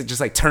 when music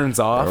just like turns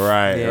off,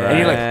 Right. and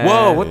you're like,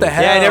 whoa, what the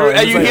hell?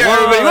 And you hear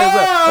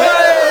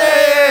everybody,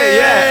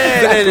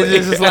 and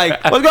it's just like,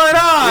 what's going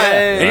on?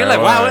 And you're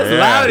like, wow, it's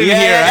loud in here.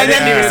 And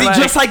then Yeah. see,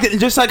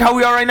 just like how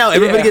we are right now,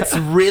 everybody gets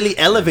really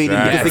elevated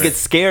because Exactly. they get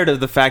scared of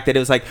the fact that it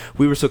was like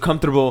we were so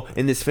comfortable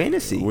in this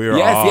fantasy. We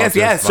were all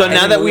just So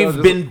now vibing. that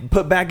we've been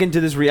put back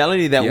into this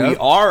reality that we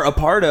are a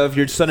part of,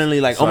 you're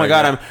suddenly like, oh my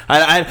god, I'm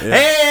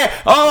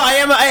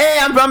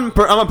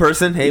a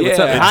person. Hey, what's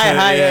up?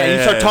 Hi. And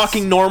you start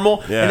talking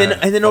normal,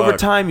 and then over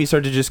time you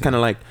start to just kind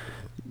of like,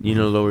 you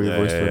know, lower your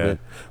voice a little bit.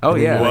 Oh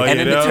yeah, Well, and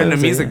then you they turn the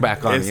know, music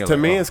back on. It's, You're to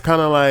like, me, oh. it's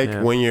kind of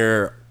like when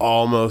you're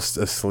almost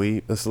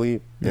asleep,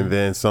 and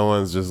then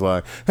someone's just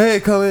like, "Hey,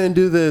 come in and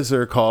do this,"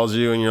 or calls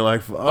you, and you're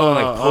like, "Oh,"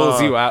 like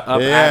pulls you up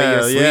out of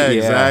your sleep. Yeah, Yeah.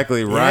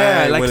 exactly.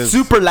 Right, Yeah, like when it's-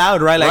 super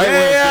loud, right? Like, Right,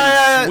 when it's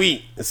yeah. getting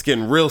sweet. It's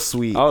getting real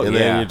sweet, Oh, and yeah.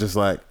 then you're just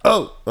like,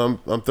 "Oh, I'm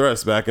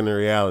thrust back into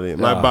reality."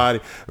 My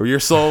body, or your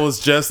soul was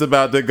just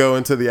about to go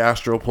into the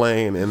astral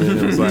plane, and then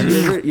it was like,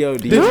 Did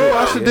 "Did you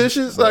wash the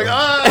dishes?" Like,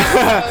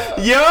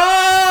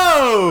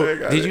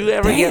 Yo! Did you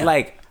ever get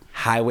like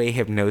highway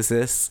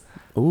hypnosis?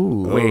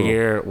 Ooh.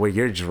 Where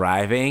you're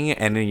driving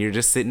and then you're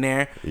just sitting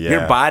there. Yeah.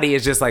 Your body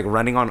is just like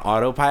running on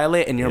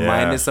autopilot and your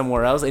mind is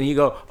somewhere else, and you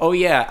go, "Oh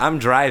yeah, I'm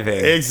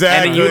driving."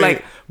 Exactly. And then you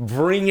like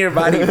bring your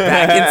body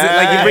back into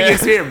like you bring your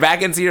spirit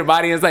back into your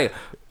body, and it's like,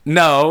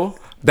 no.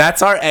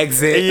 That's our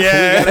exit.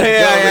 Yeah. We gotta go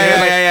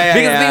over here.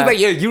 Because yeah. things like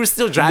you were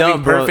still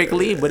driving bro.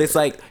 perfectly, but it's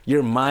like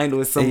your mind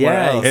was somewhere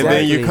Yeah, else. And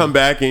then you Exactly. come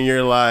back and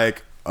you're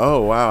like, "Oh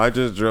wow, I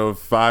just drove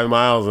 5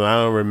 miles and I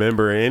don't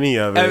remember any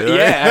of it."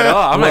 Yeah, at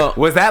all. I'm Well- like,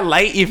 was that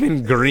light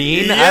even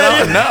green? Yeah. I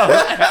don't know.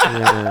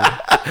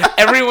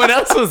 Everyone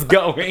else was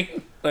going.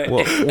 Like,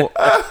 Well,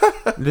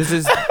 this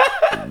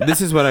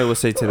is what I will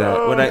say to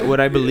that. What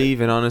I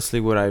believe, and honestly,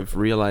 what I've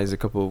realized a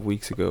couple of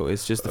weeks ago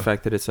is just the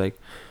fact that it's like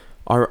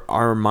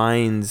our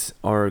minds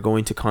are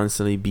going to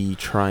constantly be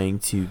trying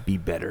to be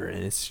better,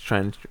 and it's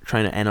trying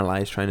to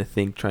analyze, trying to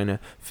think, trying to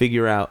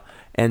figure out.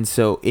 And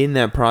so in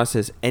that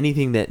process,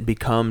 anything that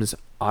becomes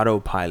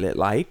autopilot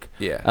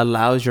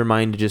allows your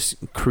mind to just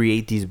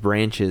create these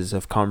branches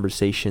of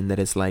conversation that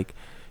is like,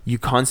 you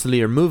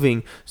constantly are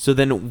moving. So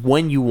then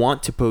when you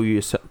want to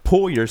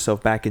pull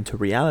yourself back into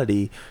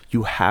reality,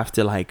 you have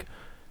to like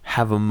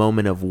have a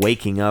moment of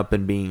waking up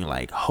and being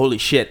like, holy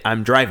shit,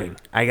 I'm driving.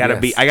 I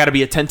gotta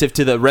be attentive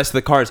to the rest of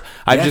the cars.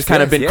 I've just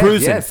kind of been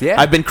cruising.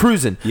 I've been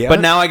cruising. Yep.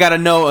 But now I gotta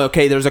know,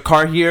 okay, there's a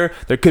car here.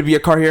 There could be a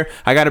car here.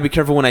 I gotta be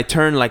careful when I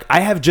turn. Like, I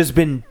have just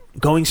been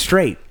going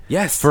straight.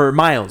 Yes. For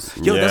miles.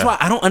 Yo, that's why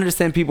I don't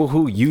understand people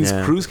who use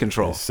cruise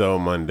control. It's so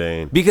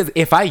mundane. Because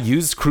if I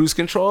used cruise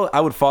control, I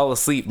would fall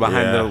asleep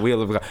behind the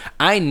wheel of a car.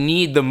 I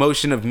need the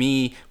motion of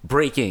me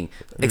braking,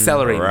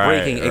 accelerating,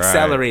 braking,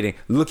 accelerating,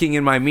 looking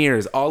in my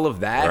mirrors, all of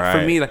that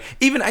for me. Like,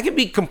 even I could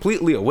be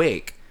completely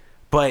awake,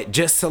 but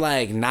just to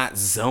like not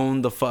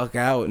zone the fuck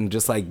out and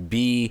just like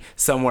be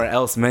somewhere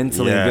else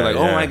mentally and be like,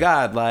 oh my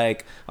God,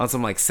 like on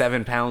some like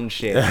 7-pound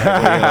shit.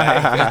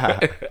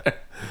 Like,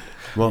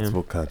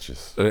 multiple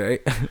conscious.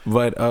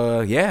 But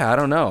I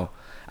don't know.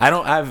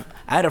 I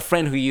had a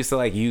friend who used to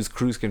like use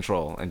cruise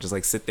control and just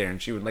like sit there and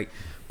she would like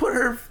put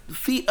her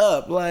feet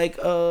up like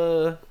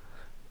like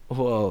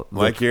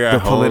you're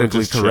at home politically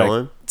just correct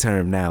chilling?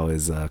 Term now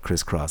is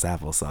crisscross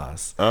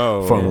applesauce.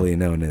 Formerly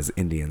known as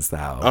Indian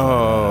style.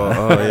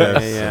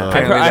 Yeah.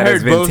 I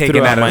heard both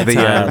taken out of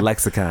the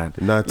lexicon.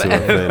 Not to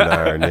offend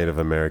our Native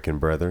American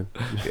brethren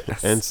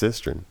and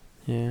sistren.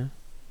 Yeah.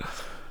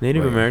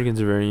 Native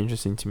Americans are very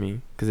interesting to me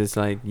because it's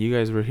like you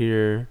guys were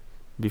here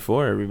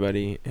before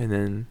everybody, and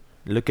then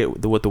look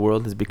at what the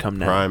world has become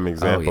now. Prime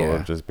example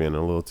of just being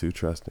a little too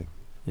trusting.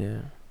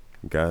 Yeah.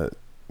 Got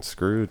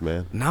screwed,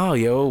 man. No,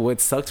 yo, what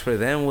sucked for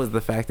them was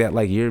the fact that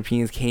like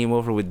Europeans came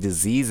over with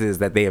diseases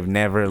that they have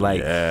never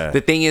like.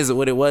 The thing is,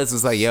 what it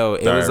was like, yo,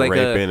 it was like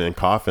raping and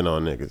coughing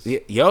on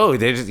niggas. Yo,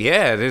 they just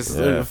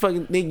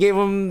fucking they gave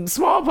them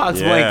smallpox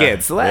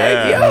blankets.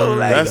 Like, yo,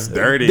 like that's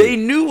dirty. They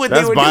knew what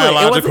they were doing. That's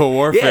biological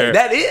warfare. Yeah,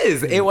 that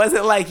is. It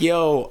wasn't like,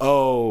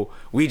 yo,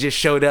 we just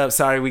showed up.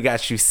 Sorry, we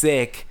got you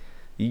sick.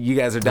 You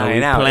guys are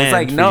dying out. It's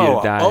like,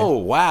 no, oh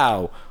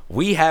wow.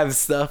 We have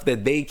stuff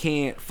that they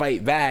can't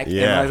fight back.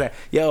 Yeah. And I was like,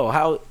 yo,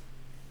 how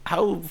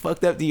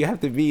fucked up do you have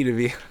to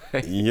be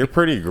You're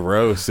pretty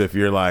gross if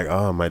you're like,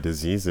 oh, my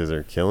diseases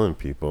are killing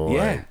people.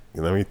 Yeah. Like,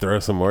 let me throw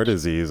some more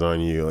disease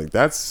on you. Like,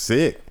 that's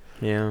sick.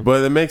 Yeah.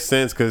 But it makes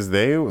sense because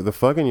the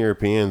fucking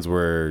Europeans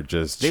were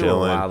just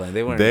chilling.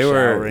 They weren't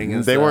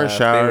showering. They weren't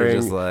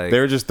showering. They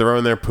were just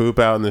throwing their poop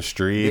out in the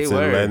streets and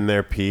letting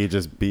their pee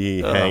just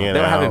be hanging out. They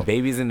were having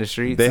babies in the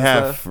streets. They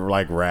have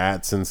like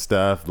rats and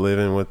stuff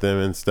living with them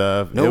and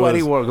stuff.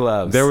 Nobody wore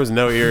gloves. There was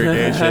no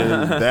irrigation.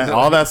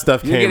 All that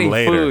stuff came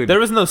later. Food. There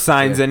was no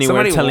signs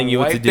anywhere telling you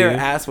what to do. Somebody wiped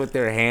their ass with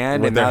their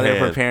hand and now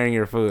they're preparing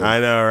your food. I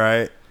know,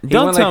 right?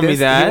 Don't tell me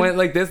that. He went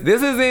like this.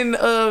 This is in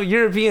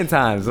European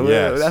times.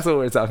 Yes. That's what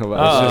we're talking about.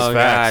 Oh, it's just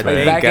facts, God.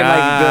 man. Back in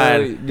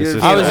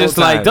like I was just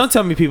like, don't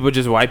tell me people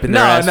just wiping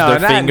their ass with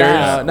their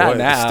fingers. Not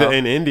now.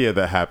 In India,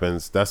 that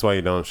happens. That's why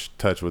you don't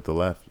touch with the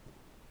left.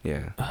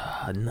 Yeah.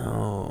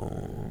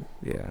 No.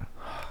 Yeah.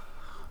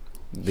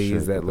 They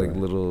use that like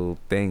little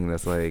thing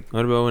that's like.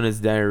 What about when it's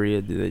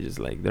diarrhea? Do they just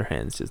like their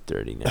hands just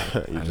dirty now?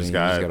 you just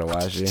gotta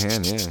wash your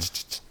hand. Yeah.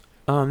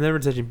 I'm never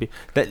touching.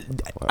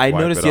 I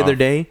noticed the other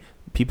day.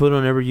 People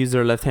don't ever use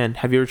their left hand.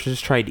 Have you ever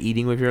just tried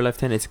eating with your left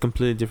hand? It's a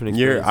completely different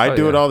experience. I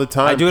do it all the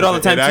time. I do it all the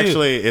time too.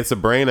 Actually, it's a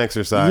brain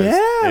exercise.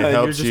 Yeah, it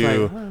helps you.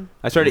 Like, oh.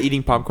 I started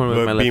eating popcorn with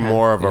my left hand. Be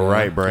more of a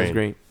right brain. It's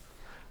great.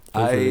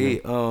 I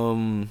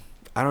don't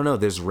know.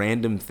 There's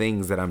random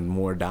things that I'm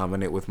more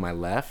dominant with my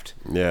left.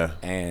 Yeah.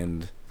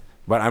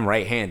 But I'm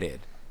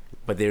right-handed.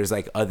 But there's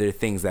like other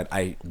things that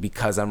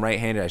because I'm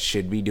right-handed, I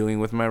should be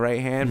doing with my right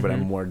hand, but I'm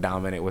more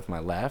dominant with my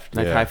left.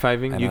 Like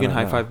high-fiving? You can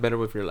high-five better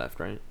with your left,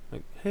 right?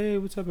 Like, hey,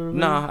 what's up, everybody?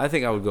 No, I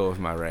think I would go with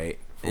my right.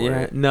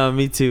 No,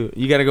 me too.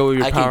 You got to go with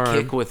your power I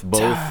can kick with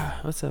both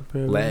what's up,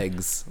 bro?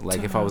 legs.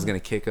 Like if I was going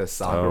to kick a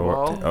soccer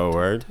ball. Oh,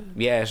 word?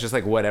 Yeah, it's just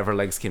like whatever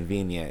leg's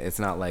convenient. It's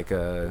not like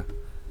a...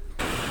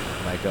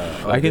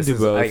 I can do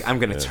both. Like, I'm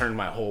gonna turn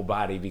my whole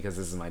body because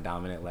this is my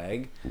dominant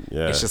leg.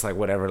 Yeah, it's just like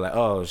whatever. Like,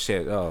 oh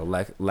shit,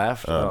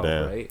 left,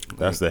 damn. right.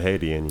 That's the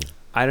Haiti in you.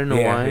 I don't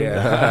know why.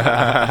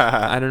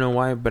 Yeah. I don't know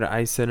why, but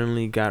I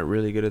suddenly got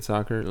really good at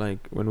soccer.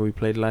 Like when we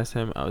played last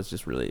time, I was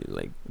just really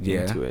like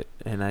into it,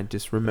 and I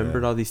just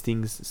remembered all these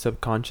things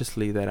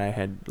subconsciously that I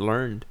had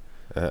learned.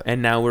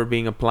 And now we're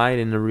being applied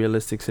in a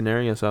realistic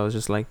scenario, so I was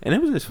just like,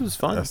 and this was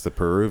fun. That's the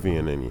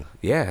Peruvian in you.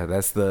 Yeah,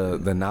 that's the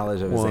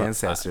knowledge of his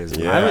ancestors.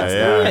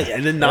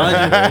 And the knowledge.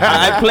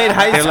 I played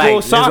high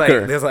school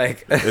soccer. There's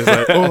like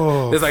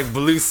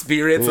blue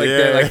spirits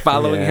they're like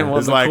following him on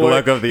it's the like court.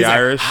 Luck of the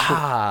Irish.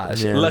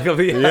 Luck of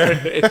the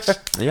Irish.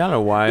 Y'all are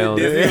wild.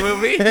 The Disney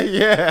movie,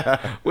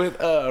 with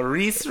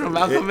Reese from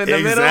Malcolm in the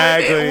Middle.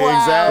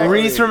 Exactly.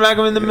 Reese from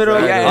Malcolm in the Middle.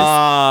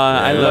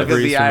 I love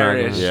Reese the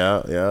Irish.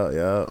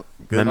 Yeah.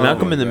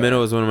 Malcolm in the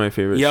Middle is one of my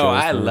favorite shows.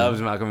 I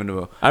loved Malcolm in the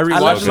Middle. I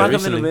loved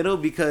Malcolm in the Middle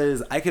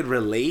because I could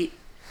relate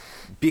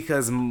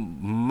because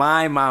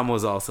my mom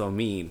was also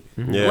mean.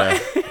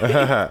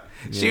 Yeah.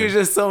 She was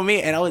just so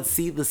mean. And I would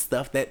see the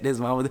stuff that his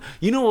mom would do.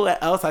 You know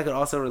what else I could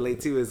also relate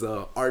to is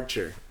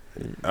Archer.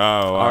 Oh,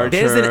 Archer.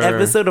 There's an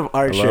episode of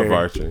Archer. I love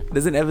Archer.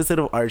 There's an episode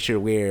of Archer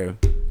where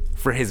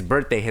for his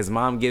birthday, his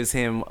mom gives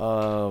him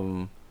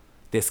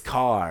this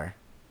car.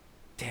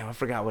 Damn, I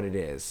forgot what it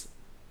is.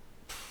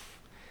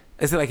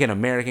 It's like an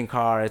American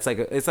car. It's kind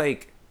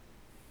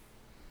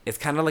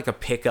of like a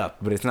pickup,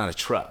 but it's not a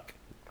truck.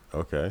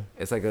 Okay.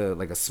 It's like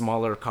a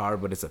smaller car,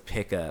 but it's a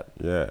pickup.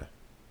 Yeah.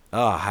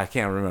 Oh, I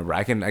can't remember.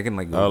 I can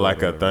like. Oh,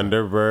 like a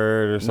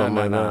Thunderbird or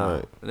something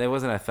No. It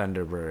wasn't a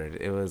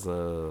Thunderbird. It was a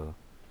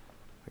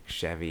like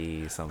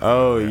Chevy something.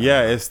 Oh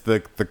yeah, it's the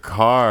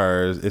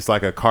cars. It's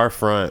like a car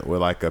front with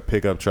like a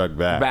pickup truck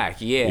back.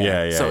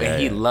 Yeah. So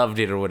he loved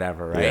it or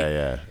whatever, right?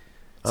 Yeah.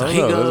 So he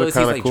goes,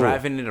 he's like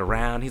driving it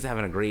around. He's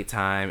having a great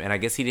time, and I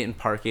guess he didn't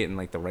park it in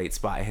like the right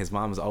spot. And his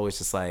mom's always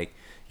just like,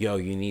 "Yo,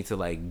 you need to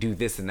like do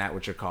this and that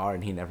with your car,"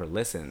 and he never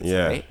listens.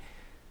 Yeah. Right?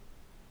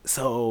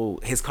 So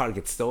his car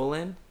gets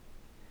stolen.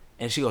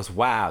 And she goes,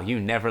 "Wow, you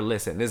never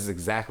listen. This is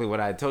exactly what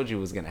I told you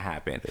was gonna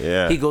happen."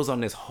 Yeah. He goes on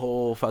this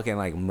whole fucking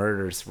like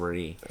murder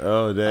spree.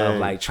 Oh damn. Of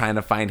like trying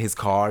to find his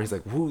car. He's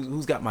like,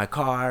 who's got my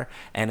car?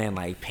 And then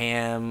like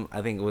Pam,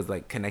 I think it was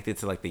like connected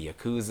to like the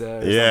Yakuza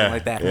or something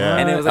like that. Yeah.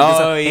 And it was like,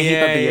 and he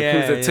thought the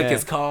yeah, Yakuza took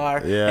his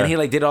car. Yeah. And he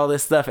like did all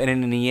this stuff. And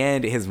then in the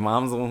end, his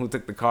mom's the one who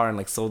took the car and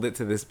like sold it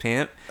to this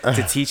pimp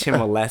to teach him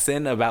a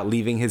lesson about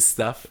leaving his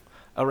stuff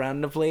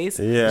around the place.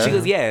 Yeah. She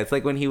goes, yeah, it's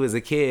like when he was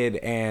a kid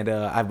and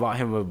I bought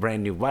him a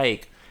brand new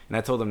bike. And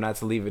I told him not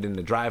to leave it in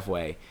the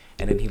driveway.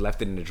 And then he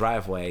left it in the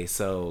driveway.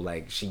 So,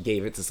 like, she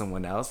gave it to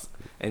someone else.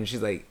 And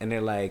she's like, and they're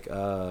like,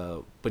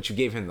 but you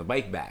gave him the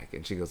bike back.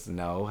 And she goes,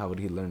 no, how would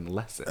he learn the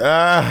lesson?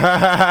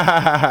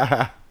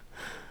 I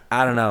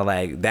don't know.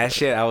 Like, that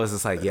shit, I was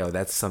just like, yo,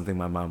 that's something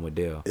my mom would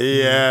do.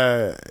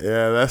 Yeah,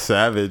 that's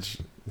savage.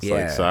 It's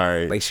like,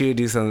 sorry. Like, she would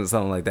do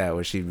something like that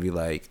where she'd be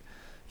like,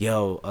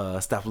 yo,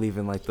 stop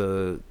leaving, like,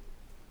 the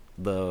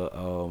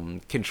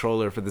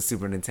controller for the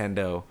Super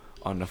Nintendo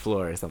on the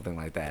floor or something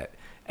like that.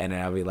 And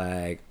then I'll be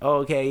like, oh,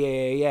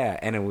 okay, yeah.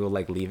 And then we'll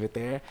like leave it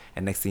there.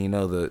 And next thing you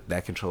know,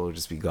 that controller will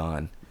just be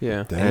gone.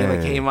 Yeah. Damn. And you're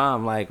like, hey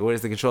mom, like,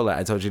 where's the controller?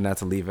 I told you not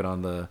to leave it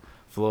on the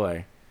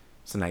floor.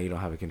 So now you don't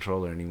have a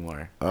controller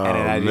anymore. Oh, and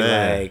then I'd be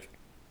man. like,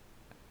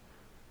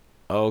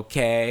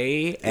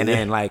 okay. And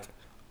then like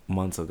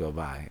months will go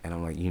by and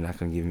I'm like, you're not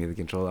gonna give me the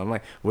controller. I'm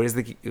like, where's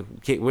the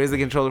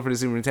controller for the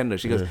Super Nintendo?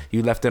 She goes,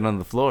 you left it on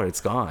the floor,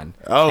 it's gone.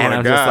 Oh and my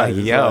I'm God. just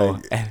like, yo,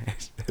 and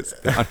it's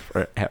just gone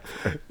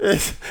forever.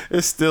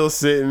 It's still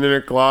sitting in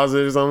her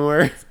closet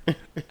somewhere.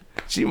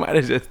 She might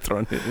have just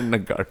thrown it in the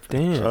garbage.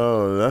 Damn.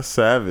 Oh, that's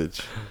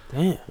savage.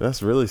 Damn.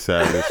 That's really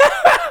savage.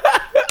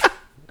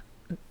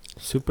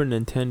 Super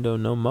Nintendo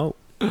no mo.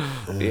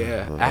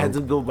 Yeah, I had to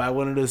go buy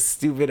one of those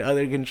stupid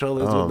other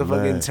controllers Oh, with the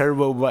fucking man.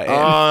 turbo button.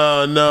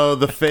 Oh no,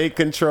 the fake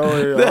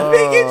controller. The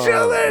fake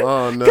controller.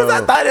 Oh no. Because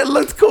I thought it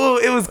looked cool.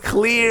 It was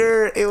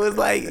clear. It was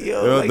like,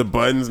 yo. The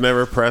buttons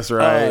never press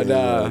right. Oh,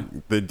 nah.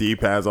 The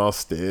D-pad's all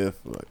stiff.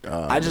 Like,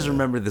 oh, I just man.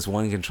 remember this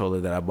one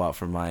controller that I bought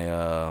for my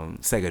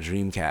Sega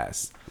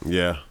Dreamcast.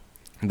 Yeah.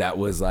 That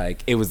was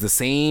like, it was the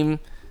same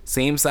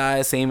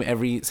size,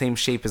 same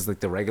shape as like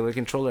the regular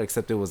controller,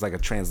 except it was like a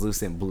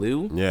translucent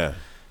blue. Yeah.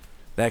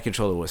 That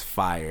controller was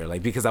fire.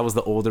 Like, because I was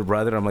the older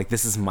brother, I'm like,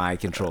 this is my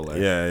controller.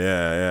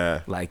 Yeah.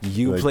 Like,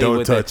 you Like, play don't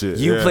with touch it.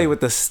 You Yeah. play with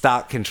the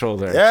stock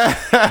controller. Yeah.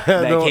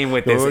 That came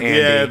with this Andy.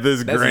 Yeah,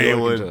 this That's gray your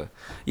one. controller.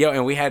 Yo,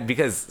 and we had,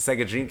 because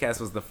Sega Dreamcast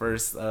was the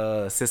first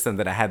system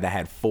that I had that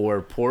had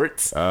 4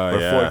 ports Oh, where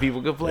yeah. 4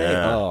 people could play.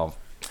 Yeah. Oh.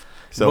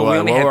 So But we what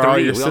only were had all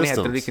 3. your We only had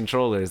systems? 3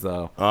 controllers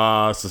though.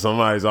 So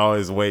somebody's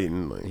always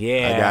waiting. Like,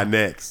 Yeah. I got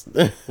next.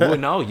 Well,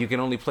 no, you can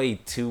only play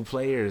 2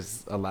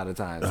 players a lot of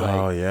times. Like,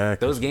 Oh, yeah,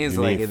 'cause those games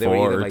you like need they were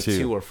 4 either or like 2.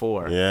 2 or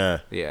 4. Yeah.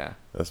 Yeah.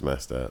 That's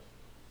messed up.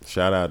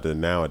 Shout out to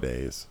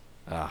nowadays.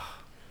 Ugh.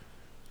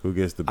 Who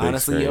gets the big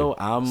Honestly, screen? yo,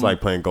 it's like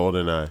playing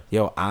GoldenEye.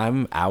 Yo,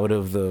 I'm out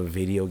of the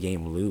video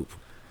game loop.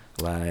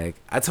 Like,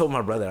 I told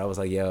my brother, I was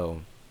like,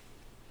 yo,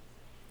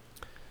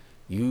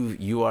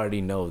 you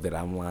already know that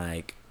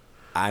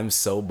I'm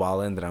so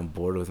ballin' that I'm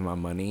bored with my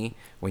money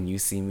when you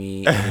see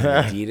me in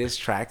an Adidas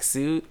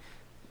tracksuit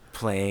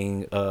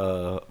playing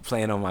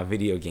on my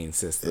video game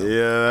system.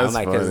 Yeah, that's I'm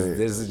like, funny. 'cause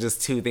there's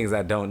just 2 things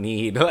I don't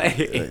need. Like,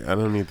 Like, I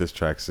don't need this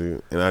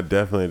tracksuit, and I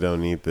definitely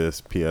don't need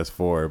this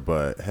PS4.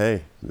 But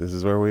hey, this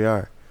is where we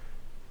are.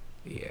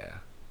 yeah.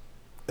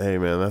 Hey,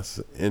 man,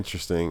 that's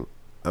interesting.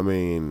 I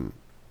mean,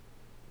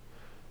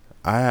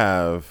 I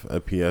have a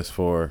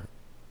PS4.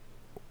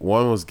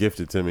 One was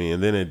gifted to me,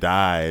 and then it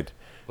died.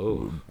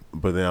 Ooh.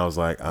 But then I was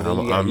like, then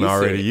you got I'm used to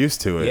already it.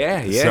 used to it.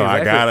 Yeah. So Exactly.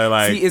 I gotta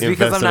like. See, it's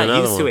because I'm invest in not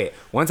another used to one. it.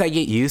 Once I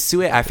get used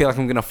to it, I feel like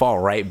I'm gonna fall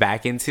right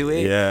back into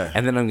it. Yeah.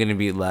 And then I'm gonna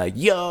be like,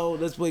 yo,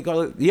 let's play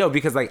Call of. Yo,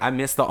 because like I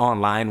missed the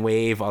online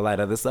wave, all that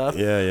other stuff.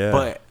 Yeah.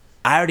 But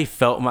I already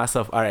felt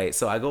myself. All right,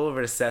 so I go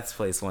over to Seth's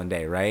place one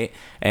day, right?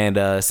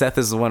 And Seth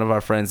is one of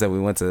our friends that we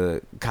went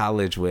to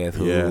college with,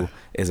 who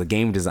is a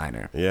game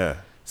designer. Yeah.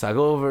 So I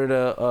go over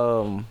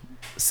to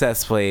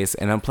Seth's place,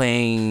 and I'm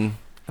playing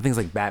I think it's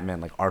like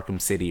Batman, like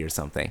Arkham City or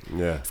something.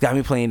 Yeah. He's got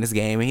me playing this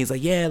game, and he's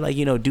like, yeah, like,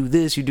 you know, do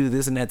this, you do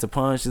this and that to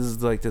punch. This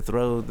is like to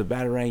throw the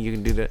batarang. You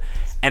can do that.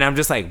 And I'm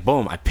just like,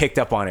 boom, I picked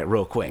up on it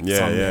real quick.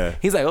 Yeah, yeah.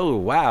 He's like, oh,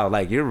 wow,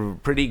 like, you're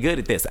pretty good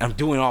at this. I'm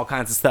doing all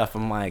kinds of stuff.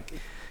 I'm like,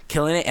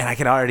 killing it, and I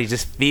can already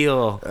just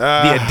feel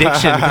the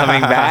addiction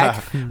coming back,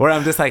 where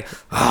I'm just like,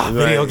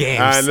 video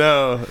games. I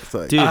know. It's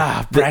like, Dude,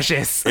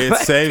 precious. it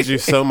saves you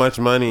so much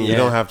money. You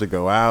don't have to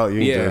go out.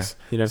 You can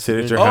just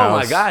sit at your house. Oh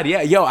my god,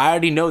 yeah, yo, I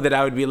already know that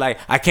I would be like,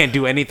 I can't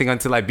do anything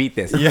until I beat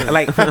this.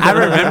 Like, I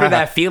remember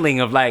that feeling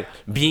of like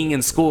being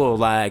in school,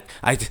 like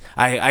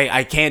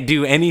I can't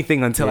do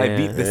anything until I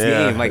beat this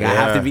game. Like, I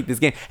have to beat this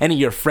game, and then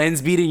your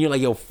friends beat it, and you're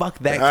like, yo, fuck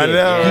that kid. I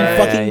know. He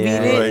fucking beat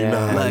it.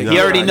 Like, he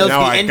already knows the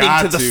ending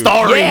to the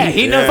story. Yeah,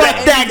 he knows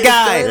fuck that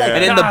guy. Like,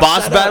 and then the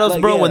boss battles,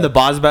 like, bro. When the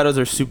boss battles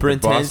are super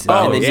intense,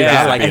 battles. and then Oh, you yeah.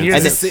 just like, And you're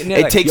and just then sitting there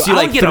it like, takes yo, you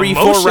I like don't get 3-4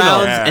 emotional.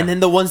 rounds, Yeah. and then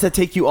the ones that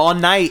take you all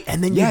night,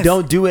 and then you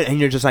don't do it, and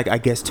you're just like, I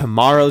guess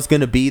tomorrow's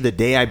gonna be the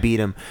day I beat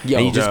him, and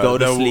you just go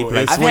to sleep.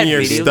 Like, It's I've when had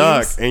you're video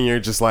stuck games. and you're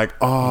just like,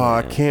 oh,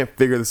 I can't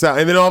figure this out,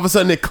 and then all of a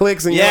sudden it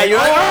clicks, and yeah, you're you're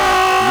like,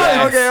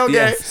 like, oh, okay.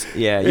 Yes.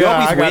 yeah, you Yeah, I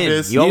always got win.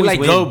 this. You You always like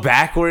win. go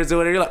backwards or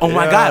whatever. You're like, oh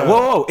my Yeah. god,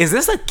 whoa, is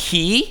this a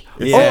key?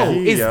 Yeah. Oh,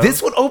 is Yeah.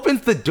 this what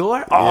opens the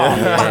door? Oh,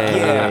 Yeah. fuck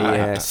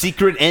yeah.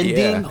 Secret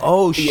ending. Yeah.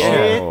 Oh shit.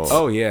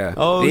 Oh yeah.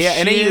 Oh, yeah.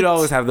 And then shit. you'd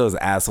always have those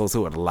assholes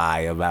who would lie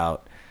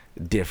about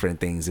different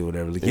things or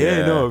whatever. Like,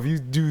 Yeah. no, if you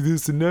do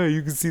this and that,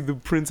 you can see the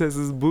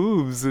princess's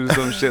boobs or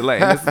some shit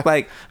like. And it's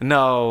like,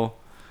 no,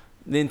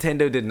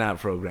 Nintendo did not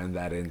program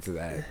that into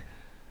that.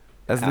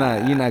 That's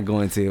not. You're not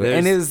going to.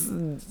 And it's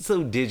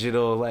so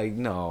digital. Like,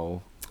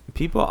 no.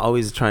 People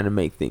always trying to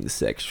make things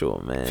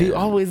sexual, man. People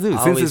always do.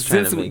 Always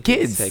trying Since to make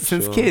kids. things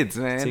Since sexual. kids,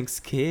 man. Since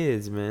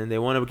kids, man. They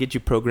want to get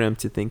you programmed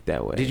to think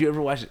that way. Did you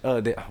ever watch?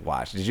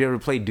 Did you ever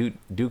play Duke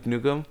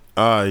Nukem?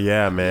 Oh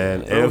yeah,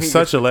 man. Yeah. It was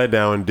such a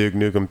letdown when Duke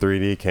Nukem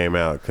 3D came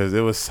out because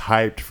it was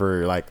hyped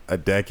for like a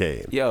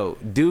decade. Yo,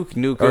 Duke Or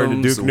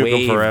Nukem's Duke Nukem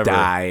wave Forever.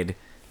 died,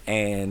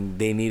 and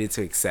they needed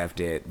to accept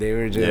it. They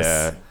were just.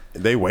 Yeah,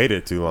 they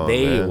waited too long.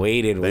 They man.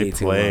 waited They way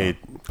too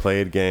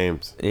played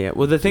games. Yeah,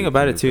 well, the thing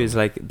about it too is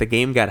like the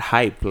game got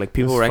hyped. Like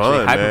people It's were actually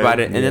fun, hype man. about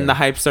it, and then Yeah. the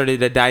hype started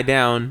to die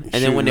down.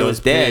 And then when it Shooting was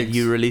those dead, pigs.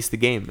 you released the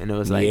game, and it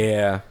was like,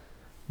 Yeah.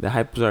 the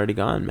hype was already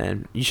gone,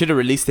 man. You should have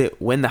released it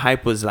when the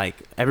hype was like,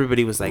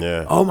 everybody was like,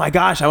 Yeah. oh my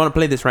gosh, I want to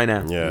play this right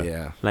now. Yeah.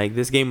 Yeah. Like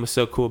this game was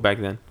so cool back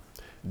then.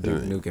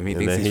 Duke Nukem. He And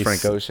thinks then he's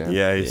Frank Ocean.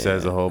 Yeah, he Yeah.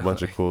 says a whole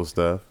bunch of cool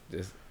stuff.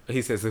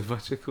 He says a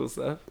bunch of cool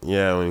stuff.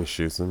 Yeah, when he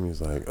shoots him, he's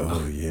like,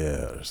 "Oh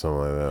yeah," or something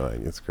like that. Like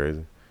it's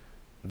crazy.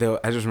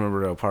 I just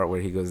remember the part where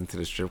he goes into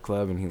the strip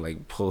club and he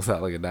like pulls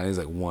out like a dime. He's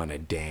like, "Wanna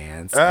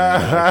dance?"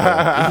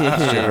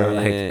 Stripper,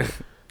 like-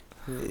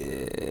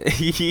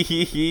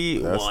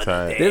 That's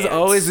tight. There's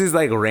always these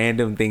like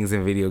random things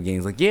in video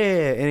games. Like,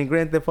 yeah, and in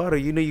Grand Theft Auto,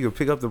 you know, you can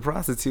pick up the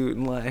prostitute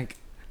and like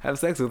have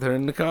sex with her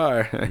in the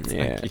car. It's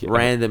Yeah, like, yo,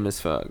 random as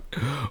fuck.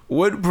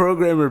 what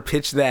programmer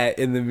pitched that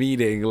in the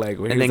meeting? Like,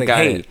 when And he was then like, got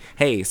 "Hey, it.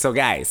 hey, so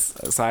guys,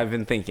 so I've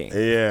been thinking.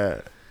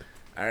 Yeah,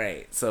 All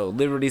right, so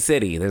Liberty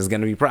City, there's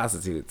gonna be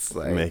prostitutes.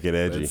 Like, Make it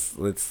edgy.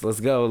 Let's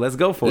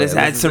go for Let's it.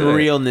 add some do it.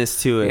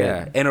 realness to it.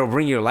 Yeah, and it'll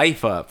bring your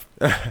life up.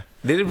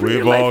 Did it bring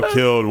we've your all life up?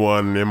 killed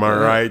one. Am I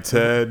right,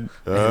 Ted?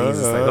 And he's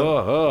just like,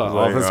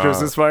 Like, Office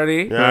Christmas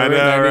party. Yeah, I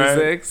know, right?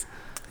 96.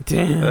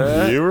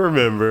 Damn. You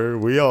remember?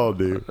 We all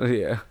do.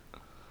 Yeah.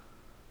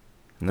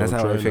 And that's Don't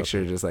how I try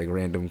picture just like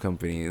random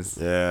companies.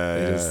 Yeah,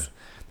 They yeah. just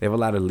they have a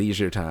lot of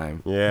leisure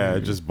time. Yeah,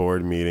 just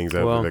board meetings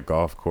over Well, the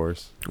golf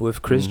course.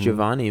 With Chris Mhm.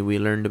 Giovanni, we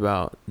learned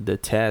about the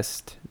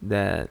test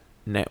that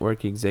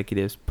network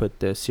executives put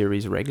the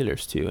series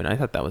regulars to, and I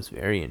thought that was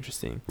very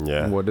interesting.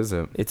 Yeah. What is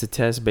it? It's a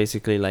test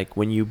basically like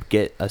when you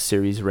get a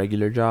series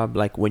regular job,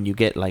 like when you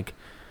get like,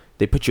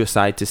 they put you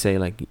aside to say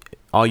like,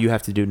 all you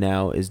have to do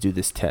now is do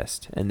this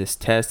test, and this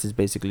test is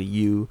basically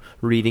you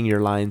reading your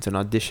lines and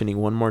auditioning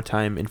one more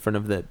time in front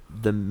of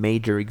the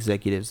major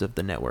executives of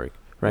the network,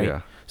 right?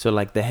 Yeah. So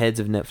like the heads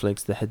of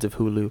Netflix, the heads of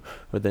Hulu,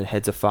 or the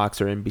heads of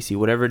Fox or NBC,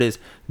 whatever it is,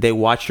 they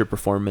watch your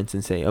performance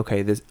and say,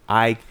 okay,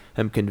 I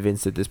am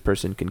convinced that this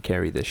person can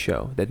carry this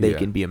show, that they Yeah.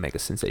 can be a mega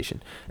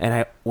sensation.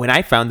 And when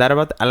I found out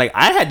about that,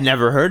 I had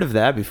never heard of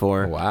that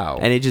before. Wow.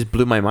 And it just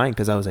blew my mind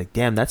because I was like,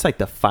 damn, that's like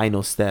the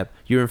final step.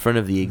 You're in front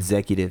of the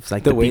executives,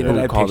 like The the way people that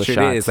who I call the pictured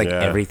shots. it is like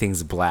Yeah.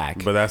 everything's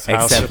black. But that's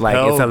how except like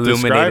Chappelle it's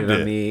illuminated described on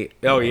it. the.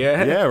 Oh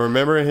yeah. Yeah,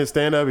 remember in his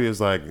stand up, he was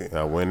like,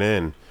 I went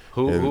in.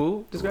 and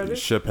Who described it?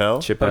 Chappelle.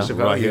 Chappelle.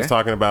 Chappelle, Like, he yeah. was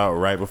talking about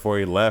right before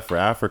he left for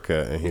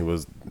Africa, and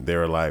they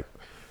were like,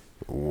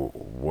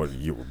 what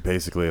you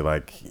basically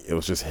like, it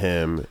was just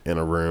him in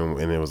a room,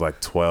 and it was like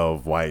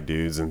 12 white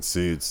dudes in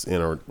suits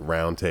in a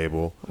round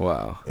table,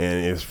 Wow.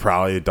 and it was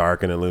probably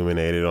dark and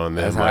illuminated on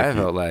them. That's how I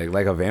felt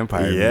like a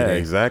vampire. Yeah, meeting.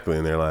 exactly.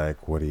 And they're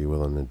like, what are you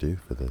willing to do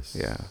for this?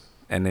 Yeah.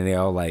 And then they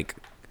all like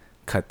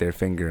cut their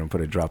finger and put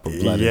a drop of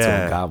blood into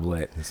Yeah. a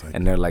goblet. It's like-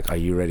 And they're like, "Are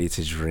you ready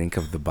to drink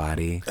of the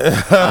body,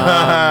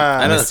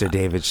 I don't- Mr.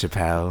 David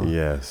Chappelle?"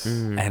 Yes.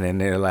 And then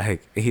they're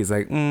like, he's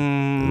like,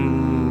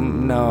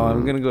 no. no,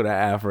 I'm gonna go to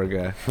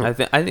Africa. I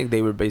think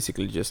they were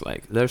basically just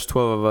like, there's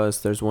 12 of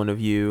us, there's one of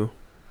you.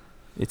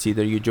 It's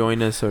either you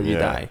join us or you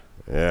die.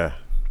 Yeah.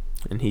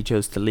 And he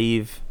chose to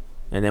leave.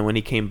 And then when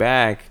he came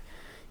back,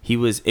 it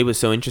was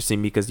so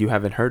interesting because you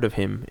haven't heard of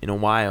him in a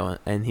while,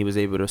 and he was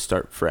able to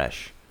start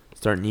fresh,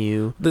 start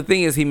new. The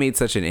thing is, he made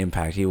such an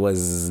impact. He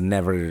was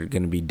never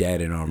gonna be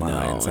dead in our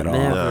minds at all.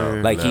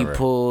 Never. Like never. he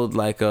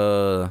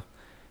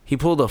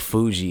pulled a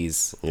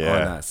Fugees on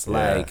us.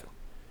 Like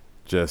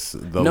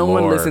just the no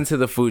lore. one listened to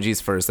the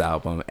Fugees' first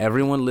album.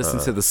 Everyone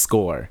listened to the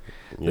score.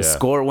 The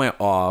score went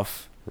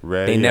off.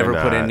 Ready they never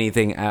or put not.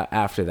 anything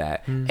after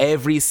that.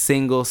 Every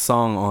single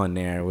song on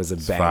there was a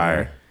banger.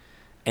 Fire.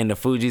 And the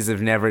Fugees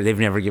they've never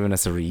given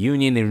us a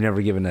reunion. They've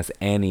never given us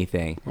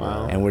anything.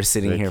 Wow. And we're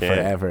sitting They here can't.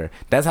 forever.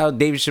 That's how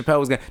Dave Chappelle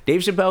was gonna. Dave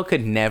Chappelle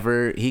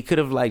could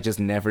have like just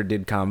never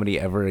did comedy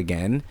ever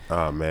again.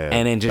 Oh man.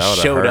 And then That just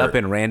would've showed hurt. up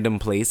in random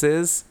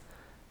places,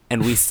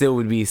 and we still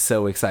would be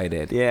so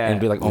excited. Yeah.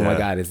 And be like, oh my Yeah.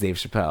 God, it's Dave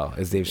Chappelle.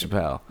 It's Dave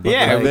Chappelle.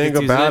 Yeah, The thing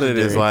he's about it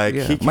is legendary.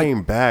 like he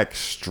came back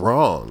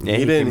strong. Yeah, he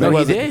he didn't. came back. No, he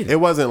wasn't, did. It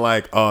wasn't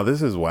like, oh,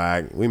 this is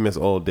whack. We miss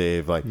old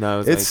Dave. Like, No, it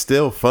was it's like-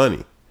 still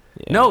funny.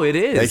 Yeah. No, it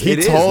is. Like he It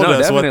is. told No,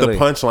 us what definitely.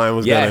 the punchline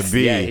was Yes, gonna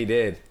be. Yeah, he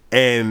did.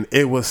 And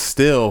it was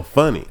still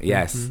funny.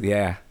 Yes,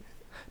 yeah.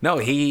 No,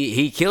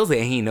 he kills it,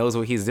 and he knows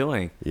what he's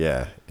doing.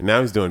 Yeah. And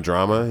now he's doing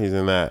drama. He's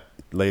in that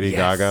Lady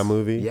Yes. Gaga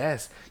movie.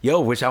 Yes. Yo,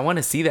 which I want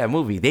to see that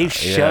movie. They've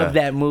shoved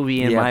that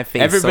movie in Yeah. my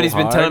face. Everybody's so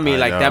been hard. telling me I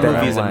like know. that That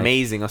movie is I'm like,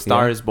 amazing. A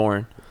Star yeah. is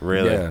Born.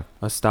 Really? Yeah.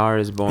 A Star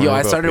is Born. Yo,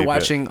 I go started peep it.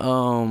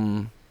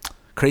 watching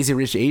Crazy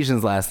Rich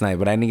Asians last night,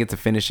 but I didn't get to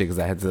finish it because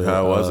I had to.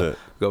 How was it?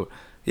 Go.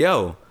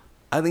 Yo,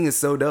 I think it's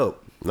so dope.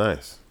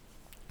 Nice.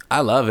 I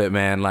love it,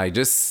 man. Like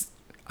just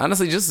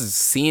honestly, just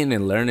seeing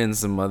and learning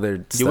some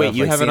other stuff. wait,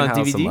 you like, have it seeing on how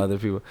DVD? Some other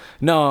people.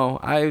 No,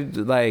 I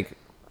like.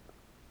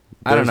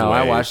 I don't There's know.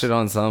 I ways. watched it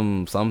on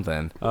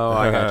something. Oh,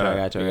 I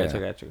got you.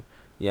 Yeah.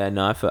 Yeah,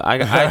 no, I just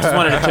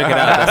wanted to check it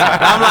out.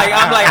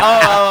 I'm like,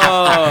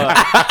 oh.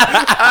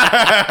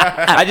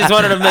 I just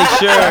wanted to make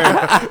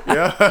sure.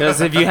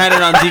 Because if you had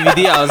it on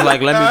DVD, I was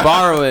like, let me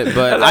borrow it.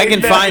 But I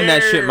can find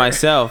that shit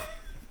myself.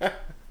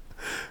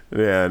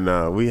 Yeah,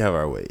 no, we have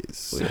our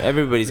ways.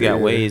 Everybody's got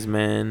Waze,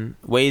 man.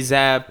 Waze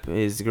app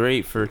is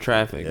great for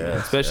traffic, man,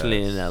 Yes,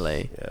 especially yes. in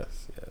LA.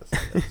 Yes.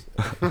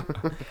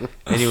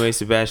 Anyway,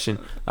 Sebastian,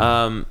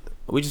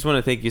 we just want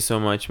to thank you so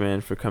much,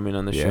 man, for coming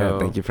on the Yeah, show.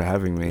 thank you for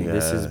having me. Yeah.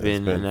 This has it's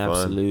been been an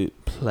fun.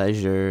 absolute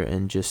pleasure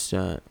and just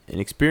an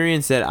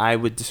experience that I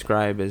would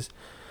describe as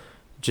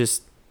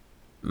just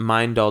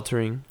mind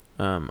altering.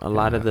 A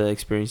lot of the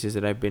experiences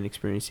that I've been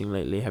experiencing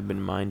lately have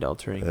been mind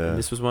altering, Yeah. and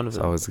this was one of It's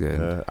them. always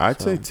good.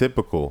 I'd say So-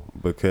 typical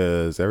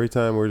because every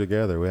time we're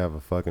together, we have a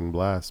fucking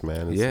blast,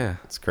 man. It's, Yeah.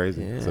 It's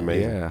crazy. It's Yeah.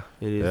 amazing. Yeah,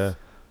 It is. Yeah.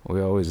 we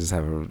always just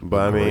have a. But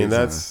I great mean, time.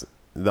 that's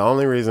the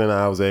only reason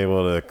I was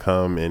able to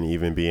come and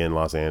even be in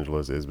Los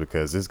Angeles is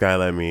because this guy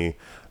let me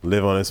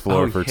live on his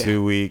floor for yeah.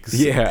 2 weeks.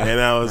 Yeah.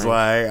 And I was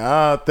like,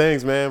 oh,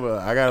 thanks, man, but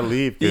I got to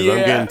leave because I'm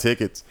Yeah. getting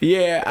tickets.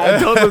 Yeah, I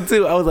told him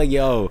too. I was like,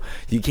 "Yo,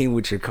 you came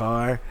with your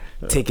car.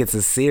 Tickets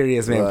is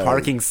serious, man. Right.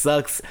 Parking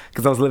sucks."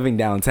 Because I was living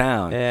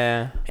downtown,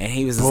 Yeah. and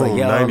he was just Boom, like,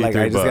 "Yo, like I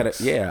 93 just bucks.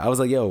 gotta." Yeah, I was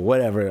like, "Yo,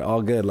 whatever,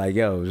 all good. Like,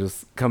 yo,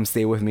 just come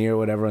stay with me or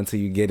whatever until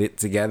you get it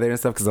together and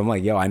stuff." Because I'm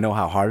like, "Yo, I know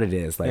how hard it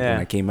is." Like Yeah.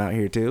 when I came out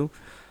here too.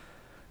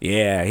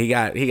 Yeah, he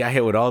got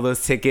hit with all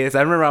those tickets.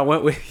 I remember I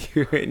went with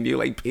you and you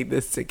like paid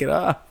this ticket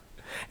off,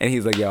 and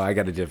he's like, "Yo, I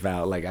gotta dip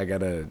out. Like I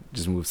gotta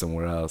just move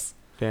somewhere else."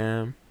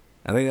 Damn.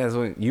 I think that's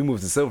when you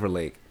moved to Silver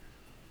Lake.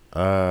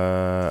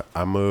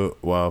 I moved.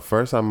 Well,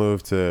 first I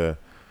moved to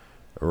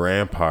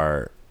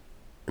Rampart.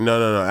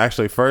 No.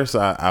 Actually, first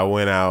I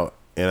went out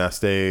and I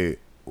stayed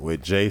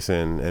with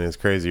Jason and his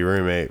crazy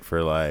roommate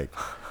for like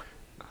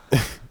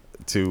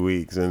 2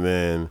 weeks, and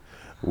then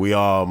we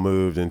all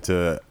moved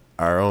into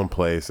our own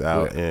place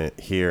out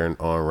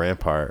on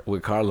Rampart.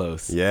 With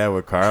Carlos. Yeah,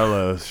 with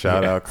Carlos.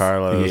 Shout out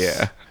Carlos.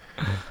 Yeah.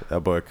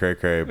 That boy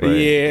cray. But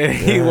Yeah,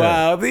 he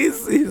wild.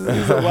 He's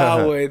a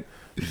wild one.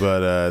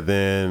 But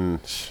then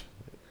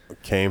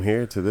came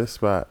here to this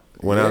spot.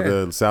 Went out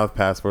Yeah. to South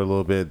Pass for a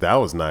little bit. That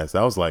was nice.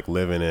 That was like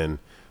living in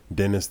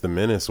Dennis the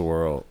Menace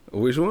world.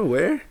 Which one?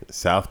 Where?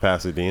 South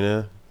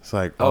Pasadena. It's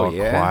like Oh, all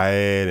yeah?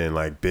 quiet and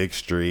like big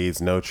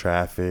streets, no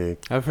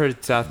traffic. I've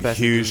heard South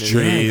Pasadena. Huge is-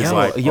 trees. He's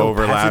like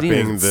overlapping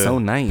Pasadena is the- so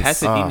nice.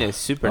 Pasadena is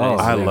super Oh,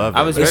 nice. I love it.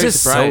 I was It's very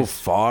just surprised.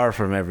 so far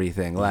from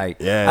everything. Like,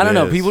 Yeah, I don't it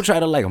know. is. People try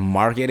to like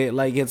market it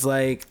like it's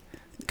like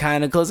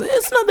kind of close.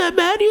 It's not that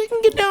bad. You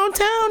can get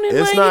downtown and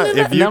It's like, not- and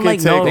if then- you and I'm can like,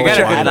 take no, the They got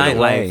you're a good out of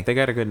the way. nightlife. They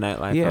got a good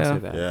nightlife. I'll Yeah. say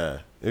that. Yeah.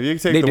 If you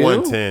can take They the do?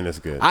 110, it's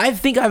good. I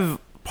think I've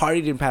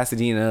partied in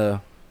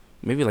Pasadena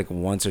maybe like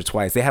once or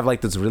twice. They have like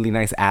those really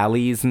nice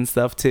alleys and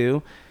stuff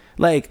too.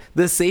 Like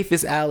the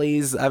safest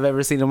alleys I've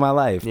ever seen in my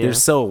life. Yeah. They're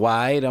so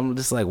wide. I'm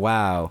just like,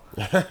 wow.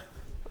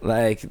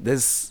 Like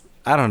this,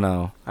 I don't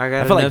know. I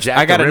got feel like enough- Jack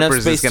I got the enough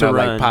Ripper's space just gonna to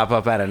like run. pop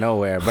up out of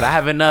nowhere. But I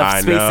have enough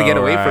I space to get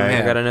know, away from right?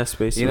 him. I got enough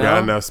space. You to know?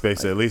 Got enough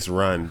space to at least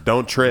run.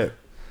 Don't trip.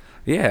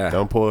 Yeah.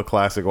 Don't pull a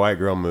classic white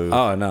girl move.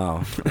 Oh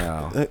no.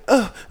 Like,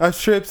 I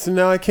tripped, so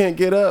now I can't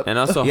get up. And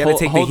also, You gotta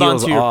take the hold on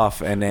heels to your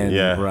off and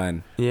then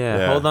run.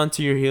 Yeah, hold on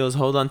to your heels.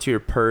 Hold on to your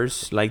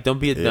purse. Like, don't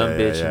be a dumb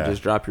bitch and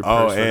just drop your purse.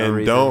 Oh, for no and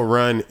reason. don't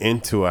run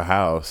into a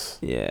house.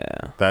 Yeah.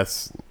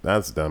 That's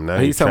dumb. Now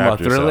Are you talking about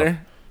trapped yourself. Thriller?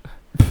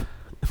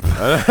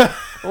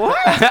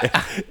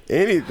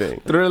 Anything.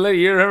 Thriller,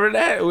 you remember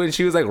that when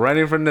she was like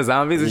running from the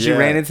zombies and she Yeah.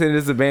 ran into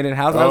this abandoned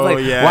house? I Oh, was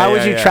like, yeah, why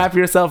would yeah, you yeah. trap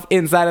yourself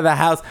inside of the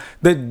house?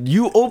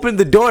 You open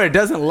the door, it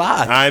doesn't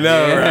lock. I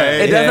know,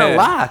 right? It doesn't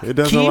lock. It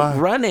doesn't Keep lock.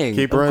 running.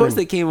 Keep Of course, running.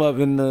 they came up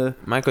in the.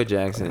 Michael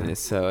Jackson is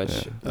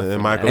such. And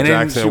then Michael And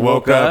then she Jackson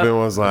woke up woke up. and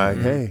was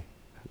like, "Hey."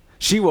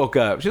 She woke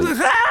up. She was like,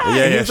 ah!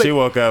 Yeah, And he yeah. was She like,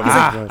 woke up. He's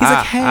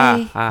like,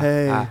 hey.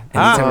 Hey. And he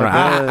turned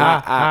around.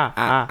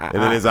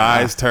 And then his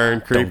eyes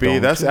turned creepy.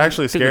 Don't. That's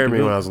actually scared me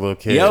when I was a little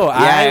kid. Yo,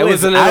 it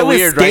was a little I was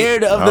weird, right?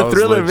 scared of I the was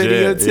Thriller legit,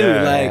 video too.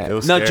 yeah. Like, It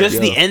was No, scary.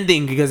 just the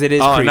ending because it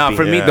is oh creepy. no,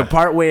 for me Yeah. the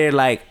part where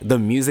like the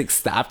music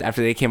stopped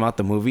after they came out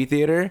the movie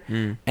theater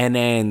and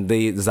then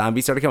the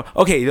zombies started coming.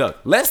 Okay, look,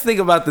 let's think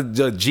about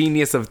the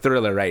genius of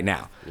Thriller right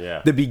now.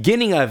 Yeah. The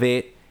beginning of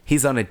it,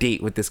 he's on a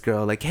date with this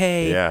girl, like,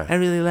 hey, Yeah. I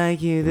really like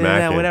you,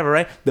 Mackin'. whatever,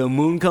 right? The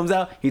moon comes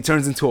out, he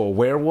turns into a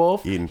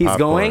werewolf. Eating He's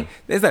popcorn. going,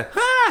 it's like,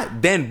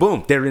 then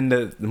boom, they're in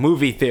the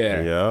movie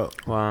theater. Yeah.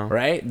 Wow.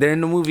 Right? They're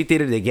in the movie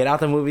theater. They get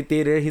out the movie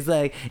theater. He's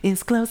like,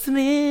 it's close to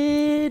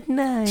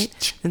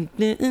midnight.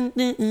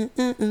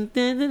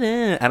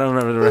 I don't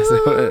remember the rest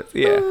of it.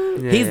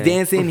 Yeah. He's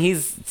dancing.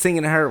 He's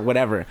singing to her,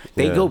 whatever.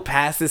 They Yeah. go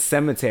past this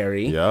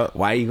cemetery. Yep.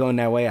 Why are you going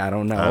that way? I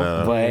don't know. I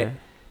know. But,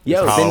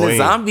 yo, It's then the Halloween.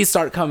 zombies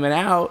start coming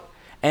out.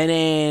 And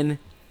then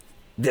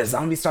the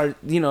zombies start,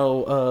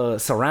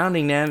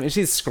 surrounding them. And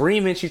she's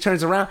screaming. She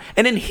turns around.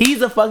 And then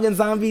he's a fucking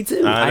zombie,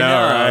 too. I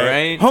know,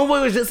 right?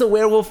 Homeboy was just a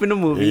werewolf in the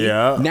movie.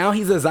 Yeah. Now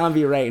he's a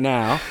zombie right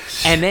now.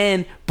 And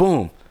then,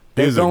 boom.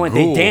 They're He's a going,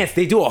 they ghoul. dance.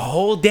 They do a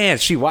whole dance.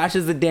 She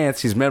watches the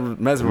dance. She's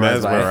mesmerized by it.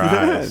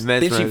 Mesmerized.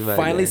 Then she Mesmerized by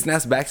finally it.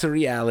 snaps back to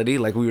reality,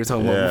 like we were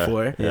talking Yeah. about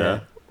before. Yeah.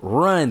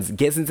 Runs,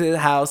 gets into the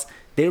house.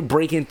 They're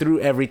breaking through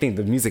everything.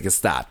 The music is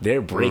stopped.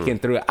 They're breaking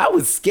through it. I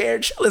was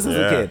scared shitless as a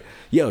Yeah. kid.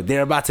 Yo,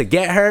 they're about to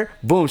get her.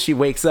 Boom, she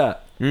wakes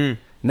up.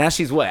 Now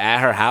she's what, at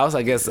her house?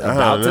 I guess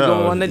about to go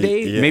know. on the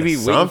date. Yeah, Maybe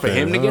waiting for something.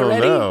 him to I get don't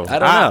ready. know. I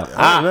don't know.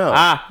 I don't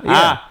know.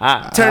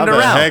 Yeah. Turned How the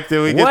around. heck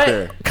did we get what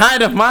there?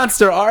 kind of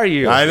monster are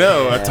you? I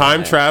know, a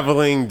time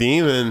traveling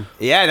demon.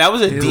 Yeah, that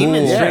was a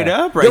demon Yeah. straight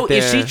up right Yo, there.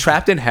 is she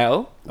trapped in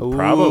hell?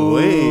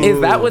 Probably.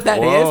 Is that what that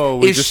is? Whoa,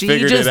 we Is just she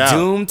figured just it out.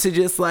 doomed to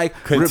just like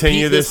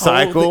Continue repeat this whole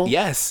cycle? thing?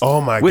 Yes. Oh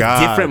my with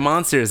God. different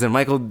monsters and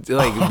Michael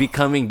like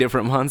becoming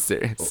different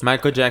monsters.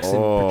 Michael Jackson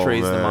Oh,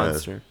 portrays the man.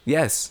 monster.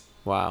 Yes.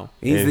 Wow.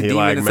 He's And the he, demon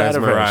like, inside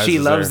of her. She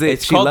mesmerizes loves her. it.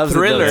 It's she called loves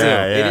Thriller. It though, too.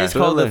 Yeah, yeah. It is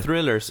called a Thriller.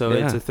 thriller, so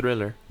Yeah. it's a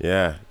thriller.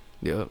 Yeah.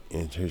 Yep.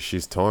 And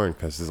she's torn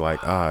because it's like,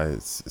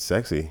 it's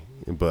sexy.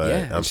 But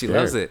Yeah, I'm she scared.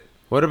 loves it.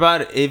 What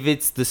about if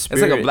it's the It's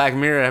spirit? like a Black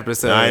Mirror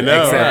episode. I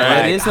know, except right?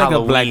 Yeah, it is like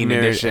a Black Halloween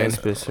Mirror edition.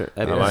 episode.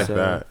 I like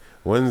that.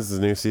 When's the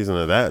new season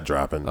of that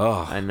dropping?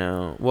 Oh, I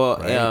know. Well,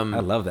 right? I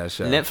love that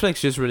show. Netflix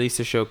just released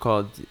a show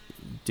called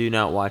 "Do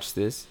Not Watch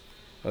This,"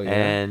 Oh, yeah?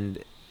 and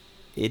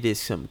it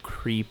is some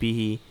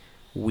creepy,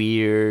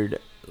 weird,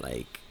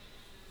 like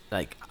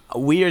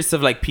weird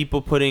stuff, like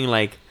people putting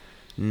like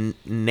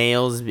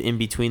nails in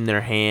between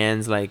their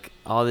hands, like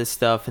all this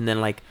stuff, and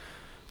then like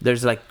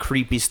there's like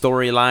creepy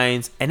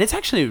storylines, and it's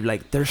actually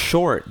like they're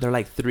short. They're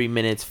like 3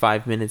 minutes,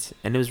 5 minutes,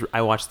 and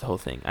I watched the whole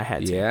thing. I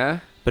had to. Yeah.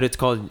 But it's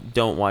called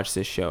 "Don't Watch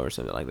This Show" or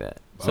something like that.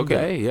 So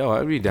Okay, yo,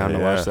 I'd be down to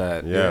watch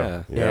that.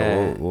 Yeah.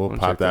 Yeah. We'll Wanna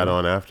pop check that that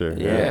on after.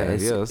 Yeah,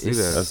 let's do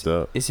that. That's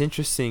dope. It's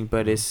interesting,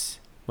 but it's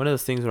one of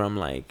those things where I'm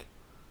like,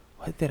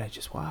 what did I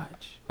just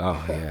watch?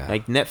 Oh yeah.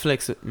 Like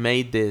Netflix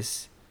made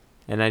this,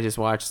 and I just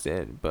watched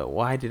it, but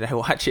why did I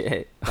watch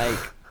it? Like,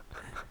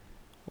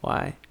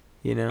 why?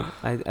 You know,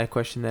 I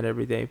question that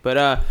every day.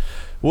 But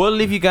we'll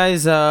leave you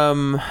guys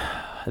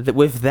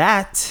with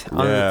that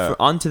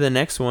on to the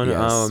next one.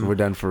 Yes, we're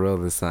done for real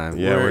this time.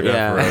 Yeah, we're done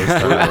yeah. for roast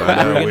time. I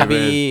know, We're gonna we've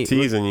been be-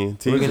 teasing you.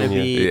 We're gonna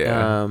teasing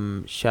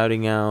you. be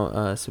shouting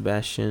out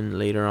Sebastian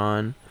later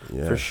on for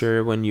Yes.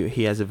 sure when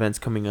he has events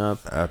coming up.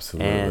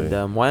 Absolutely.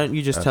 And why don't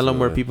you just tell them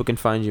where Absolutely. people can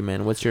find you,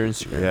 man? What's your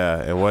Instagram?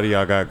 Yeah, and what do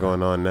y'all got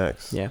going on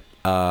next? Yeah.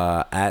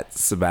 At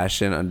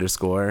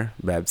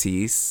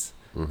Sebastian_Baptiste.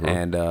 Mhm.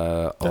 And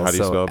also How do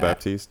you spell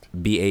Baptiste?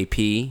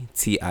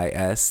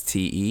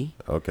 BAPTISTE.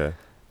 Okay.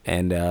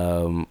 And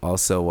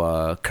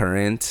also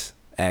current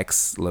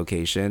X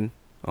location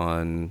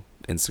on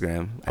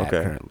Instagram. At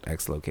Okay. current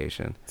X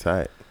location.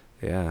 Tight.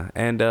 Yeah.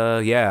 And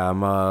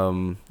I'm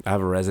I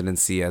have a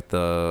residency at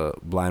the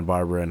Blind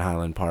Barber in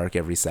Highland Park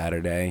every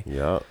Saturday.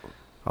 Yup.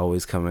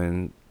 Always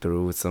coming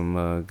through with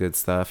some good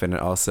stuff. And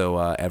also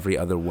every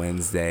other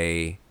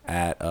Wednesday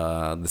at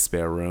the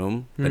Spare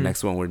Room. The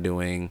next one we're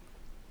doing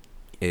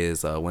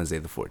is Wednesday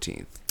the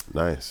 14th.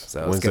 Nice.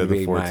 So Wednesday it's gonna the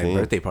be my 14th.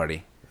 birthday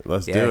party.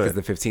 Let's Yeah, do because it.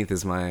 the 15th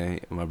is my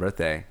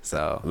birthday.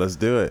 So Let's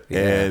do it. Yeah.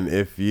 And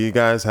if you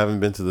guys haven't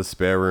been to the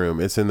Spare Room,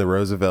 it's in the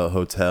Roosevelt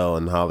Hotel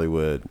in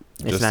Hollywood,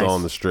 It's just nice.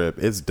 on the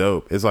Strip. It's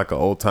dope. It's like an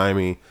old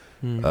timey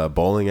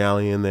bowling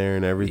alley in there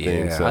and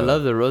everything. Yeah. So, I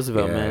love the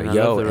Roosevelt, man. I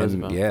love the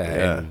Roosevelt.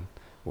 And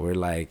we're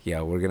like,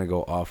 we're gonna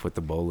go off with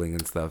the bowling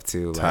and stuff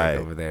too. Tight.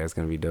 Like over there, it's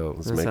gonna be dope.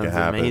 Let's make it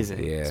happen.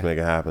 Amazing. Yeah. Let's make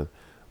it happen.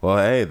 Well,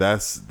 hey,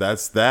 that's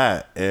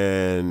that.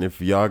 And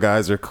if y'all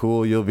guys are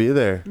cool, you'll be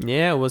there.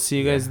 Yeah, we'll see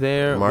you guys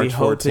there. March we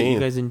hope that 14th you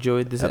guys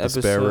enjoyed this at the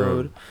Spare Room.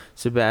 episode.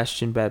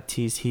 Sebastian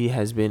Baptiste, he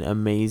has been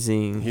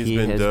amazing. He's he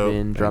been has dope.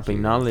 been dropping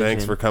you. knowledge.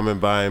 Thanks for coming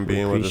by and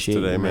being with us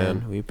today,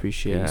 man. We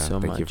appreciate you so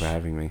much. Thank you for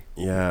having me.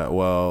 Yeah,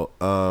 well,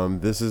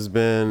 this has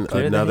been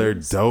Clear the another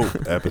Haze.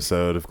 dope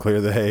episode of Clear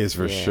the Haze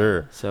for Yeah.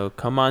 sure. So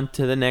come on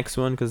to the next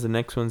one, because the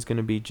next one's going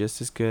to be just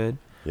as good.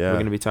 Yeah. We're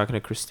going to be talking to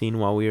Christine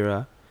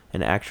Wawira,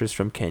 an actress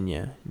from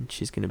Kenya, and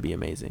she's going to be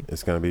amazing.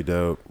 It's going to be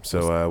dope.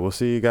 So we'll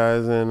see you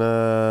guys in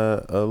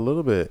a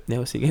little bit. Yeah,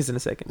 we'll see you guys in a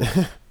second.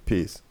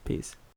 Peace. Peace.